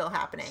Naomi are still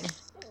happening.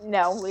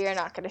 No, we are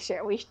not going to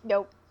share.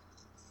 Nope.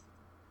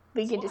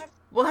 We can just,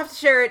 We'll have to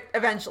share it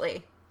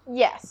eventually.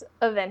 yes,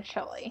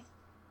 eventually.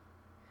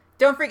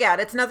 Don't forget,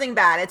 it's nothing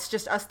bad. It's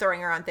just us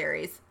throwing around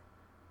theories.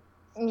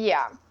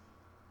 Yeah.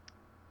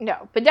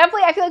 No, but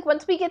definitely I feel like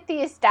once we get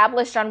the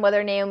established on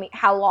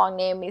how long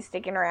Naomi's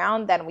sticking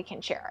around, then we can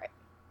share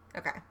it.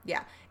 Okay,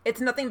 yeah. It's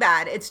nothing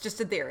bad. It's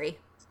just a theory.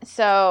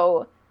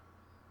 So,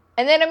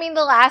 and then, I mean,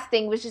 the last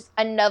thing was just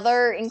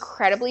another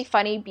incredibly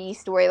funny B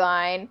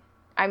storyline.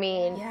 I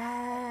mean,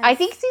 Yes. I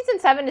think season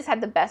 7 has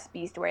had the best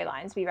B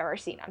storylines we've ever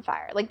seen on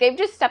Fire. Like, they've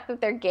just stepped up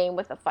their game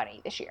with the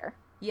funny this year.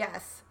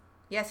 Yes.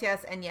 Yes,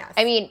 yes, and yes.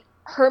 I mean,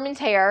 Herman's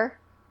hair,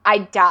 I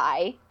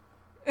die.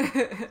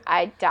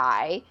 I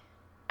die.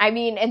 I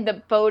mean, and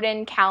the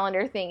Bowden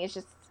calendar thing is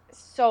just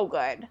so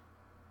good.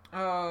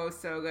 Oh,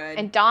 so good.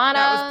 And Donna.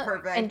 That was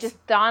perfect. And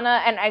just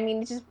Donna. And I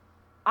mean, just,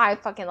 I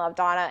fucking love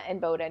Donna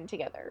and Bowden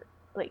together.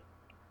 Like,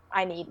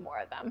 I need more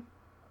of them.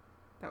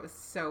 That was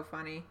so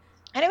funny.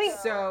 And I mean,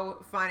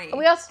 So funny.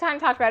 we also kind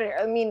of talked about it,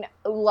 I mean,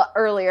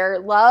 earlier.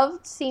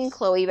 Loved seeing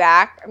Chloe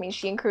back. I mean,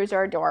 she and Cruz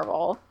are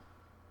adorable.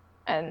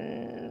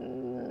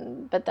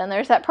 And But then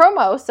there's that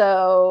promo,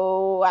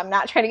 so I'm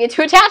not trying to get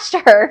too attached to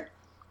her.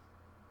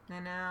 I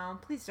know.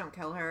 Please don't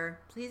kill her.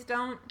 Please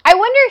don't. I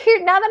wonder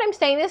here, now that I'm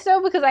saying this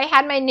though, because I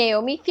had my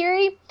Naomi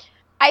theory,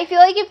 I feel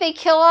like if they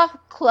kill off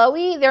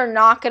Chloe, they're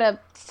not going to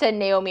send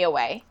Naomi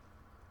away.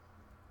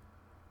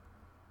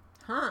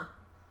 Huh.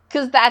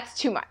 Because that's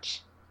too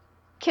much.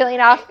 Killing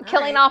off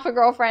a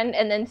girlfriend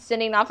and then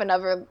sending off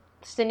another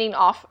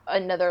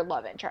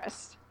love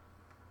interest.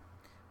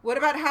 What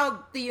about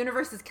how the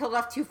universe has killed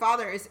off 2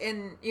 fathers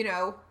in,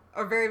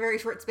 a very, very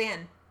short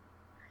span?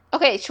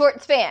 Okay,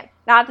 short span.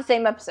 Not the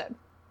same episode.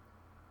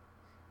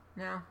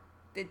 No.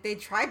 They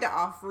tried to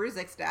off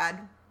Ruzik's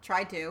dad.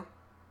 Tried to.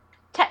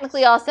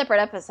 Technically all separate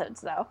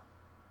episodes, though.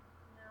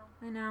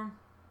 I know.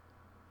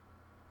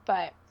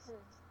 But,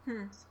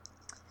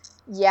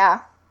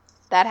 yeah,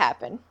 that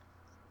happened.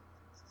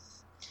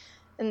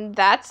 And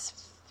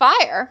that's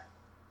Fire.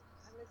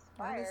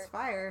 That is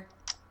Fire.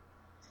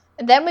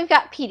 And then we've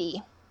got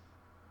PD.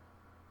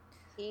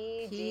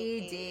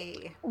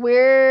 PD.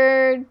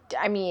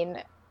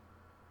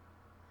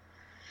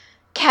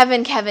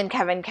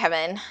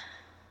 Kevin.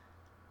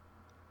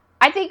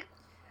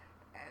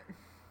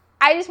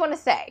 I just want to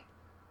say,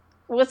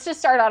 let's just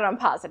start out on a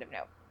positive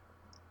note.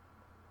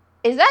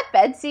 Is that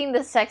bed scene the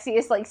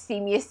sexiest,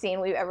 steamiest scene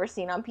we've ever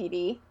seen on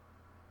PD?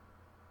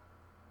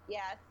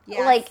 Yes.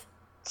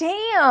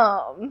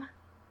 Damn.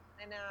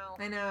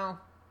 I know.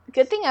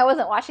 Good thing I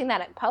wasn't watching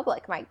that in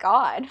public. My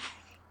God.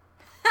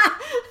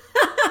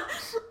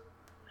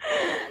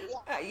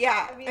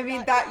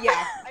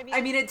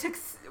 It took.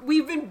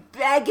 We've been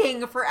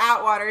begging for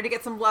Atwater to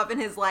get some love in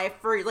his life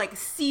for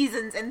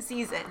seasons and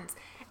seasons,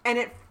 and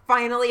it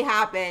finally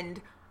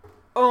happened,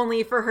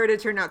 only for her to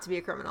turn out to be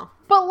a criminal.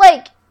 But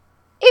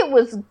it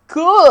was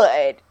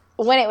good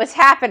when it was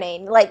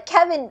happening.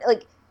 Kevin,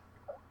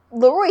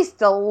 Leroyce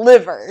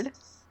delivered.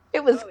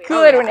 It was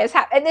good when it was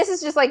happening. And this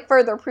is just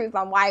further proof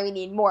on why we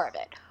need more of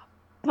it.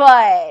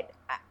 But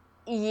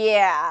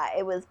yeah,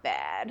 it was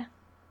bad.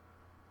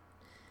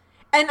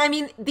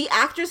 And the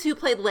actress who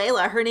played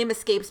Layla, her name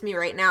escapes me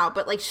right now,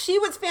 but she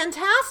was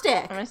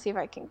fantastic. I'm gonna see if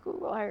I can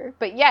Google her.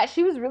 But yeah,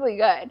 she was really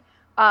good.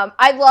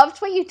 I loved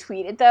what you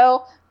tweeted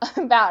though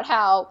about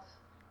how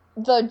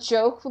the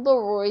joke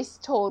Leroyce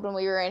told when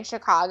we were in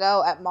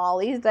Chicago at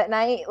Molly's that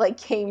night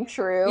came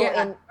true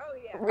in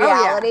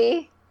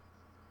reality.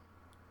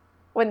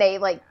 When they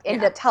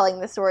ended up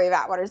telling the story of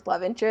Atwater's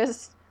love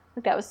interest.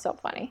 That was so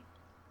funny.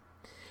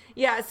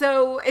 Yeah,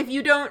 so if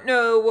you don't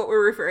know what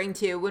we're referring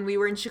to, when we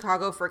were in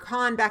Chicago for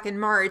Con back in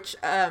March,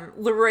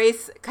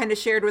 Leroyce kind of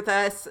shared with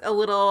us a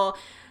little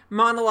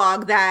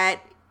monologue that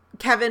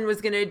Kevin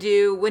was going to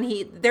do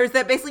when there's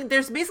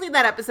basically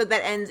that episode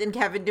that ends in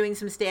Kevin doing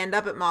some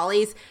stand-up at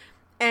Molly's,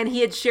 and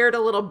he had shared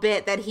a little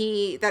bit that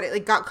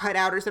it got cut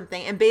out or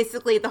something, and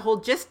basically the whole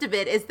gist of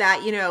it is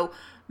that,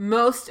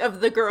 most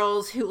of the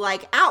girls who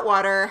like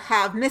Atwater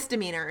have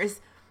misdemeanors.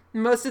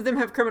 Most of them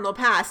have criminal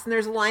past. And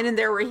there's a line in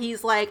there where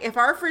he's like, if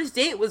our first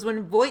date was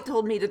when Voight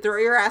told me to throw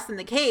your ass in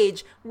the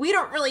cage, we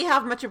don't really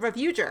have much of a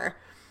future.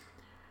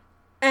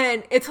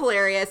 And it's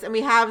hilarious. And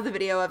we have the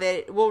video of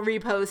it. We'll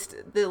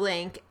repost the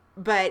link.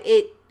 But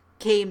it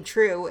came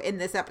true in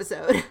this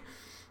episode.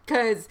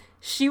 Because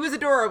she was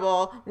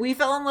adorable. We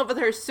fell in love with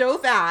her so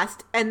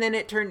fast. And then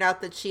it turned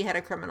out that she had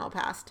a criminal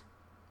past.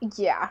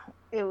 Yeah,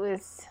 it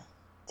was...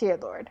 Dear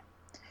Lord.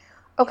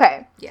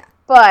 Okay. Yeah.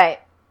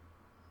 But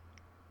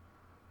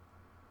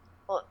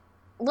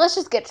let's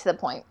just get to the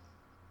point.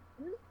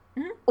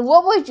 Mm-hmm.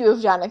 What would you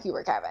have done if you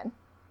were Kevin?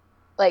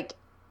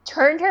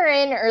 Turned her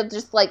in or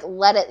just,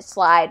 let it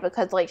slide?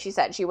 Because, she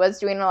said, she was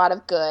doing a lot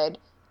of good.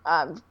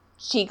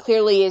 She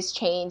clearly is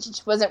changed.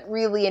 She wasn't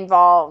really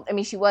involved.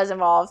 She was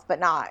involved, but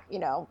not,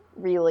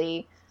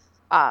 really.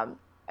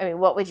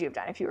 What would you have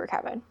done if you were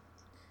Kevin?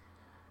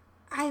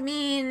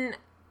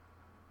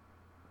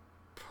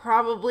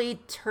 Probably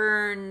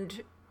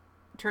turned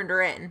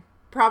her in.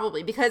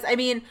 Probably. Because,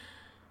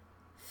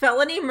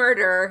 felony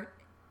murder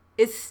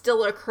is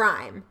still a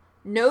crime.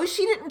 No,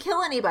 she didn't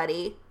kill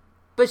anybody,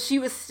 but she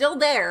was still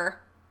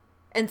there,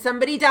 and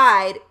somebody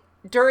died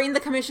during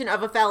the commission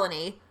of a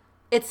felony.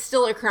 It's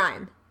still a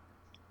crime.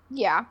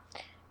 Yeah.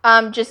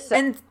 And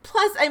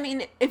plus,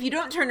 if you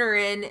don't turn her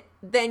in,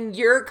 then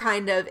you're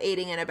kind of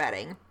aiding and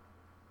abetting.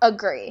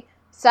 Agree.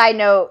 Side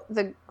note,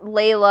 the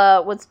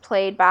Layla was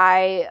played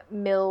by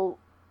Milauna,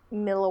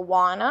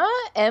 Milauna,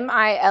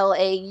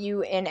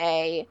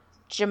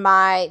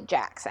 Jemai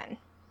Jackson.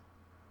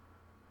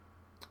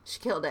 She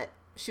killed it.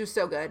 She was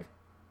so good.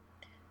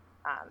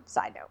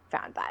 Side note,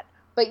 found that.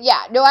 But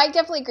yeah, no, I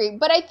definitely agree.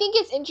 But I think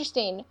it's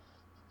interesting.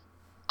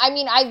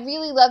 I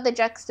really love the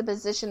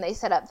juxtaposition they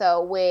set up,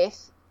 though,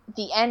 with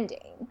the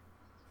ending.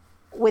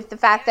 With the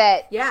fact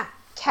that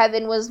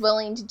Kevin was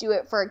willing to do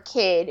it for a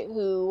kid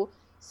who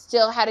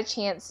still had a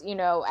chance,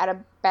 at a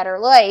better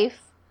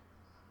life,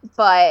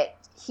 but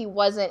he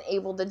wasn't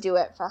able to do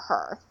it for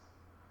her.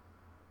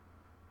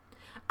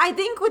 I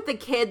think with the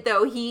kid,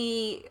 though,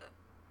 he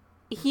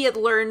had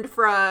learned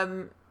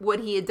from what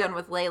he had done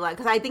with Layla,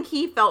 because I think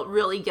he felt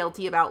really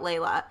guilty about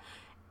Layla.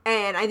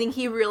 And I think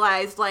he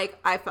realized, like,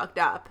 I fucked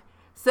up.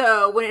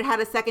 So when it had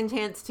a second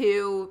chance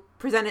to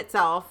present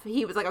itself,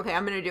 he was like, okay,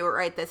 I'm going to do it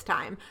right this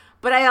time.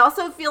 But I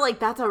also feel like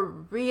that's a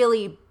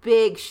really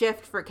big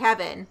shift for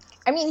Kevin.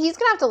 I mean, he's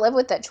going to have to live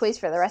with that choice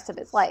for the rest of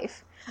his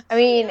life. I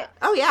mean,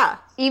 oh yeah,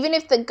 even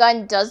if the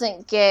gun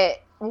doesn't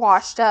get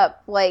washed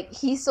up, like,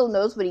 he still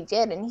knows what he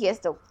did, and he has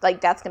to,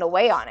 like, that's going to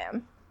weigh on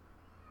him.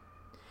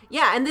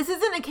 Yeah, and this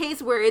isn't a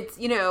case where it's,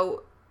 you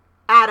know,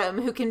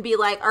 Adam who can be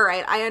like, all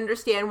right, I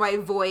understand why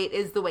Voight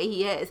is the way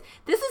he is.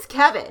 This is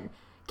Kevin.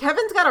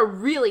 Kevin's got a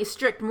really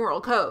strict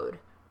moral code.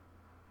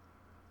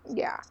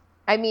 Yeah.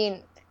 I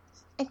mean,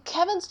 and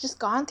Kevin's just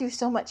gone through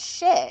so much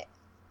shit.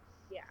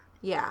 Yeah.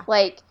 Yeah.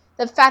 Like,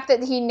 the fact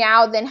that he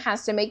now then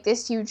has to make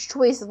this huge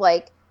choice of,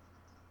 like,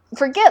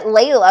 forget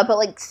Layla, but,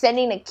 like,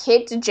 sending a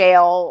kid to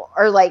jail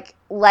or, like,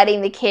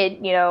 letting the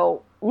kid, you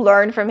know,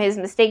 learn from his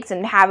mistakes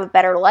and have a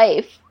better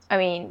life. I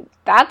mean,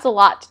 that's a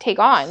lot to take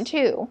on,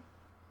 too.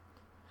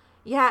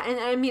 Yeah, and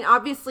I mean,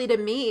 obviously to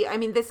me, I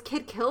mean, this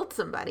kid killed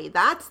somebody.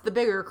 That's the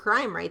bigger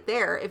crime right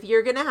there. If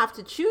you're going to have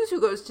to choose who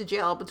goes to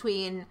jail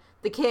between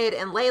the kid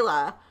and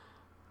Layla,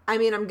 I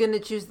mean, I'm going to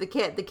choose the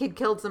kid. The kid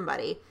killed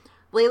somebody.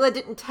 Layla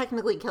didn't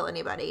technically kill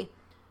anybody.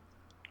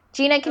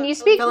 Gina, can you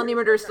speak... Felony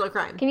murder is still a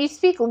crime. Can you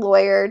speak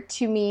lawyer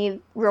to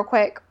me real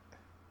quick?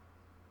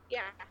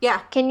 Yeah. Yeah.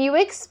 Can you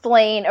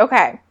explain...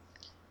 Okay.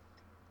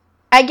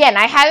 Again,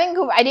 I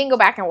didn't go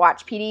back and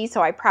watch PD,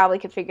 so I probably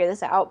could figure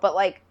this out, but,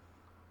 like...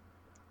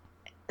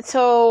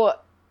 So,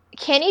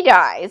 Kenny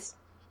dies.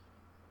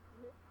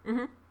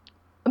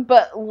 Mm-hmm.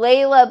 But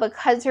Layla,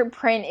 because her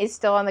print is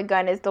still on the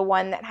gun, is the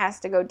one that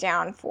has to go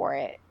down for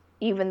it.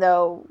 Even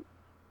though...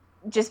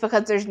 Just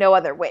because there's no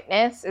other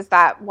witness? Is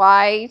that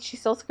why she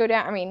still has to go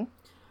down? I mean...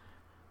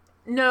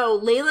 No,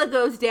 Layla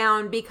goes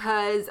down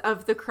because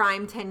of the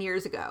crime 10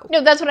 years ago.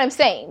 No, that's what I'm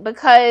saying.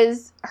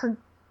 Because her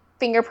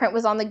fingerprint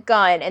was on the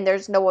gun and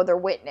there's no other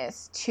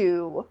witness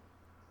to...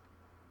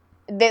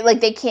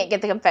 They can't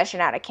get the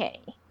confession out of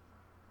Kenny.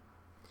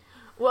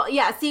 Well,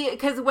 yeah, see,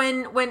 because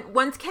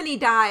once Kenny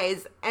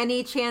dies,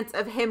 any chance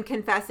of him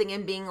confessing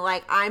and being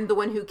like, I'm the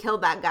one who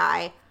killed that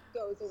guy...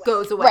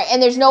 goes away. Right,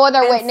 and there's no other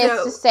And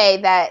witness to say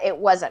that it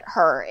wasn't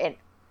her and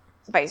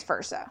vice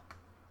versa.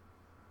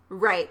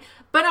 Right.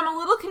 But I'm a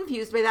little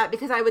confused by that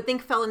because I would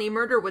think felony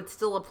murder would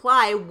still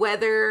apply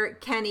whether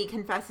Kenny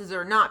confesses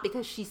or not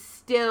because she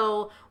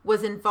still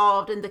was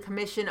involved in the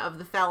commission of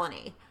the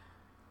felony.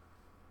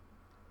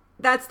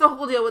 That's the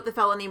whole deal with the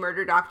felony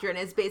murder doctrine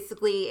is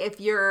basically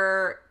if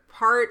you're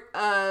part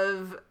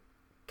of...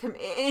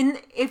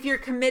 if you're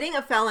committing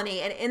a felony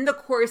and in the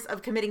course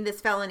of committing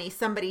this felony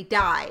somebody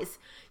dies,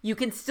 you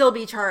can still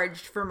be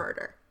charged for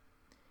murder.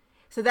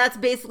 So that's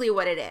basically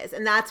what it is.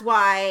 And that's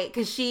why,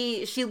 because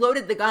she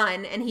loaded the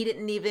gun and he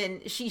didn't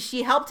even,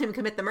 she helped him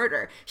commit the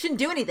murder. She didn't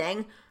do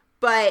anything,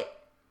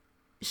 but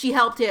she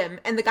helped him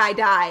and the guy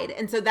died.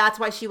 And so that's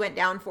why she went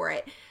down for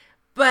it.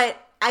 But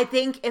I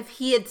think if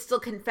he had still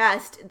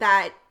confessed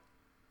that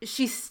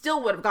she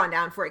still would have gone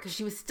down for it because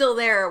she was still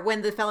there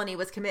when the felony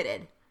was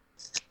committed.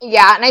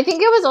 Yeah, and I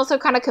think it was also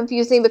kind of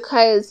confusing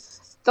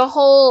because the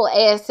whole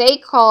ASA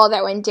call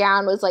that went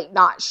down was, like,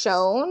 not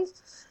shown.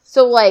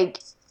 So, like,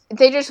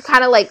 they just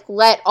kind of, like,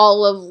 let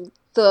all of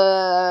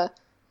the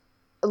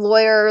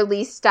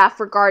lawyerly stuff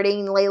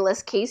regarding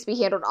Layla's case be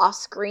handled off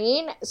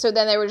screen. So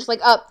then they were just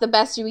like, the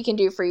best we can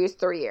do for you is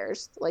 3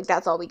 years. Like,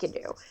 that's all we can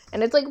do.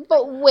 And it's like,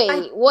 but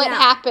wait, what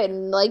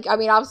happened? Like, I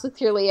mean, obviously,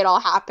 clearly it all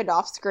happened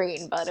off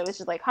screen, but it was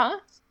just like, huh?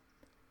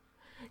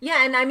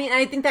 Yeah, and I mean,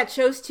 I think that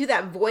shows, too,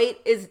 that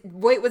Voight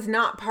was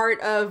not part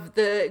of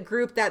the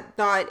group that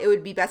thought it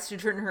would be best to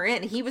turn her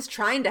in. He was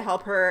trying to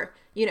help her,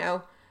 you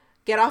know,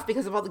 get off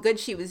because of all the good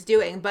she was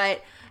doing.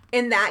 But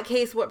in that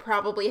case, what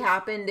probably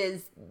happened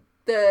is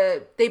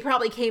they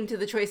probably came to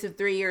the choice of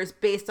 3 years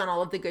based on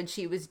all of the good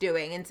she was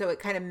doing. And so it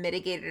kind of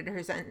mitigated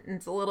her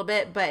sentence a little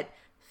bit. But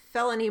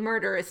felony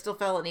murder is still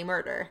felony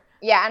murder.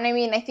 Yeah, and I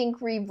mean, I think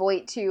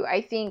Voight, too,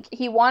 I think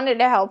he wanted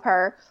to help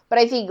her, but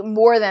I think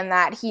more than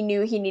that, he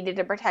knew he needed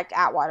to protect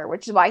Atwater,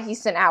 which is why he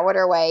sent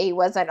Atwater away. He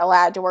wasn't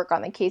allowed to work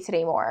on the case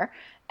anymore.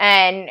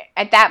 And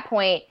at that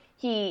point,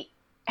 he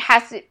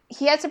has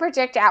to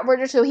protect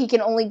Atwater, so he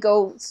can only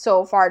go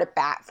so far to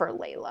bat for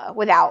Layla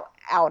without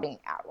outing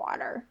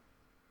Atwater.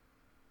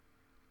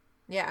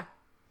 Yeah.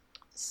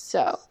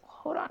 So,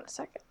 hold on a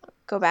second.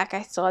 Go back.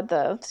 I still had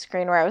the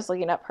screen where I was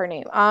looking up her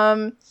name.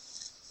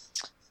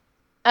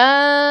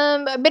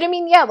 But I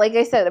mean, yeah, like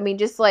I said, I mean,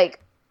 just like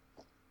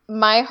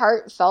my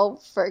heart fell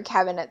for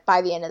Kevin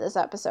by the end of this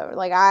episode.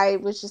 Like, I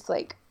was just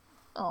like,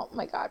 oh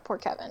my God, poor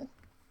Kevin.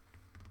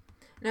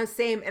 No,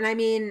 same. And I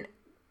mean,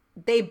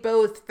 they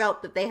both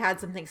felt that they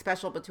had something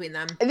special between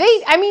them.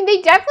 They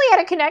definitely had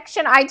a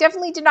connection. I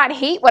definitely did not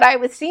hate what I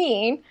was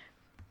seeing.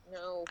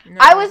 No.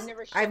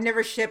 I've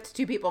never shipped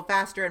two people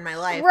faster in my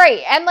life.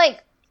 Right. And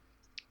like,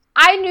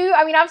 I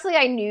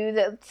knew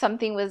that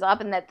something was up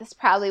and that this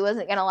probably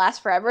wasn't going to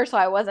last forever, so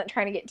I wasn't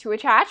trying to get too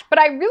attached, but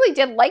I really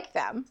did like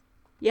them.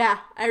 Yeah,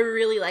 I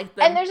really liked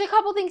them. And there's a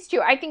couple things, too.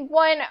 I think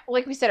one,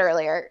 like we said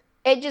earlier,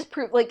 it just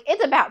proved, like,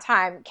 it's about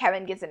time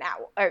Kevin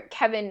Atwater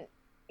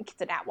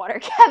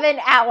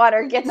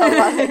gets a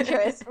love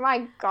interest.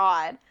 My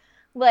God.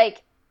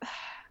 Like,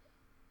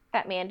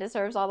 that man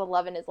deserves all the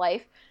love in his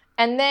life.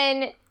 And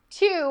then,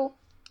 2,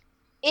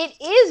 it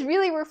is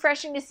really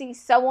refreshing to see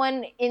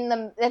someone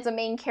that's a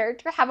main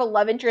character have a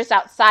love interest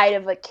outside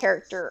of a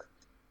character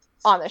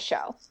on the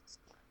show.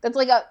 That's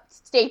like a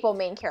staple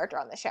main character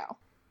on the show.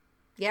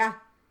 Yeah.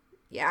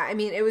 Yeah, I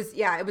mean, it was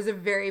a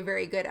very,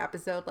 very good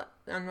episode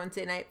on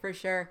Wednesday night for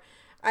sure.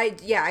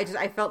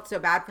 I felt so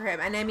bad for him.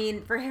 And I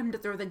mean, for him to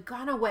throw the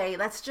gun away,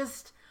 that's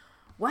just,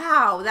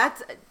 wow,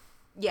 that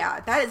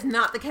is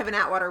not the Kevin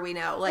Atwater we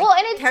know. Like,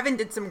 Kevin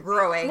did some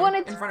growing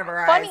in front of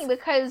our eyes. It's funny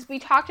because we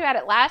talked about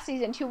it last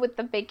season too with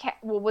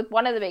with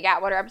one of the big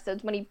Atwater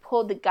episodes when he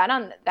pulled the gun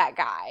on that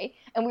guy,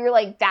 and we were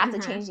like, that's a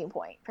changing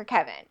point for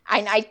Kevin.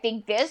 And I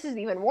think this is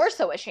even more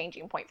so a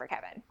changing point for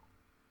Kevin.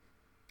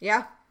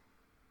 Yeah.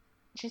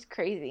 Which is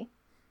crazy.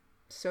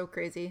 So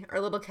crazy. Our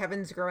little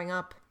Kevin's growing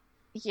up.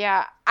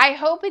 Yeah. I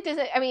hope it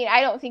doesn't, I mean,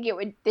 I don't think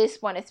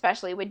this one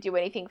especially would do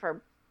anything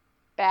for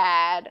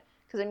bad.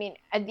 Because, I mean,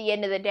 at the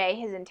end of the day,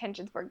 his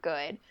intentions were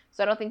good.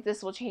 So I don't think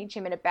this will change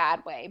him in a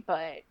bad way.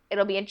 But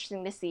it'll be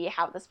interesting to see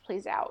how this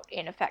plays out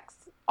and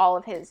affects all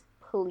of his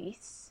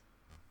police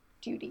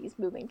duties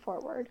moving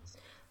forward.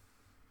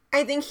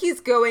 I think he's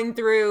going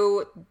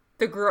through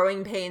the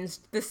growing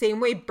pains the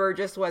same way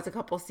Burgess was a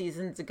couple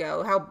seasons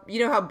ago.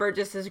 How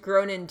Burgess has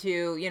grown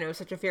into,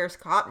 such a fierce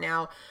cop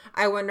now.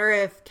 I wonder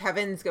if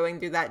Kevin's going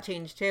through that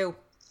change too.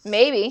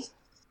 Maybe.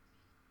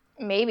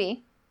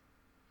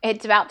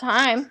 It's about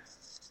time.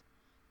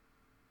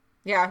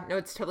 Yeah, no,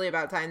 it's totally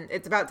about time.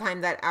 It's about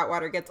time that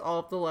Atwater gets all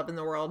of the love in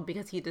the world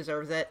because he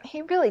deserves it.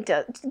 He really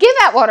does. Give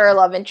Atwater a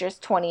love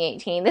interest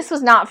 2018. This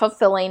was not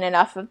fulfilling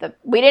enough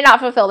we did not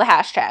fulfill the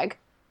hashtag.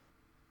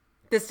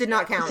 This did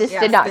not count.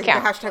 Did not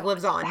count. The hashtag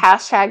lives on. The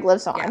hashtag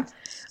lives on.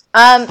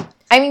 Yeah.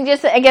 I mean,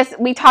 I guess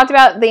we talked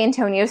about the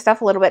Antonio stuff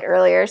a little bit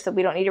earlier, so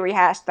we don't need to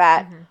rehash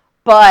that. Mm-hmm.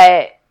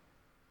 But,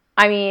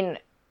 I mean,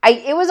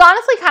 it was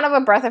honestly kind of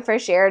a breath of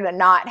fresh air to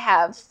not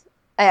have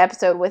an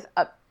episode with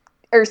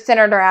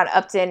centered around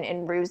Upton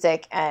and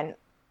Ruzek and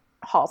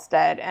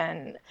Halstead,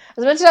 and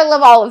as much as I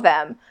love all of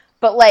them,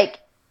 but like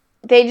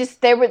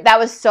that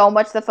was so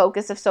much the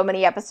focus of so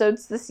many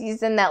episodes this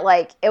season that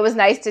like it was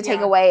nice to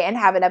take away and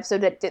have an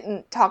episode that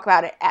didn't talk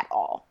about it at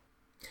all.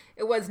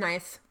 It was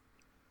nice.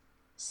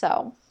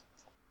 So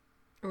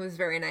it was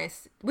very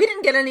nice. We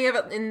didn't get any of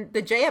it in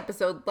the J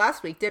episode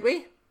last week, did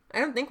we? I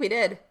don't think we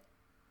did.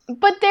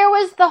 But there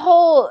was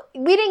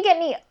we didn't get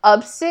any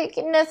Upsick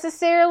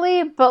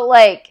necessarily, but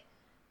like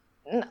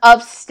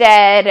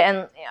Upstead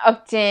and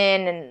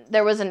Upton, and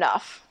there was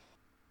enough.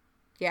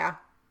 Yeah,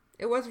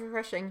 it was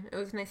refreshing. It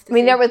was nice to see. I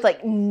mean, there was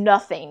like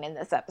nothing in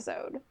this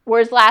episode.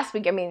 Whereas last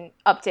week, I mean,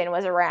 Upton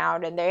was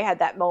around and they had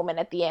that moment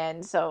at the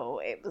end,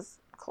 so it was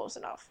close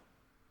enough.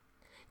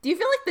 Do you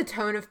feel like the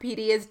tone of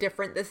PD is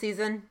different this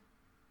season?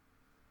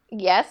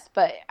 Yes,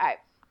 but I'm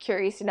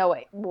curious to know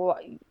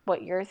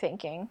what you're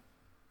thinking.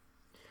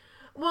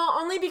 Well,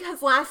 only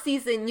because last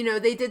season,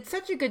 they did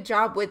such a good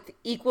job with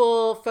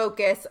equal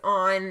focus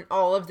on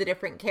all of the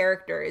different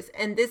characters.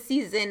 And this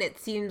season, it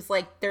seems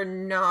like they're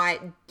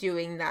not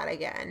doing that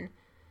again.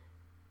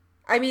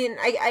 I mean,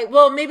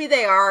 well, maybe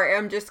they are.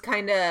 I'm just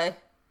kind of,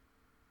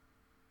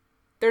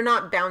 they're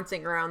not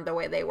bouncing around the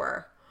way they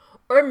were.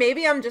 Or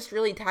maybe I'm just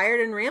really tired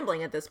and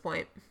rambling at this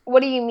point.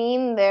 What do you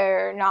mean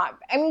they're not?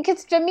 I mean,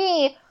 because to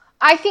me,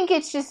 I think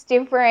it's just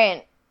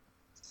different.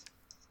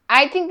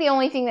 I think the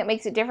only thing that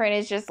makes it different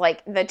is just,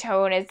 like, the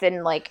tone is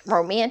in, like,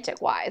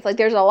 romantic-wise. Like,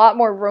 there's a lot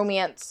more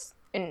romance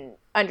and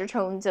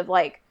undertones of,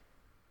 like,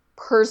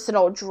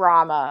 personal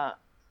drama.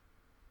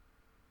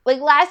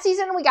 Like, last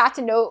season we got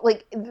to know,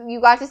 like,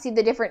 you got to see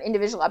the different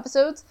individual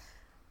episodes,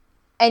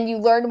 and you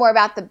learned more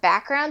about the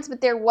backgrounds, but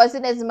there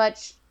wasn't as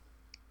much,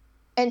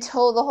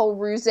 until the whole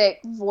Ruzek,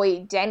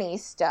 Voight, Denny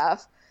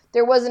stuff,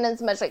 there wasn't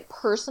as much, like,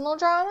 personal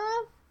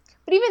drama.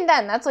 But even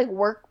then, that's, like,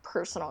 work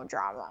personal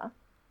drama.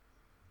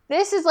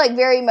 This is, like,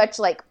 very much,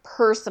 like,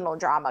 personal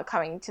drama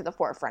coming to the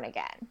forefront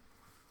again.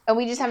 And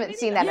we just haven't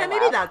seen that in a while.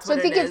 Maybe that's what it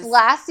is. So I think it's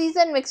last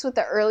season mixed with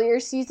the earlier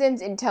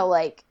seasons until,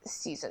 like,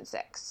 season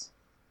 6.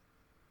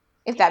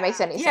 If that makes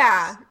any sense.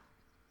 Yeah.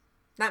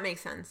 That makes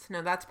sense.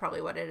 No, that's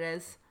probably what it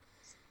is.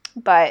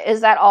 But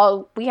is that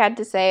all we had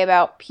to say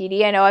about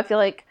PD? I know I feel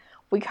like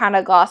we kind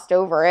of glossed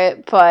over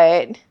it,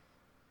 but...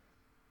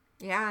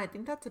 Yeah, I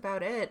think that's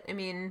about it. I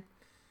mean,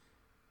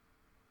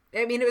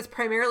 it was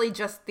primarily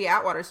just the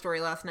Atwater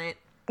story last night.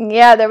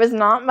 Yeah, there was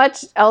not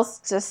much else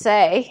to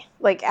say,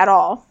 like, at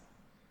all.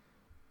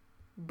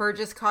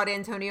 Burgess caught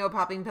Antonio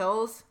popping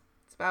pills.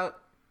 It's about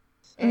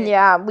it.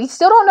 Yeah, we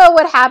still don't know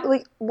what happened,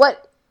 like,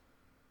 what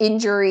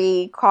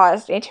injury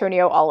caused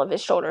Antonio all of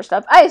his shoulder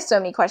stuff. I have so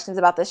many questions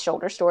about this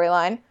shoulder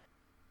storyline.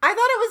 I thought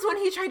it was when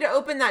he tried to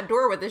open that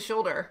door with his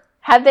shoulder.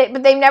 But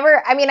they've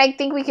never, I mean, I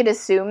think we could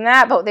assume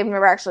that, but they've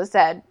never actually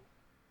said,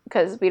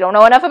 because we don't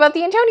know enough about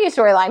the Antonio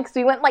storyline, because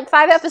we went, like,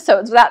 5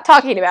 episodes without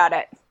talking about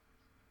it.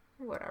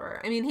 Whatever.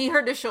 I mean, he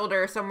hurt his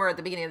shoulder somewhere at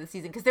the beginning of the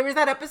season because there was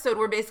that episode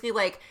where basically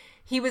like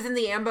he was in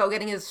the ambo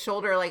getting his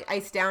shoulder like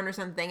iced down or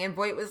something, and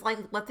Voight was like,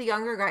 "Let the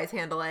younger guys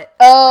handle it."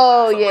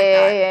 Oh, like,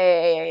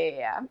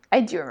 yeah.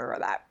 I do remember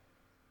that.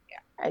 Yeah,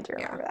 I do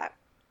remember that.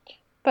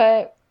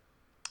 But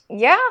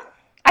yeah,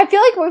 I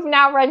feel like we've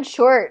now run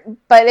short,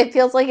 but it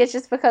feels like it's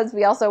just because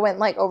we also went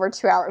like over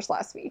 2 hours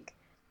last week.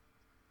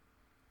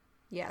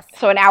 Yes.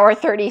 So an hour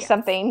 30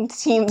 something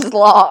seems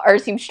long or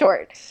seems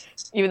short,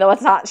 even though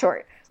it's not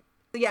short.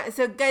 Yeah,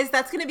 so guys,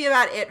 that's going to be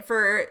about it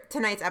for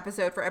tonight's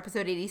episode, for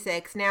episode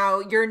 86. Now,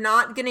 you're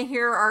not going to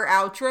hear our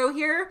outro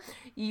here.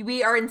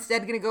 We are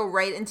instead going to go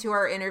right into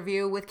our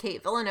interview with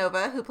Kate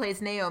Villanova, who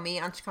plays Naomi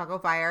on Chicago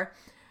Fire.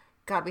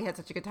 God, we had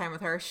such a good time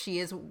with her. She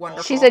is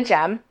wonderful. She's a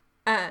gem.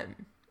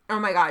 Oh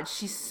my God,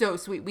 she's so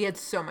sweet. We had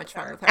so much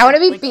fun with her. I want to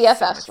be like,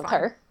 BFFs with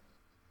her.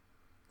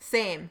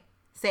 Same.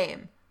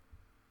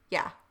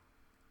 Yeah.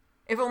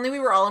 If only we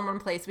were all in one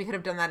place, we could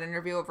have done that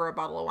interview over a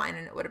bottle of wine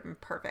and it would have been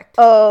perfect.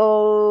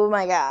 Oh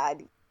my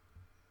God.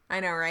 I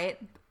know, right?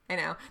 I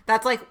know.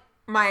 That's like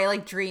my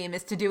like dream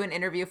is to do an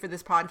interview for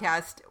this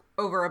podcast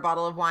over a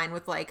bottle of wine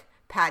with like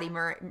Patty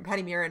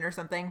Murin or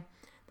something.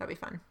 That'd be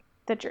fun.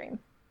 The dream.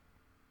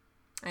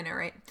 I know,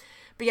 right?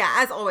 But yeah,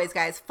 as always,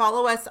 guys,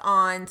 follow us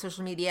on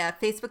social media,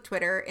 Facebook,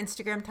 Twitter,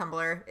 Instagram,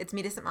 Tumblr. It's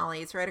Meet Us at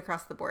Molly's right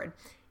across the board.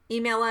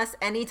 Email us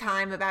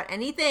anytime about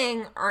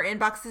anything. Our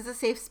inbox is a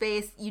safe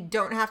space. You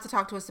don't have to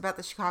talk to us about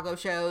the Chicago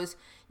shows.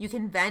 You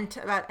can vent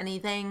about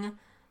anything.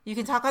 You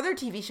can talk other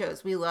TV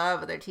shows. We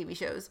love other TV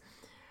shows.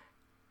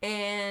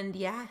 And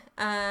yeah,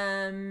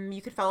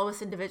 you could follow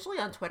us individually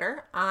on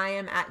Twitter. I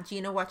am at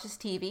Gina Watches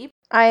TV.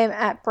 I am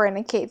at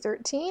Brandon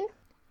K13.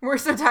 We're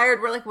so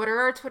tired. We're like, what are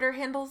our Twitter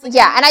handles again?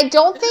 Yeah, and I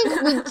don't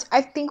think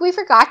I think we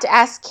forgot to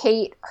ask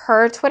Kate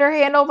her Twitter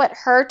handle, but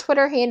her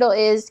Twitter handle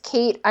is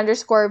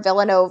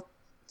Kate_Villanova.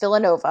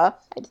 I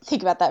had to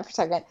think about that for a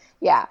second.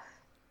 Yeah.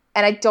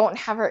 And I don't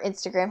have her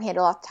Instagram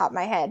handle off the top of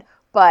my head,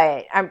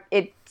 but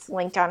it's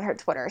linked on her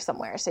Twitter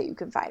somewhere, so you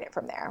can find it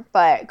from there.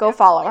 But go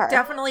follow her.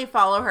 Definitely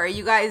follow her.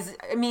 You guys,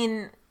 I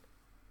mean,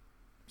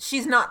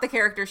 she's not the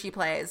character she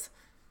plays.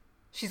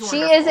 She's wonderful.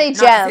 She is a Not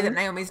gem. to say that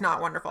Naomi's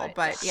not wonderful,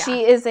 but yeah.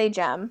 She is a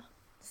gem.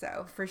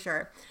 So, for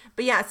sure.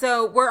 But yeah,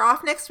 so we're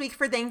off next week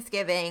for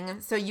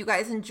Thanksgiving. So you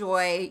guys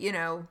enjoy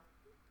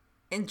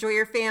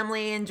your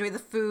family, enjoy the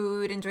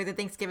food, enjoy the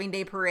Thanksgiving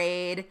Day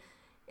parade,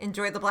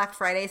 enjoy the Black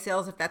Friday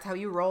sales if that's how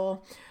you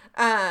roll.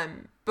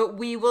 But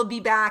we will be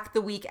back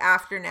the week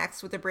after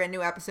next with a brand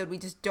new episode. We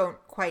just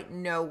don't quite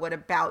know what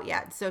about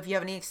yet. So if you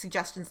have any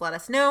suggestions, let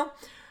us know.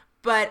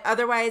 But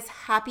otherwise,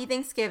 happy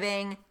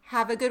Thanksgiving.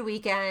 Have a good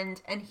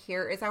weekend. And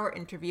here is our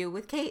interview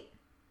with Kate.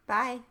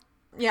 Bye.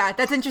 Yeah,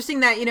 that's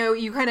interesting that,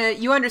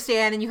 you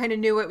understand and you kind of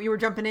knew what you were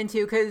jumping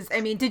into. Because,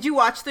 I mean, did you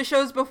watch the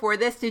shows before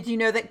this? Did you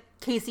know that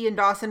Casey and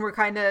Dawson were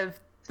kind of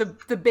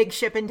the big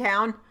ship in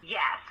town?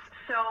 Yes.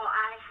 So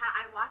I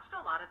watched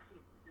a lot of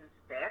season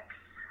 6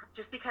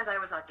 just because I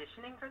was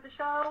auditioning for the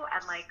show.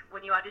 And, like,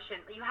 when you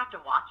audition, you have to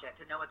watch it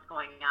to know what's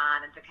going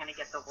on and to kind of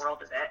get the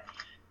world of it.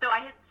 So I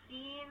had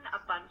seen a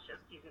bunch of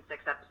season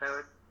 6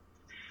 episodes.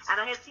 And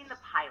I had seen the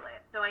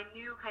pilot. So I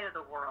knew kind of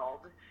the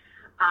world.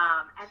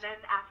 And then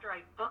after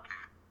I booked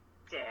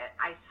it,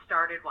 I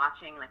started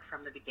watching like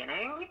from the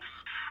beginning,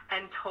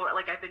 and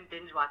I've been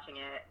binge watching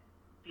it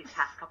these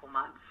past couple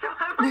months. So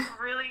I'm like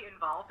really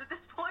involved at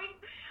this point.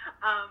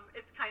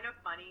 It's kind of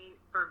funny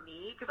for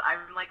me because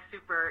I'm like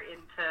super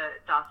into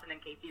Dawson and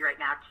Casey right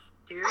now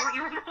too,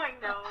 even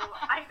though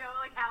I know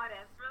like how it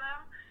ends for them.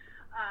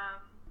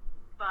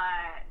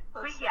 But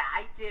yeah,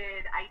 I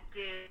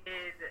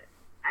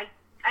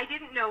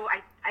didn't know.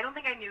 I don't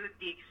think I knew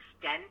the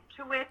extent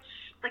to which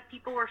like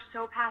people were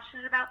so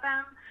passionate about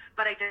them,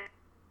 but I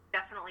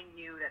definitely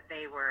knew that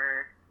they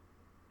were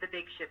the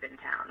big ship in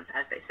town,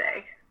 as they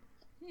say.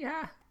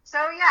 Yeah. So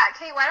yeah,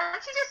 Kate, why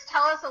don't you just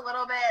tell us a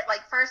little bit,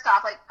 like first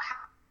off, like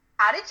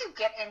how did you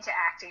get into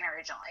acting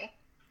originally?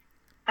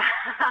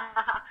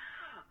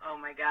 Oh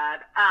my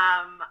God.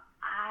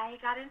 I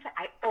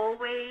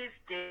always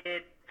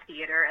did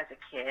theater as a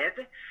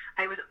kid.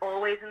 I was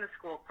always in the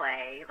school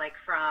play, like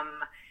from,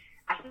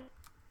 I think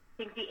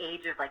the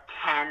age of like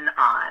 10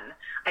 on.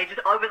 It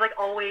was like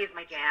always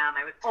my jam.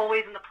 I was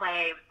always in the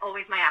play. It was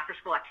always my after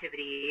school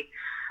activity.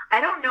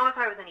 I don't know if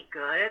I was any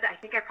good. I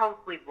think I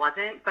probably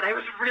wasn't, but I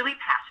was really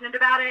passionate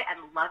about it and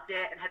loved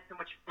it and had so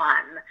much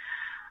fun.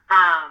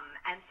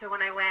 And so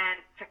when I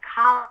went to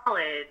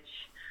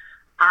college,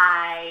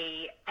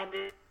 I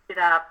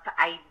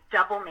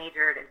double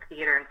majored in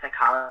theater and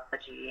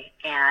psychology,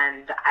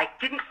 and I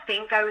didn't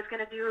think I was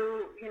going to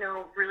do,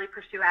 really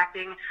pursue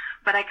acting,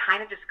 but I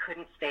kind of just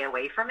couldn't stay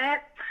away from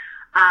it.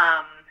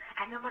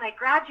 And then when I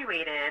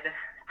graduated,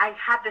 I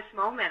had this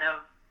moment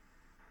of,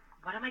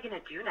 what am I going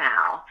to do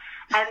now?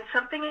 And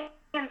something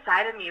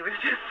inside of me was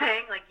just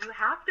saying, like, you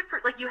have to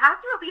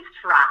at least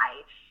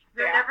try.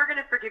 You're never going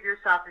to forgive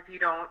yourself if you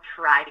don't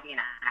try to be an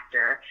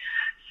actor.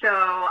 So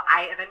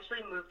I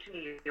eventually moved to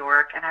New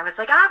York, and I was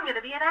like, I'm going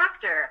to be an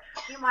actor.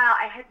 Meanwhile,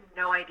 I had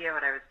no idea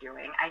what I was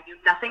doing. I knew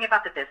nothing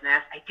about the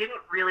business. I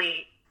didn't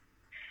really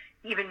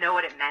even know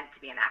what it meant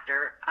to be an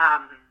actor.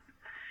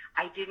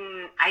 I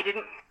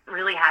didn't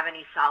really have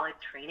any solid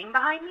training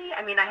behind me.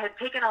 I mean, I had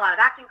taken a lot of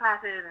acting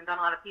classes and done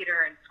a lot of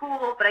theater in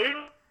school, but I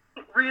didn't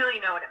really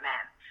know what it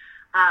meant.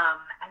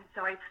 And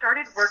so I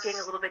started working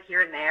a little bit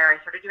here and there. I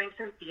started doing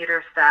some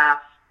theater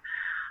stuff.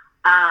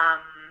 I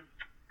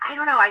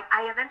don't know.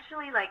 I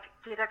eventually like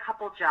did a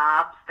couple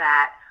jobs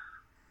that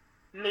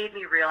made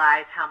me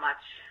realize how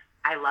much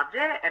I loved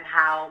it and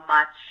how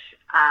much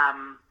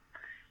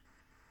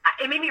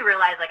it made me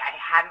realize like I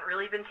hadn't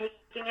really been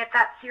taking it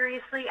that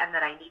seriously, and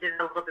that I needed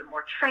a little bit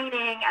more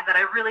training, and that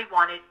I really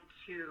wanted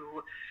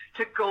to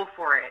go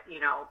for it, you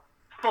know,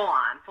 full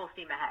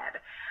steam ahead.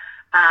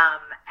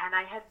 And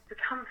I had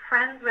become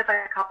friends with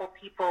a couple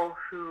people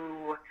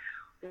who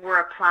were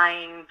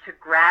applying to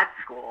grad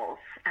schools,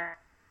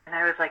 and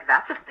I was like,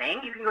 that's a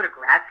thing? You can go to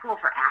grad school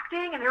for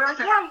acting? And they were like,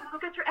 yeah, you can go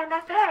get your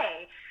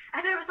MFA.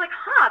 And I was like,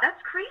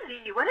 that's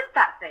crazy. What is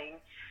that thing?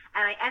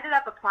 And I ended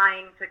up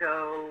applying to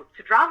go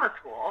to drama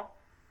school,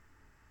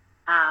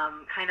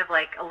 kind of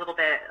like a little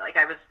bit, like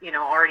I was, you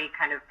know, already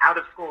kind of out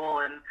of school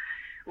and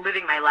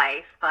living my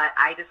life, but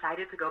I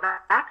decided to go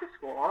back to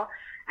school,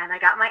 and I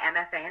got my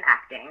MFA in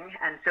acting.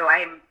 And so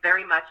I'm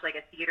very much like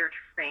a theater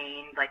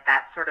trained, like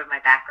that's sort of my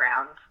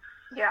background.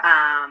 Yeah.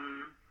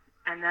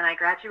 And then I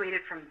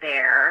graduated from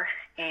there,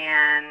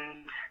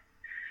 and,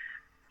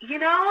 you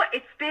know,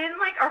 it's been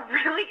like a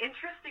really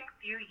interesting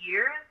few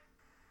years.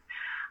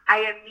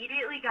 I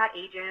immediately got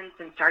agents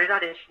and started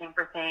auditioning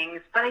for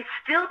things, but I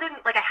still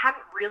didn't, like, I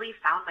hadn't really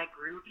found my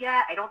groove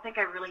yet. I don't think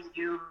I really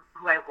knew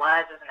who I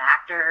was as an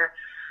actor.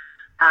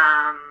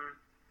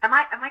 Am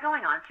I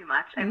going on too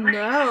much?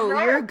 No,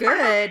 you're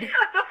good.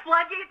 The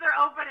floodgates are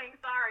opening.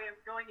 Sorry, I'm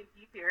going in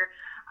deep here.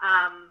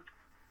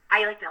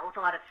 I like dealt with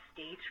a lot of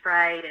stage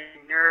fright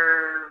and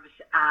nerves,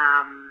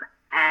 and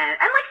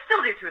like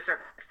still do to a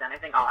certain extent. I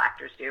think all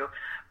actors do,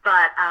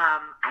 but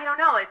I don't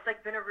know. It's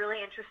like been a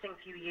really interesting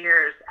few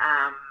years,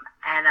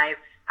 and I've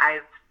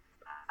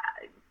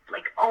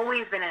like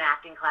always been in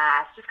acting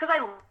class just because I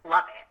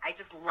love it. I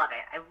just love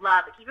it. I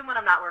love it. Even when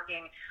I'm not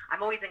working,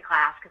 I'm always in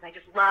class because I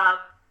just love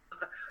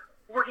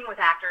working with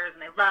actors,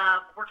 and I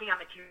love working on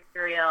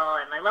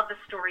material, and I love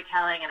the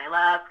storytelling, and I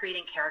love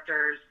creating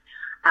characters.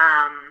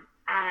 And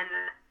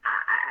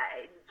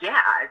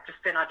I've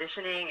just been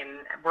auditioning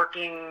and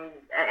working,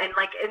 and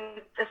like,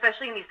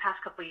 especially in these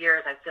past couple of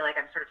years, I feel like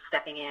I'm sort of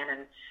stepping in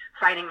and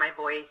finding my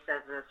voice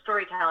as a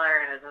storyteller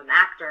and as an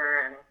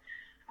actor, and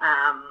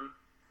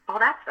all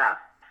that stuff.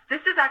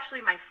 This is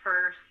actually my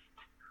first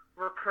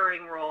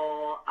recurring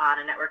role on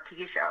a network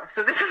TV show,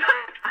 so this is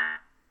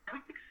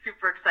I'm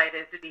super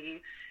excited to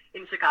be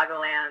in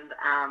Chicagoland.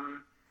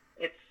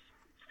 It's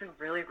been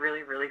really,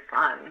 really, really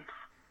fun.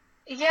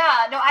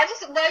 Yeah, no,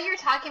 while you're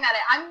talking about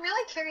it, I'm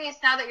really curious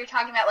now that you're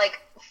talking about,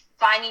 like,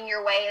 finding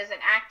your way as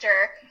an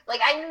actor. Like,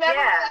 I never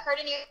really heard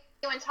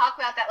anyone talk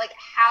about that. Like,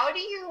 how do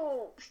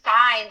you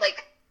find,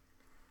 like,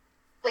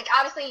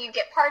 obviously you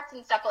get parts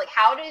and stuff, but, like,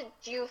 how did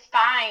you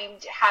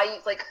find how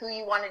you, like, who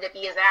you wanted to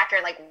be as an actor,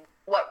 and, like,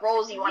 what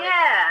roles you wanted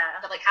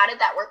to, like, how did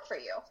that work for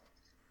you?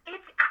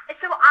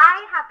 So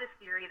I have this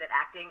theory that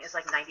acting is,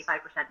 like,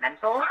 95%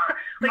 mental.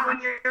 Like,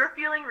 when you're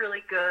feeling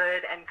really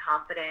good and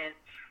confident,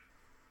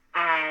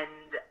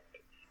 and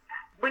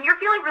when you're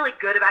feeling really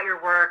good about your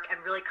work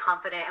and really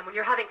confident, and when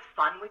you're having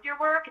fun with your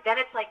work, then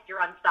it's like you're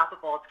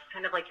unstoppable. It's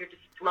kind of like you're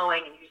just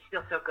flowing and you just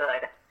feel so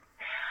good.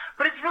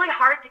 But it's really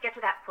hard to get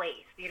to that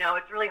place, you know?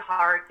 It's really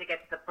hard to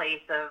get to the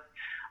place of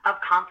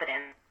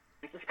confidence,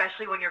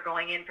 especially when you're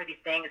going in for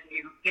these things.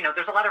 You know,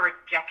 there's a lot of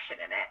rejection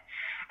in it.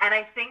 And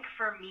I think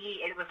for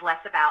me, it was less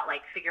about,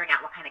 like, figuring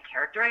out what kind of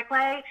character I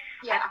play,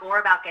 and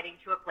more about getting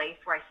to a place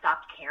where I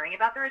stopped caring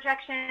about the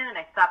rejection, and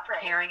I stopped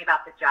caring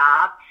about the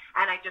job,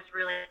 and I just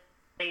really,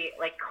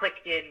 like,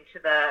 clicked into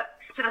the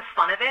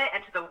fun of it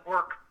and to the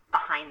work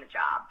behind the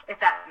job, if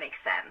that makes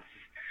sense.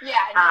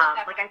 Yeah.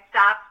 Like, I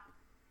stopped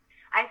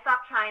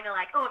trying to,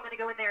 like, I'm going to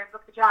go in there and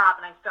book the job,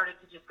 and I started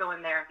to just go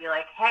in there and be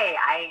like, hey,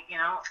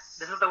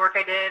 this is the work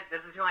I did, this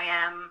is who I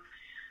am,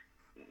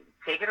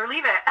 take it or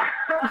leave it.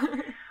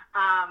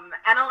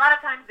 And a lot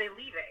of times they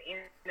leave it, you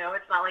know,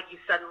 it's not like you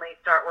suddenly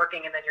start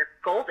working and then you're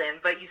golden,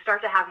 but you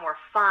start to have more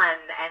fun,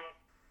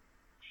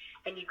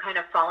 and you kind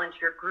of fall into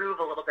your groove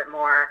a little bit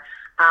more.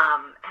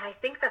 And I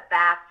think that's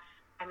why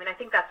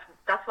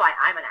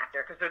I'm an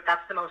actor, because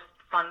that's the most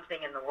fun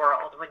thing in the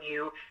world, when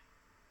you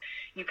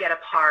get a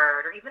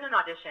part or even an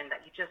audition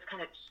that you just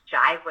kind of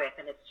jive with,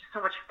 and it's just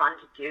so much fun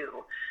to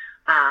do.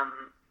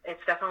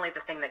 It's definitely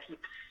the thing that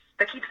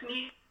keeps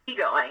me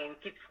going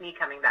and keeps me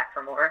coming back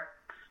for more.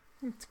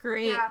 That's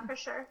great. Yeah, for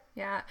sure.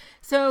 Yeah.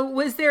 So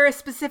was there a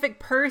specific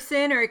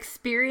person or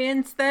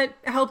experience that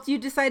helped you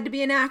decide to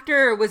be an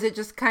actor, or was it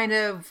just kind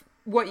of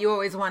what you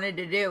always wanted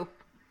to do?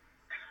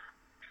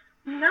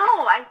 No,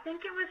 I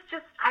think it was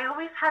just, I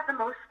always had the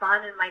most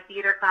fun in my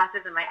theater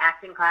classes and my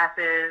acting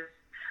classes.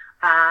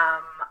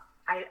 I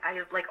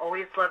like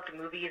always loved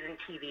movies and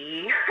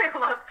TV. I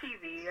love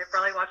TV. I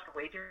probably watched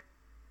way too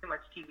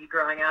much TV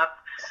growing up.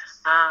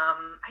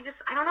 I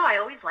don't know. I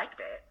always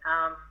liked it.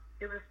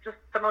 it was just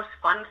the most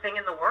fun thing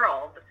in the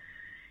world.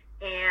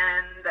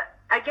 And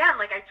again,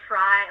 like I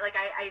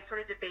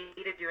sort of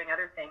debated doing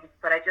other things,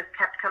 but I just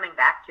kept coming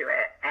back to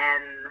it.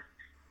 And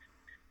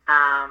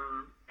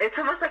it's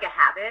almost like a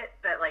habit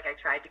that like I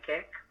tried to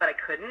kick, but I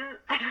couldn't.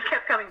 I just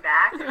kept coming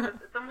back.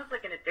 It's almost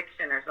like an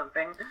addiction or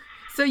something.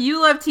 So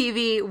you love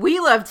TV. We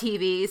love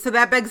TV. So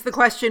that begs the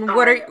question: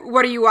 what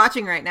are you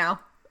watching right now?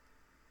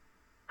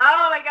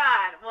 Oh my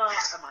God! Well,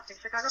 I'm watching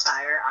Chicago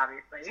Fire,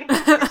 obviously.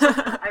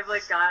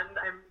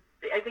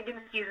 I think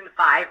in season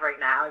 5 right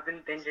now. I've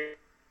been binging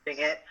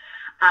it.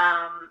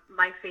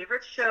 My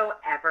favorite show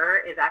ever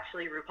is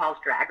actually RuPaul's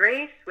Drag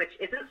Race, which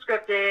isn't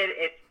scripted.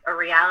 It's a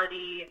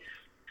reality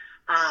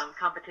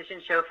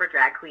competition show for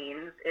drag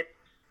queens. It's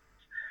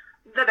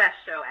the best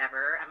show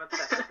ever. I'm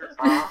obsessed with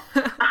RuPaul.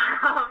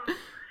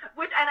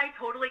 And I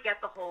totally get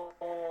the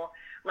whole,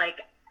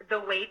 like, the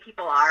way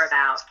people are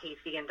about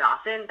Casey and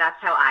Dawson. That's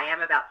how I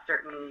am about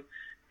certain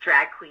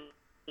drag queen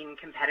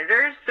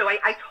competitors. So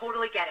I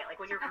totally get it. Like,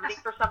 when you're rooting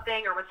for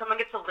something or when someone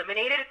gets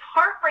eliminated, it's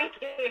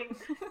heartbreaking.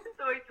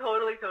 So I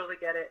totally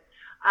get it.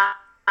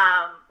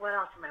 What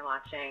else am I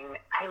watching?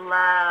 I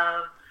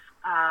love,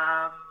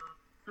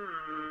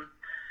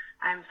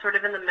 I'm sort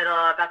of in the middle,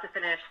 about to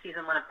finish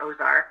season 1 of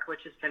Ozark,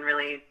 which has been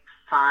really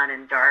fun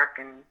and dark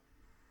and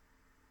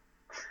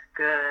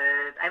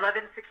good. I love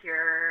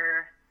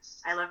Insecure.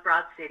 I love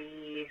Broad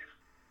City.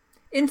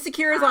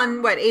 Insecure is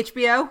on what,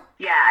 HBO?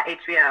 Yeah,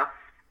 HBO.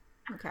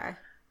 Okay.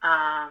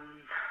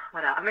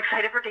 What else? I'm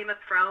excited for Game of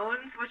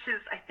Thrones, which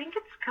is, I think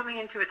it's coming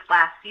into its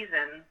last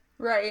season.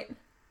 Right?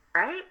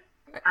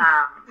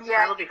 Yeah.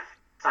 That'll be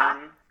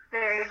fun.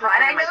 Very Those fun.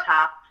 are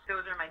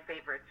my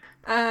favorites.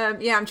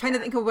 Yeah, I'm trying to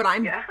think of what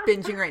I'm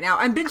binging right now.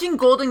 I'm binging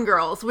Golden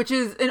Girls, which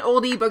is an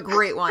oldie but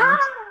great one.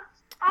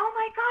 Oh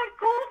my God,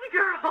 Golden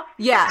Girls!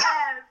 Yeah. Yes.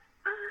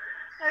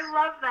 I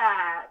love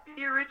that.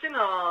 The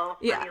original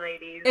Funny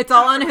Ladies. It's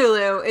all on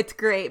Hulu. It's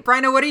great.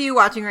 Bryna, what are you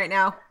watching right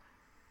now?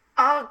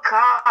 Oh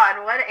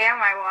God, what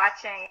am I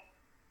watching?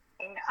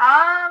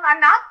 I'm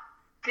not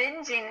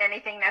binging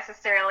anything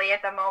necessarily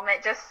at the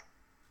moment. Just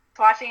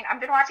watching. I've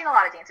been watching a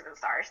lot of Dancing with the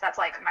Stars. That's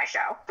like my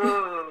show.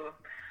 Ooh.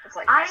 It's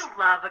like I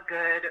love a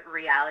good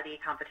reality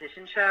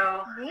competition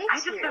show. Me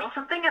too. There's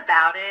something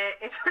about it.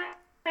 It's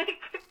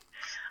like,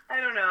 I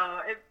don't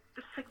know. It's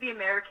like the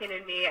American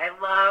in me. I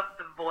love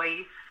The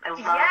Voice. I love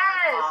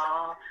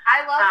RuPaul.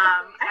 I love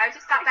The Voice. I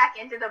just got back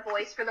into The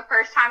Voice for the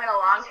first time in a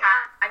long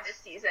time this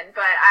season,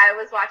 but I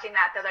was watching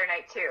that the other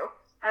night too.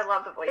 I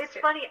love The Voice. It's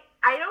funny.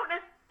 I don't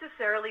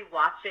necessarily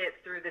watch it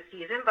through the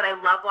season, but I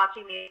love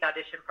watching the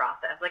audition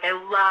process. Like, I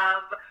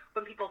love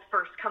when people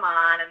first come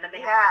on and then they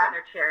have to turn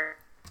their chairs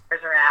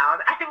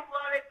around. I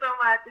love it so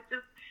much. It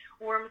just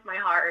warms my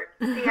heart.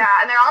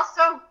 Yeah, and they're all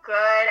so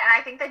good, and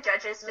I think the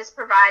judges just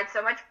provide so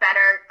much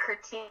better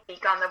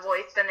critique on The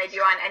Voice than they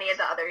do on any of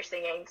the other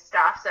singing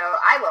stuff. So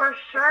I love For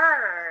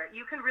sure.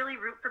 You can really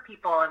root for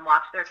people and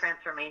watch their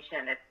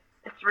transformation.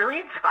 It's really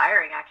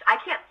inspiring, actually. I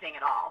can't sing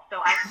at all,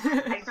 so I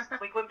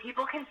like when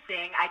people can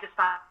sing, I just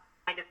find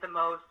it the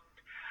most.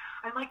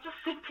 I'm like, just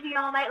sing to me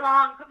all night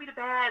long, put me to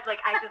bed. Like,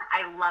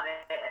 I love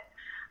it.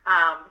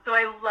 So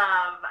I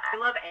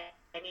love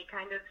any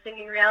kind of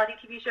singing reality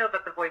TV show,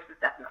 but The Voice is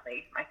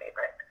definitely my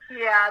favorite.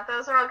 Yeah,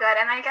 those are all good.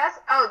 And I guess,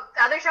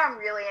 the other show I'm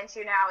really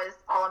into now is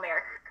All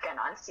American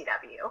on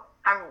CW.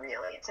 I'm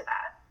really into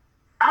that.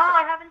 Oh,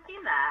 I haven't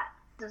seen that.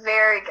 It's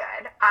very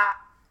good. I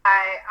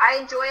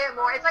enjoy it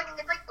more. It's like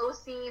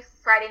OC,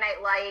 Friday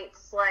Night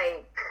Lights,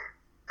 like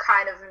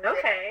kind of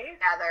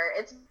together.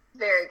 It's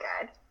very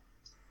good.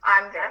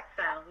 I'll have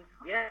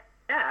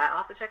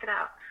to check it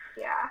out.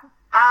 Yeah.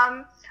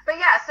 But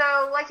yeah,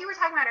 so like you were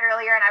talking about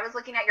earlier, and I was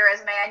looking at your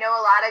resume, I know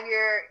a lot of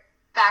your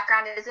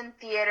background is in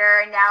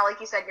theater, and now, like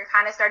you said, you're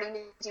kind of starting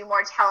to do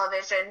more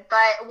television,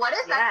 but what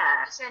has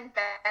that transition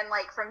been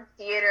like from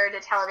theater to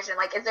television?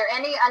 Like, is there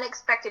any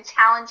unexpected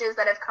challenges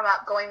that have come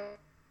up going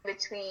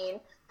between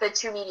the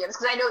two mediums?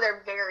 Because I know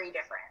they're very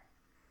different.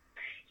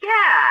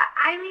 Yeah,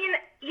 I mean,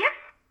 yes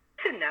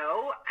to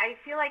no. I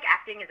feel like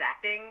acting is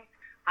acting.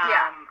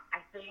 I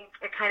think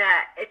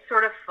it's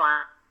sort of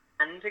fun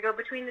to go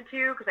between the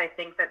two because I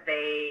think that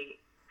they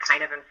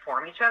kind of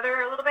inform each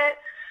other a little bit.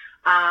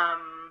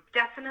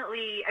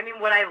 Definitely, I mean,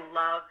 what I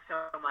love so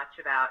much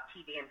about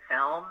TV and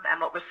film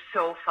and what is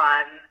so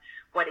fun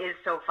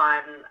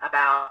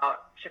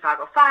about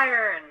Chicago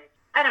Fire and,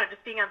 I don't know,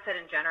 just being on set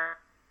in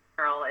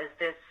general is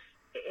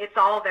it's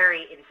all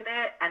very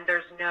intimate and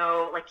there's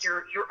no, like,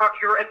 you're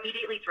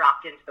immediately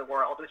dropped into the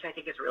world, which I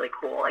think is really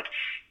cool. Like,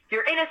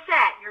 you're in a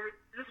set, you're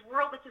this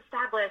world that's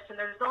established, and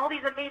there's all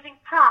these amazing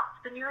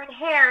props, and you're in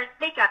hair and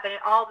makeup, and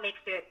it all makes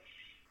it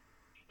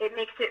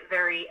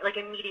very, like,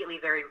 immediately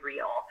very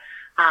real.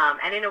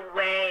 And in a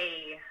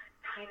way,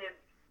 kind of,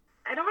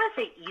 I don't want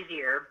to say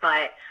easier,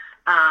 but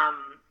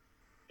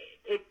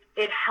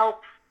it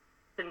helps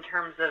in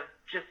terms of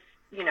just,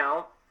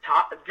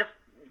 just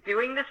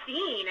doing the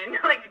scene and,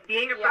 like,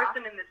 being a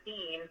person in the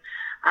scene.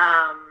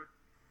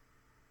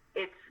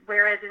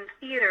 Whereas in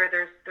theater,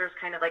 there's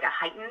kind of like a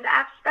heightened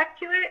aspect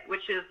to it,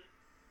 which is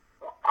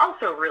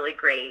also really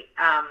great.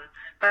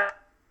 But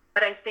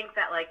I think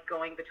that like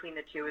going between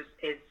the two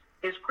is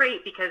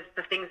great because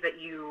the things that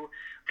you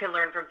can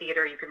learn from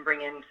theater you can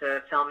bring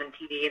into film and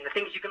TV, and the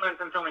things you can learn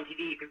from film and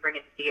TV you can bring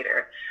into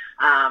theater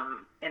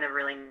in a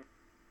really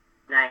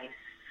nice,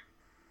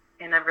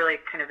 in a really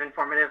kind of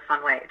informative,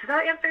 fun way. Did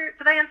I answer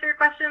your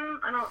question?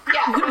 I don't.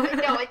 Yeah,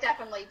 no, it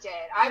definitely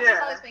did. I've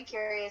just always been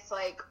curious,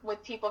 like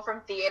with people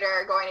from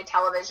theater going to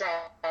television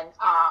and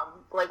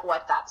like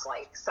what that's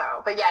like.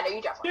 So, but yeah, no,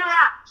 you definitely.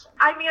 Yeah,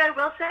 I mean, I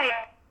will say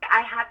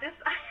I had this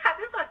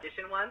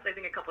audition once, I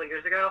think a couple of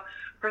years ago,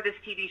 for this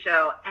TV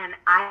show, and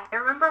I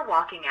remember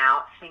walking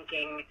out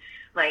thinking,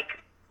 like,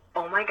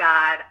 oh my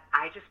God,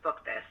 I just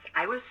booked this.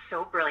 I was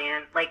so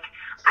brilliant. Like,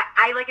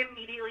 I like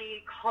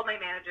immediately called my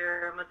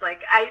manager and was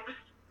like, I just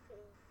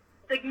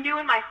like knew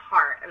in my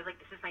heart, I was like,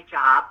 this is my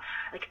job.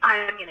 Like, I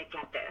am going to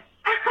get this.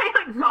 I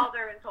like called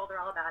her and told her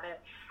all about it.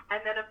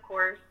 And then of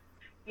course,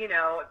 you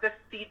know, the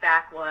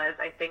feedback was,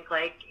 I think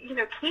like, you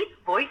know, Kate's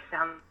voice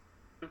sounds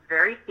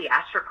very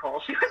theatrical.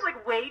 She was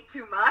like way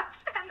too much.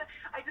 And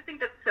I just think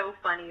that's so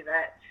funny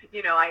that,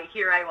 you know, I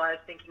was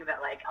thinking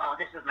that like, oh,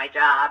 this is my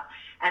job.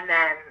 And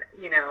then,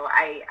 you know,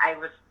 I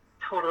was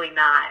totally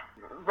not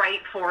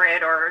right for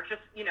it, or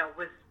just, you know,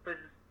 was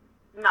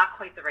not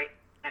quite the right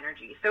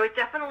energy. So it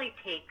definitely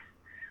takes,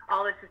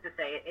 all this is to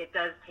say, it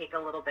does take a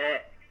little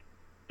bit,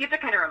 you have to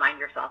kind of remind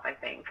yourself, I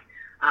think,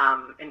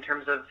 in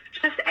terms of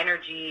just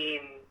energy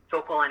and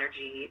vocal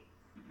energy.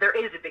 There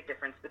is a big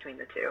difference between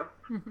the two.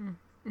 Mm-hmm.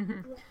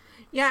 Mm-hmm.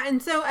 Yeah,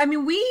 and so, I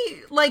mean, we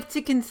like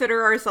to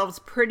consider ourselves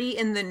pretty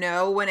in the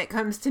know when it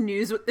comes to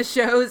news with the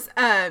shows.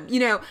 You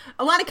know,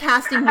 a lot of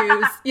casting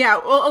news, a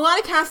lot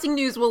of casting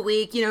news will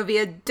leak, you know,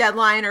 via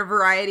Deadline or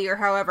Variety or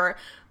however,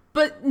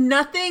 but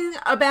nothing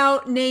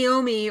about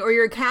Naomi or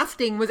your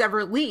casting was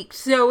ever leaked.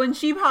 So when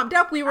she popped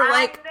up, we were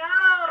like,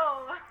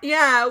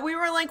 yeah, we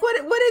were like, what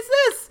is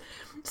this?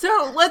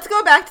 So let's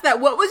go back to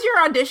that. What was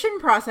your audition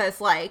process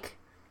like?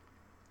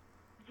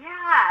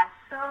 Yeah,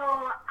 so,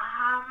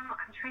 I'm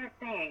trying to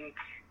think.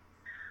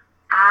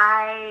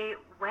 I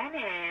went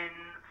in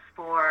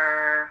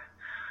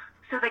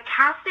so the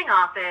casting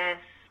office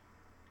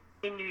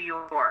in New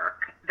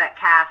York that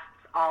casts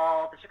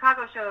all the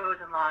Chicago shows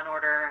and Law &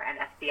 Order and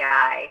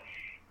FBI,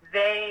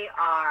 they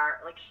are,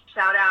 like,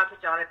 shout out to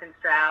Jonathan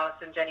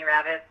Strauss and Jenny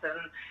Ravitz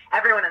and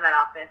everyone in that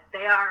office.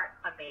 They are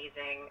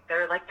amazing.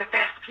 They're, like, the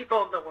best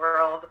people in the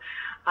world.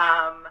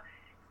 I've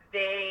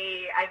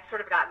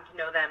sort of gotten to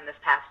know them this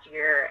past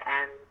year,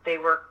 and they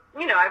were,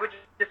 you know, I would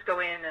just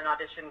go in and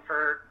audition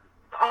for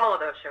all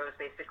of those shows,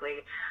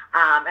 basically.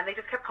 And they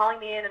just kept calling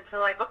me in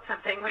until I booked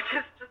something, which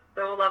is just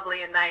so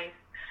lovely and nice.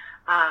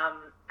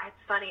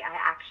 It's funny,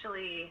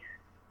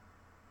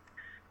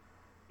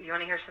 you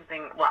want to hear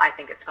something? Well, I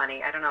think it's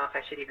funny. I don't know if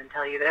I should even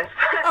tell you this.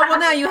 Oh, well,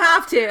 now you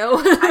have to.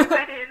 I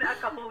went in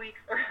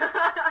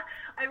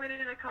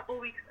a couple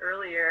weeks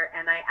earlier,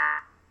 and I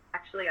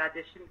actually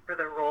auditioned for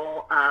the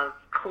role of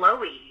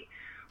Chloe,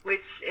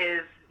 which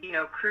is, you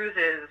know,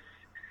 Cruz's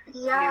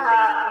new lady.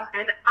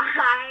 And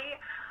I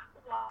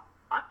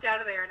walked out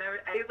of there, and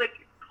I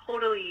like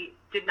totally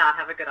did not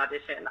have a good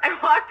audition. I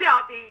walked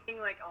out being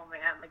like, oh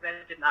man, like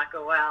that did not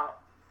go well.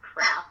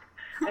 Crap.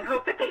 I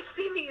hope that they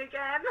see me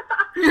again.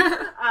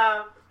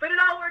 But it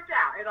all worked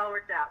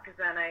out because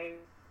then I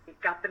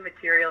got the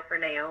material for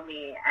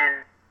Naomi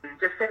and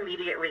just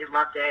immediately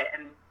loved it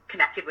and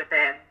connected with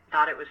it and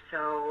thought it was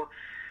so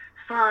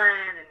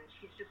fun, and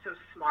she's just so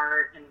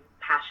smart and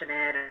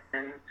passionate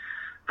and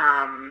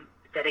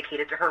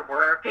dedicated to her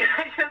work. And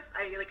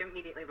I like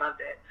immediately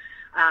loved it.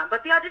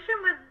 But the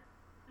audition was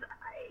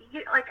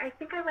I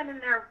think I went in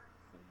there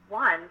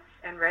once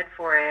and read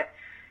for it,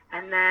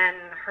 and then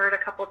heard a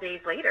couple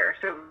days later.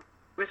 So it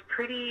was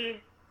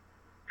pretty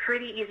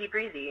easy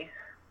breezy.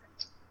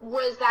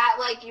 Was that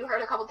like you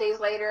heard a couple days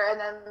later, and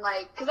then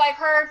like, because I've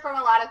heard from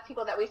a lot of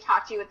people that we've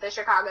talked to with the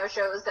Chicago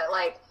shows that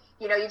like,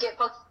 you know, you get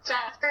booked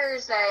on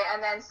Thursday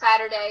and then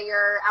Saturday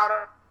you're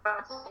out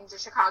into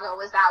Chicago.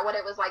 Was that what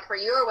it was like for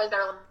you, or was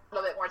there a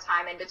little bit more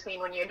time in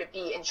between when you had to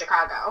be in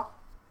Chicago?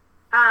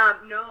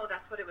 No,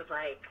 that's what it was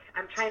like.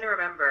 I'm trying to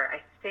remember. I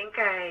think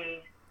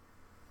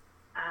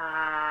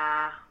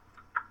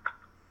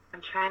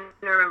I'm trying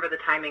to remember the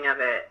timing of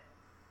it.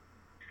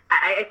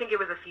 I think it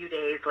was a few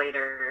days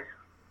later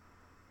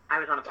I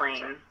was on a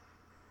plane,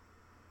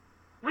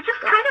 which is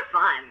kind of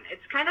fun.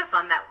 It's kind of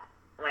fun that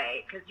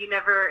way because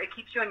it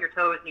keeps you on your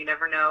toes and you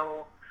never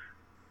know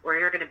where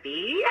you're going to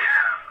be,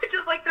 which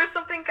is like, there's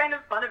something kind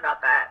of fun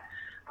about that.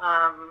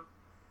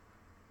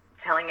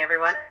 Telling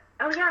everyone,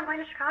 oh yeah, I'm going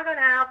to Chicago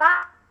now,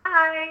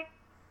 bye.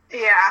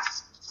 Yeah.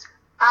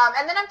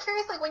 And then I'm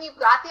curious, like, when you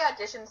got the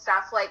audition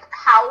stuff, like,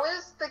 how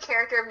was the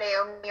character of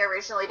Naomi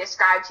originally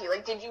described to you?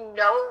 Like, did you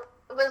know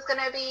it was going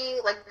to be,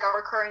 like, a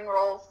recurring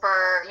role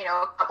for, you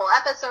know, a couple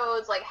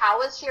episodes? Like, how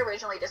was she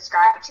originally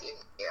described to you?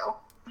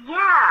 Yeah,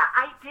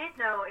 I did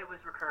know it was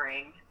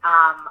recurring,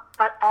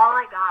 but all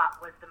I got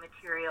was the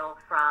material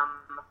from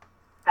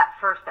that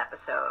first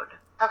episode.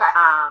 Okay.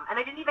 And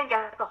I didn't even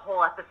get the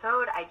whole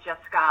episode. I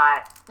just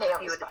got a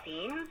few of the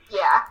scenes.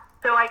 Yeah.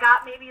 So I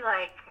got maybe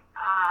like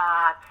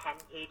 10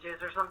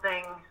 pages or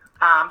something.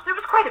 So it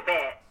was quite a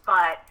bit,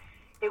 but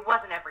it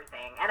wasn't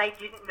everything. And I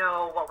didn't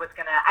know what was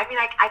going to... I mean,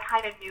 I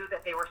kind of knew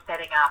that they were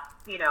setting up,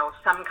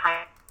 some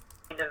kind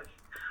of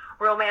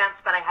romance,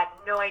 but I had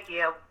no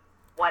idea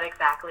what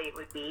exactly it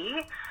would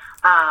be.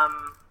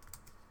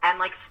 And,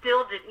 like,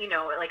 still did,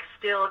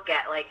 still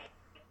get, like,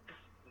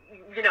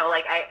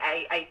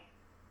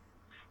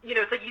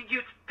 it's like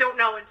you don't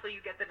know until you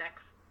get the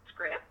next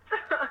script.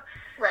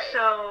 Right.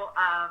 So,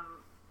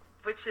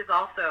 which is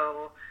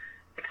also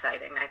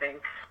exciting, I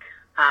think.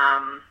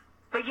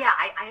 But yeah,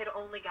 I had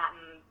only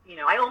gotten,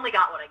 I only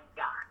got what I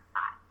got.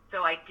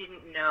 So I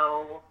didn't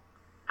know,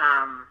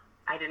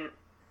 I didn't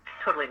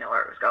totally know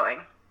where it was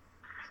going.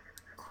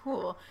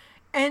 Cool.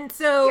 And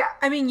so, Yeah.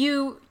 I mean,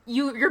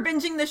 you're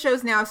binging the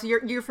shows now, so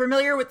you're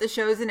familiar with the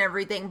shows and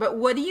everything, but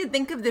what do you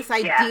think of this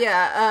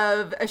idea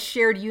of a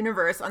shared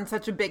universe on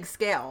such a big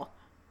scale?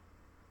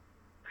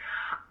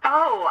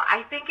 Oh,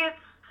 I think it's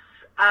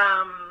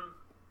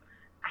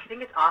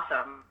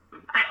awesome.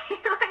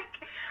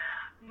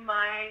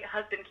 My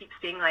husband keeps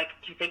being like,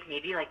 do you think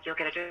maybe, like, you'll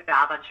get a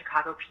job on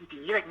Chicago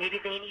PD? Like, maybe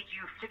they need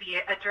you to be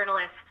a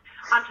journalist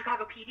on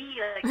Chicago PD.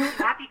 Like, wouldn't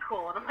that be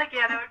cool? And I'm like,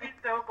 yeah, that would be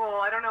so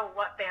cool. I don't know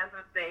what fans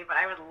would say, but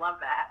I would love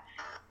that.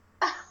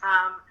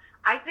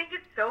 I think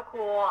it's so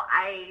cool.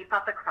 I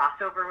thought the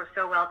crossover was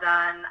so well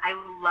done. I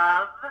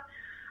love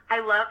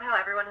how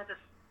everyone has a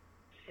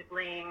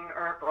sibling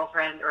or a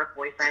girlfriend or a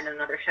boyfriend in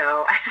another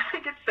show. I just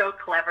think it's so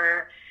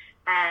clever.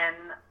 And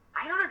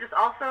I don't know, just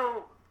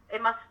also,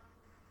 it must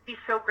be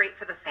so great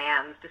for the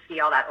fans to see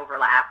all that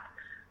overlap.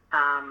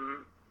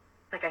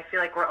 Like, I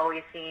feel like we're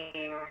always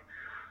seeing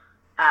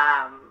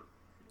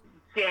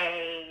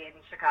Jay in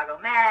Chicago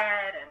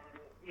Med and,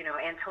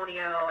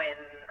 Antonio in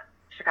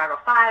Chicago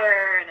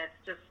Fire, and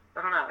it's just,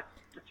 I don't know,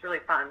 it's really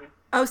fun.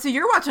 Oh, so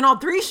you're watching all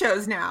 3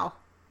 shows now.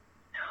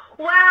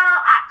 Well,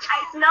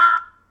 I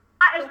not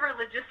as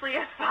religiously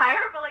as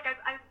Fire, but, like,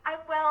 I'm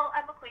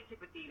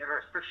acquainted with the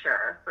universe, for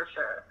sure.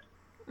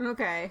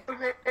 Okay.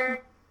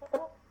 Very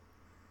cool.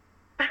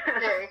 And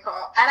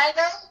I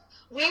know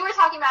we were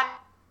talking about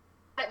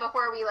it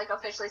before we, like,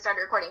 officially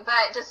started recording,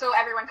 but just so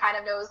everyone kind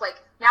of knows, like,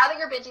 now that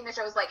you're binging the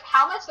shows, like,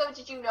 how much, though,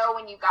 did you know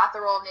when you got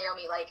the role of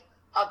Naomi, like,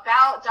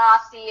 about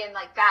Dossie and,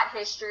 like, that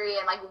history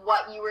and, like,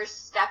 what you were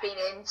stepping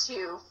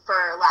into,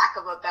 for lack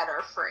of a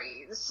better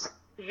phrase?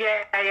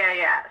 Yeah.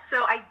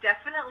 So I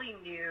definitely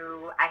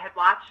knew. I had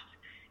watched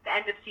the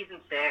end of season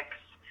 6.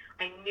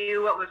 I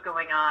knew what was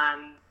going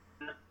on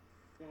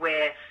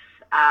with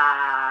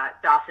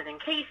Dawson and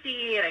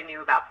Casey, and I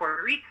knew about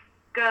Puerto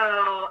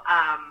Rico.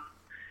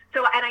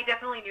 And I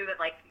definitely knew that,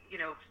 like,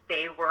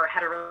 they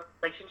had a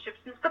relationship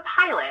since the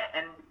pilot,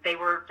 and they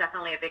were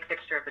definitely a big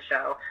fixture of the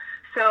show.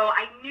 So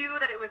I knew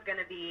that it was going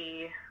to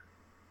be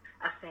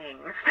a thing.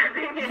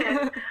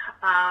 And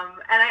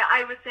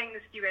I was saying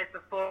this to you guys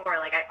before,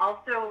 like, I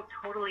also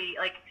totally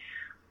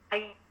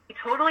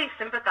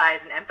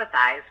sympathize and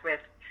empathize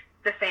with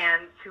the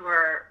fans who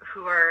are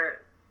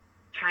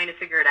trying to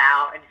figure it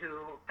out and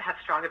who have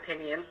strong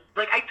opinions.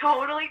 Like, I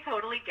totally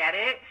get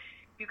it.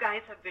 You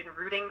guys have been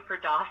rooting for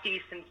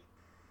Dossie since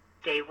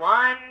day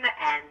one,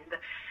 and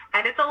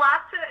it's a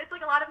lot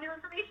of new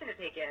information to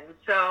take in.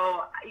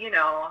 So,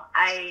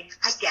 I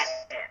get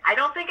it. I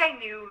don't think I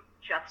knew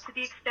just to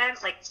the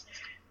extent, like,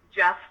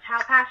 just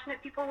how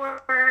passionate people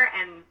were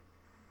and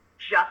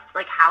just,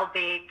 like, how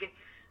big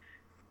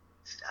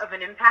of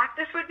an impact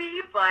this would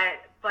be, but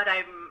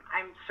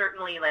I'm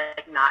certainly,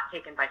 like, not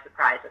taken by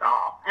surprise at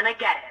all. And I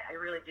get it. I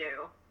really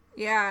do.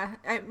 Yeah.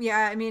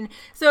 I mean,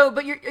 so,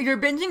 but you're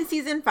binging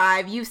season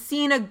 5. You've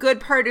seen a good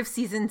part of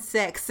season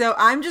 6. So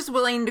I'm just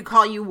willing to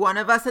call you one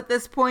of us at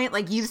this point.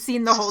 Like, you've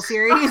seen the whole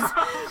series.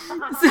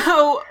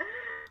 So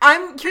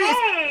I'm curious.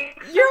 Hey.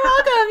 You're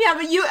welcome. Yeah,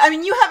 but you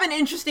have an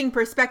interesting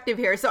perspective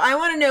here. So I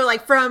want to know,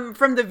 like, from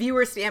the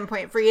viewer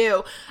standpoint for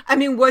you, I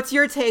mean, what's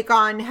your take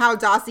on how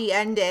Dossie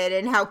ended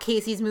and how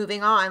Casey's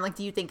moving on? Like,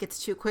 do you think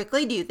it's too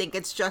quickly? Do you think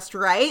it's just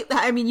right?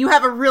 I mean, you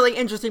have a really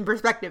interesting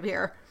perspective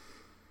here.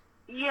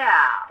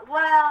 Yeah,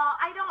 well,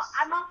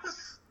 I'm also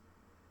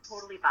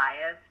totally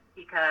biased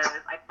because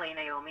I play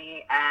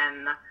Naomi,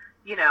 and,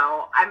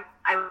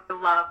 I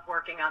love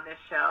working on this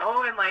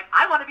show, and, like,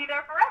 I want to be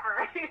there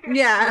forever.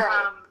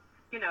 Yeah.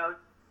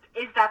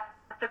 Is that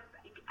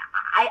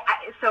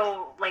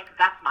so, like,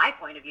 that's my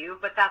point of view,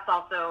 but that's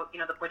also,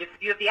 the point of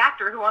view of the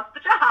actor who wants the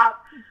job.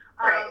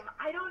 Right.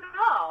 I don't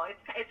know.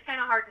 It's kind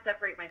of hard to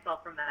separate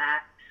myself from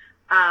that.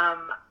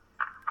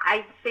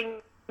 I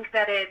think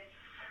that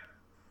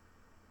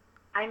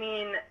I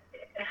mean,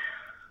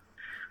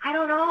 I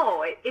don't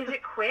know. Is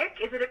it quick?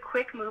 Is it a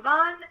quick move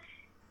on?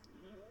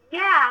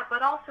 Yeah,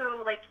 but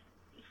also, like,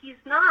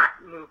 he's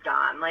not moved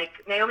on.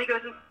 Like, Naomi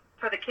goes in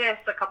for the kiss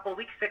a couple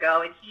weeks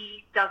ago, and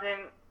he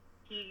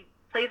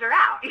plays her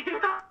out. You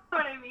know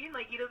what I mean?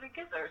 Like, he doesn't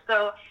kiss her.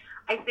 So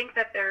I think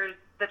that the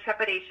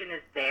trepidation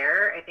is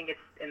there. I think it's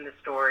in the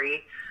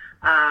story.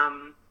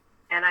 And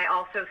I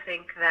also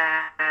think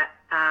that,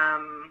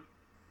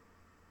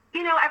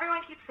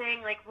 everyone keeps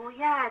saying, like, well,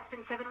 yeah, it's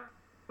been 7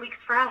 weeks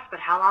for us, but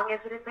how long is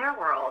it in their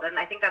world? And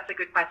I think that's a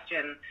good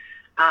question.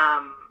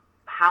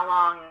 How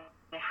long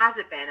has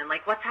it been? And,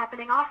 like, what's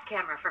happening off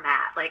camera for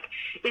Matt? Like,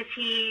 is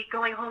he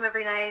going home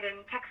every night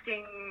and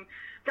texting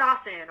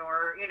Dawson,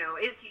 or, you know,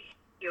 is he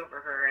over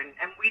her?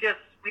 And we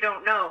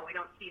don't know. We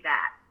don't see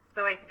that.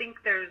 So I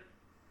think there's,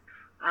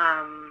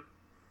 I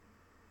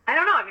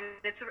don't know. I mean,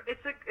 it's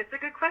a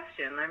good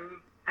question.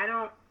 I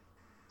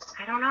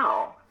don't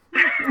know.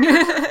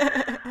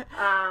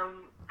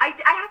 I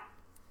have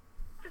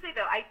to say,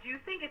 though, I do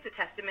think it's a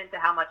testament to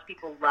how much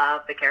people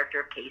love the character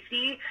of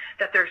Casey,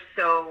 that they're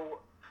so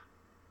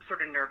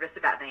sort of nervous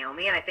about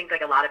Naomi. And I think,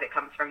 like, a lot of it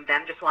comes from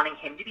them just wanting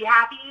him to be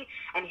happy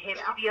and him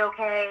to be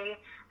okay.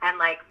 And,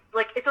 like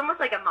it's almost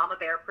like a mama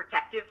bear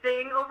protective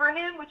thing over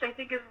him, which I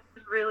think is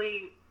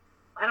really,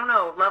 I don't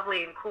know,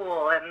 lovely and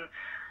cool. And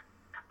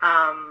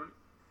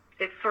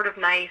it's sort of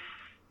nice.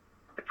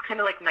 It's kind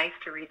of, like, nice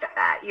to read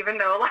that, even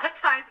though a lot of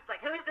times it's like,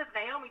 who is this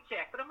Naomi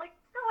chick? But I'm like,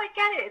 no, I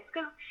get it.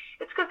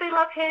 It's because they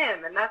love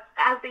him, and that's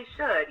as they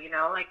should, you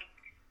know. Like,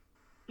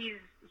 he's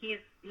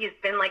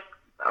been, like,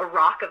 a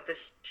rock of this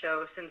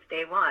show since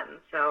day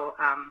one, so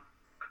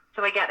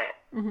I get it.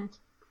 Mm-hmm.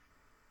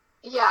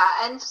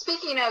 Yeah, and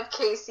speaking of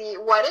Casey,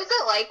 what is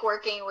it like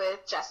working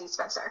with Jesse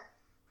Spencer?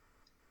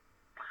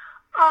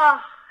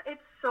 Oh,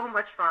 it's so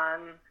much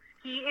fun.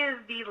 He is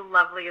the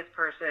loveliest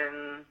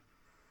person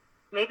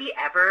maybe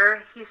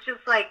ever. He's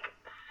just, like,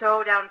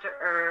 so down to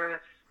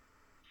earth,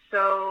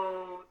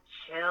 so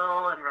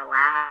chill and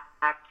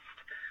relaxed.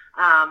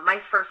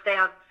 My first day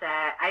on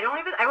set, I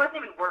wasn't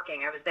even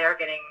working. I was there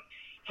getting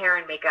hair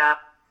and makeup,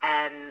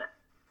 and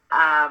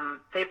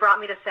they brought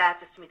me to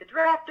set just to meet the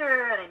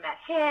director, and I met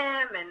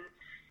him, and,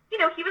 you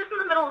know, he was in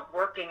the middle of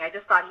working. I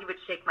just thought he would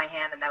shake my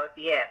hand and that would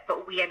be it.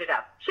 But we ended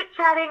up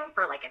chit-chatting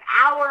for like an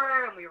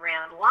hour, and we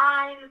ran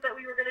lines that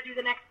we were going to do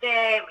the next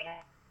day, and we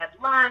had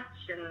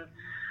lunch, and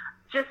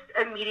just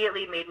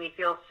immediately made me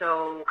feel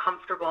so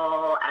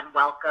comfortable and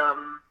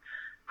welcome.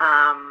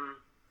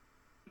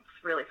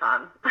 It's really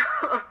fun.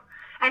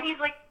 And he's,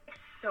 like,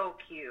 so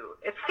cute.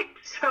 It's, like,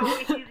 so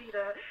easy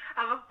to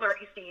have a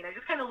flirty scene. I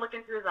just kind of look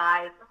into his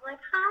eyes. I'm like,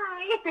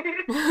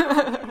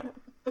 hi.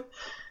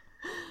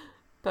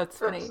 That's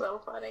funny. That's so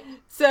funny.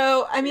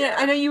 So, I mean, yeah.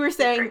 I know you were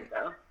saying,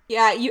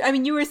 great,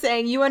 you were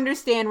saying you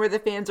understand where the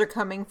fans are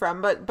coming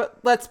from, but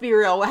let's be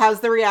real. How's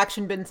the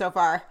reaction been so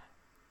far?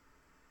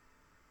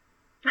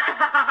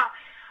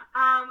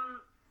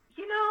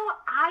 You know,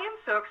 I am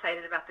so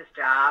excited about this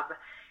job,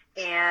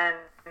 and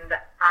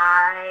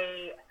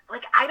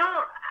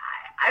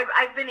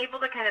I've been able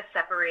to kind of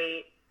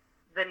separate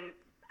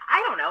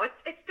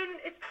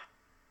it's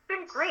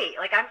been great.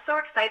 Like, I'm so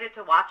excited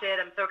to watch it.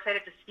 I'm so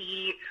excited to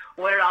see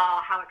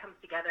how it comes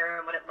together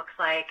and what it looks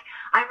like.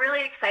 I'm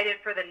really excited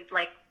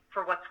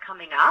for what's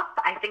coming up.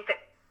 I think that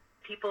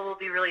people will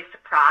be really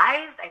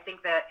surprised. I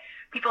think that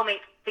people may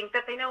think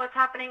that they know what's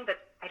happening, but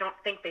I don't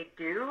think they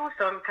do.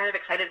 So I'm kind of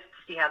excited to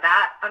see how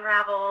that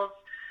unravels.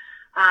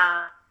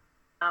 I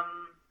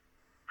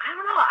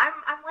don't know.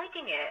 I'm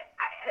liking it.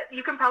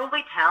 You can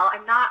probably tell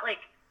I'm not, like,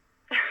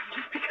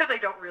 just because I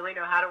don't really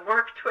know how to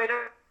work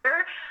Twitter,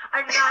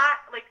 I'm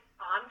not, like,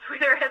 on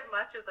Twitter as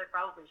much as I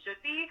probably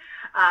should be.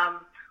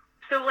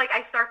 So, like,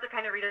 I start to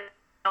kind of read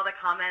all the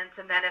comments,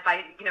 and then if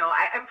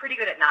I'm pretty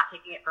good at not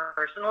taking it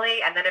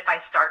personally, and then if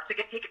I start to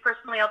take it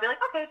personally, I'll be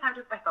like, okay, time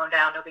to put my phone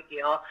down, no big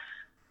deal.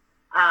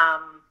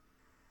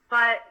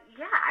 But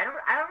yeah, I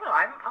don't know.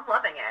 I'm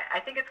loving it. I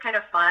think it's kind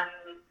of fun.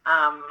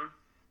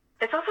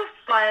 It's also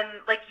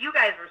fun, like you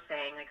guys were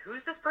saying, like, who's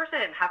this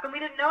person? How come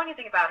we didn't know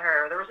anything about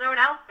her? There was no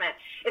announcement.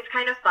 It's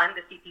kind of fun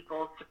to see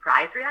people's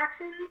surprise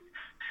reactions,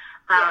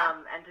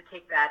 and to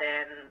take that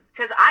in,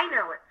 because I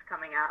know what's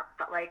coming up,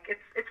 but, like,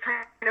 it's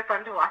kind of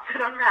fun to watch it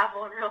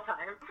unravel in real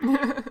time.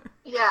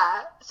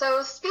 Yeah.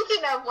 So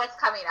speaking of what's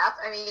coming up,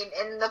 I mean,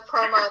 in the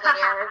promo that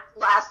aired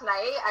last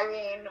night, I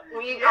mean,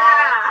 we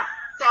all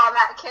saw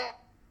that kiss.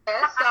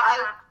 So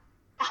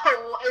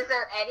is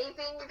there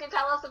anything you can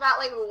tell us about,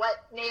 like,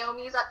 what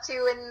Naomi's up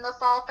to in the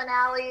fall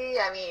finale?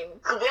 I mean,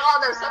 we all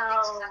know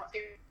something she's up to,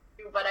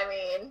 but I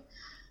mean...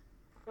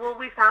 Well,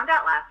 we found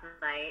out last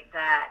night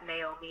that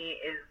Naomi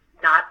is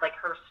not, like,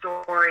 her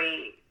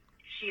story.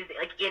 She's,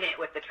 like, in it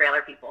with the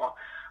trailer people.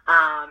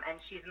 And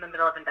she's in the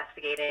middle of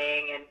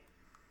investigating, and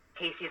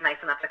Casey's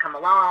nice enough to come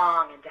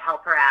along and to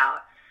help her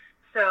out.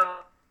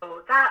 So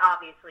that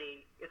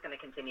obviously is going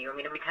to continue. I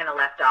mean, we kind of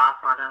left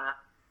off on a...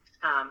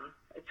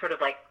 it sort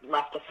of, like,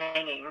 left us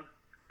hanging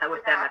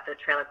with them at the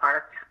trailer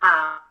park.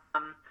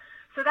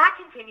 So that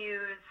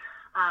continues.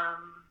 I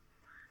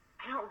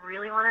don't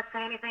really want to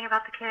say anything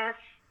about the kiss,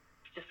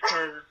 just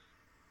because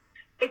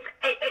it's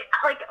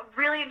like,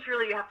 really and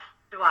truly you have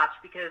to watch,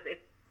 because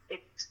I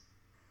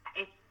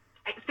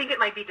think it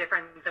might be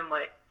different than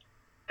what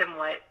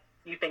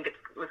you think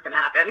was going to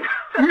happen.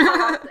 That's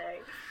all I'll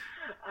say.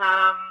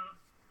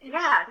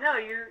 Yeah, no,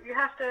 you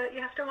have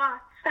to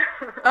watch.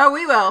 Oh,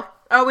 we will.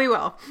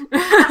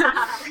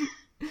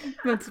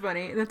 That's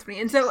funny. That's funny.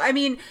 And so, I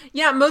mean,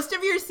 yeah, most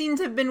of your scenes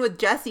have been with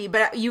Jesse,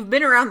 but you've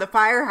been around the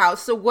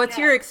firehouse. So what's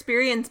your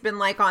experience been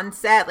like on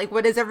set? Like,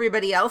 what is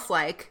everybody else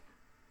like?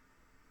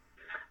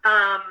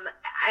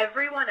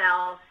 Everyone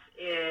else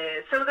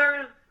is, so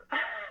there's,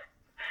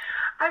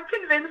 I'm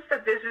convinced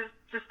that this is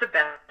just the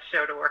best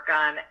show to work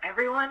on.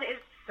 Everyone is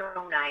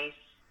so nice,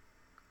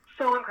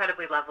 so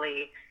incredibly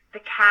lovely. The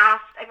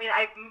cast, I mean,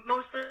 I'm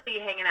mostly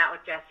hanging out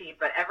with Jesse,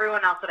 but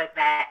everyone else that I've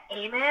met,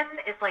 Eamon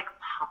is like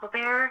Papa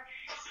Bear.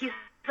 He's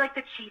like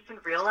the chief in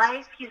real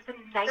life. He's the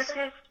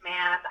nicest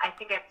man I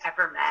think I've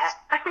ever met.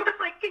 I was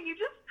like, can you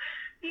just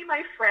be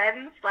my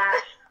friend /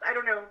 I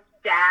don't know,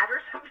 dad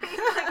or something?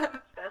 Like, I'm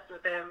obsessed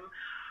with him.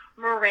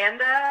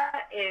 Miranda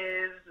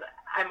is,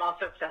 I'm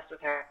also obsessed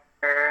with her.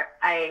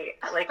 I,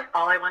 like,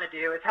 all I want to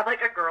do is have,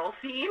 like, a girl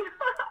scene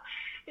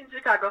in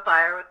Chicago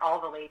Fire with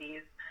all the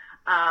ladies.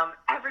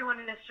 Everyone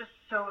is just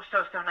so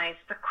nice.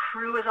 The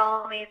crew is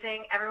all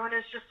amazing. Everyone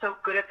is just so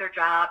good at their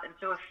job and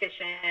so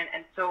efficient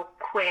and so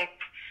quick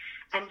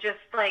and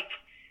just, like,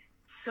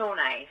 so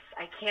nice.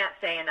 I can't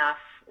say enough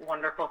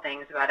wonderful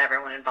things about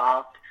everyone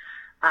involved.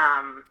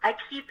 I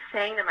keep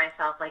saying to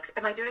myself, like,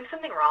 am I doing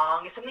something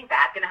wrong? Is something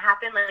bad going to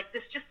happen? Like,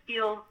 this just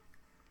feels,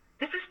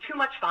 this is too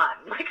much fun.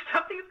 Like,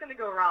 something's going to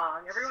go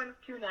wrong. Everyone's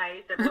too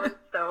nice. Everyone's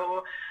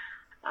so,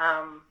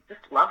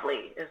 just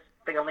lovely is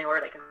the only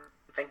word I can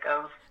think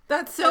of.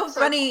 That's so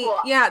funny. Cool.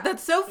 Yeah,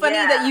 that's so funny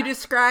that you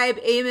describe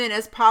Eamon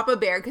as Papa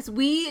Bear, because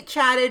we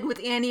chatted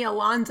with Annie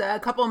Alonso a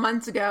couple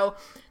months ago.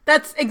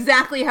 That's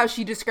exactly how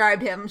she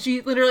described him. She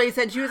literally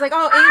said, she was like,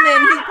 oh,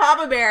 Eamon, he's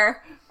Papa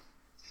Bear.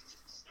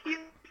 He's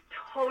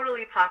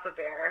totally Papa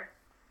Bear.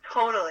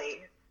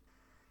 Totally.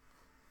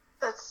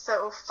 That's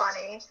so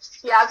funny.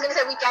 Yeah, I was gonna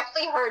say we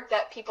definitely heard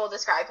that people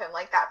describe him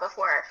like that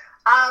before.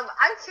 I'm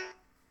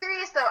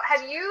curious though,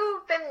 have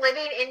you been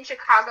living in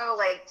Chicago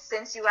like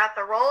since you got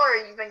the role, or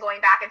you've been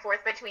going back and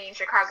forth between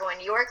Chicago and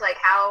New York? Like,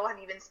 how have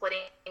you been splitting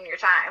your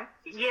time?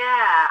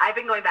 Yeah, I've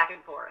been going back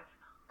and forth.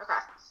 Okay.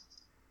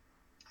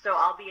 So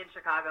I'll be in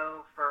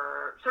Chicago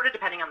for sort of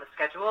depending on the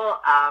schedule.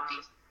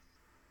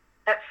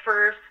 At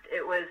first,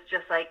 it was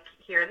just like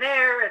here and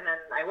there, and then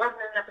I was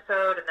in an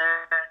episode, and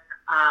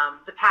then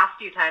the past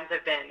few times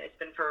it's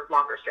been for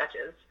longer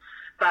stretches.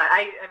 But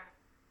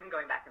I'm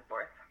going back and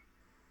forth.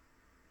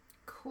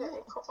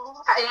 Cool.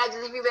 And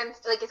have you been,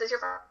 like, is this your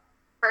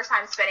first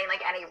time spending,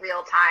 like, any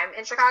real time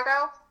in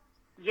Chicago?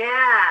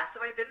 Yeah,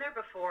 so I've been there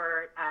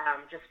before,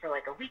 just for,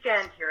 like, a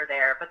weekend here or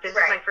there, but this is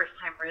my first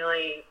time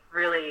really,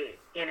 really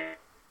in it.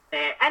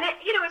 And,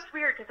 it's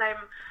weird, because I'm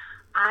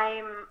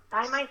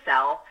by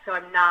myself, so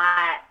I'm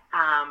not,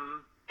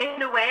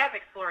 in a way, I'm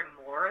exploring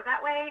more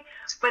that way,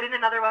 but in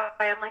another way,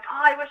 I'm like,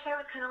 oh, I wish I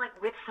was kind of, like,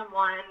 with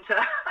someone to,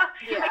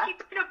 I keep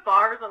going to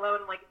bars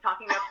alone, like,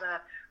 talking about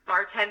the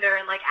bartender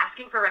and, like,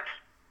 asking for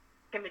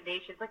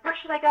recommendations, like, where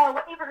should I go?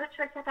 What neighborhood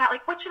should I check out?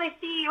 Like, what should I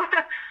see?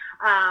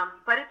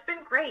 But it's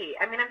been great.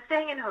 I mean, I'm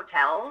staying in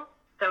hotels,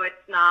 so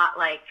it's not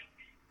like,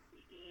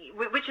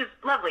 which is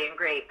lovely and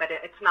great, but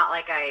it's not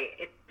like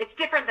it's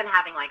different than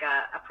having like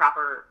a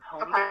proper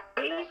home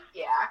base.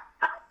 Yeah.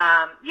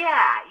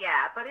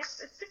 But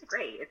it's been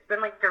great. It's been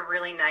like a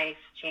really nice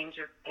change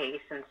of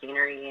pace and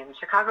scenery, and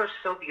Chicago's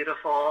so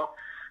beautiful.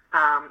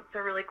 It's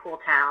a really cool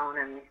town,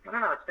 and I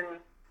don't know,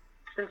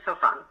 it's been so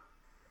fun.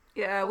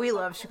 Yeah, we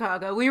love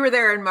Chicago. We were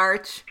there in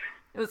March.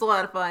 It was a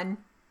lot of fun.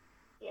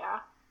 Yeah.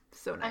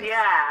 So nice.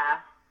 Yeah.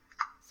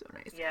 So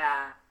nice.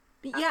 Yeah.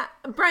 Yeah,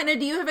 Bryna,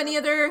 do you have any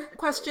other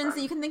questions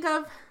that you can think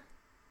of?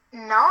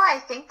 No, I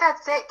think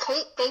that's it.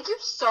 Kate, thank you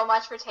so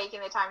much for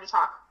taking the time to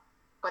talk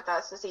with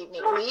us this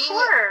evening. Of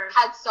course.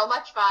 Had so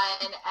much fun,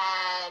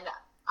 and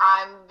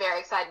I'm very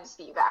excited to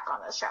see you back on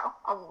this show.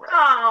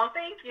 Oh,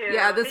 thank you.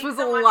 Yeah, this Thanks was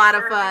so a much lot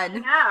of for fun.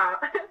 reaching out.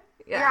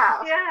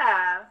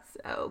 Yeah.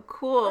 So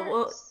cool.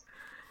 Well,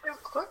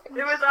 of course. It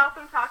was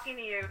awesome talking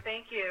to you.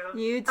 Thank you.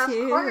 You Of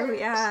too. course.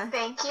 Yeah.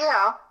 Thank you.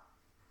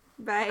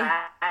 Bye.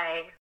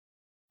 Bye.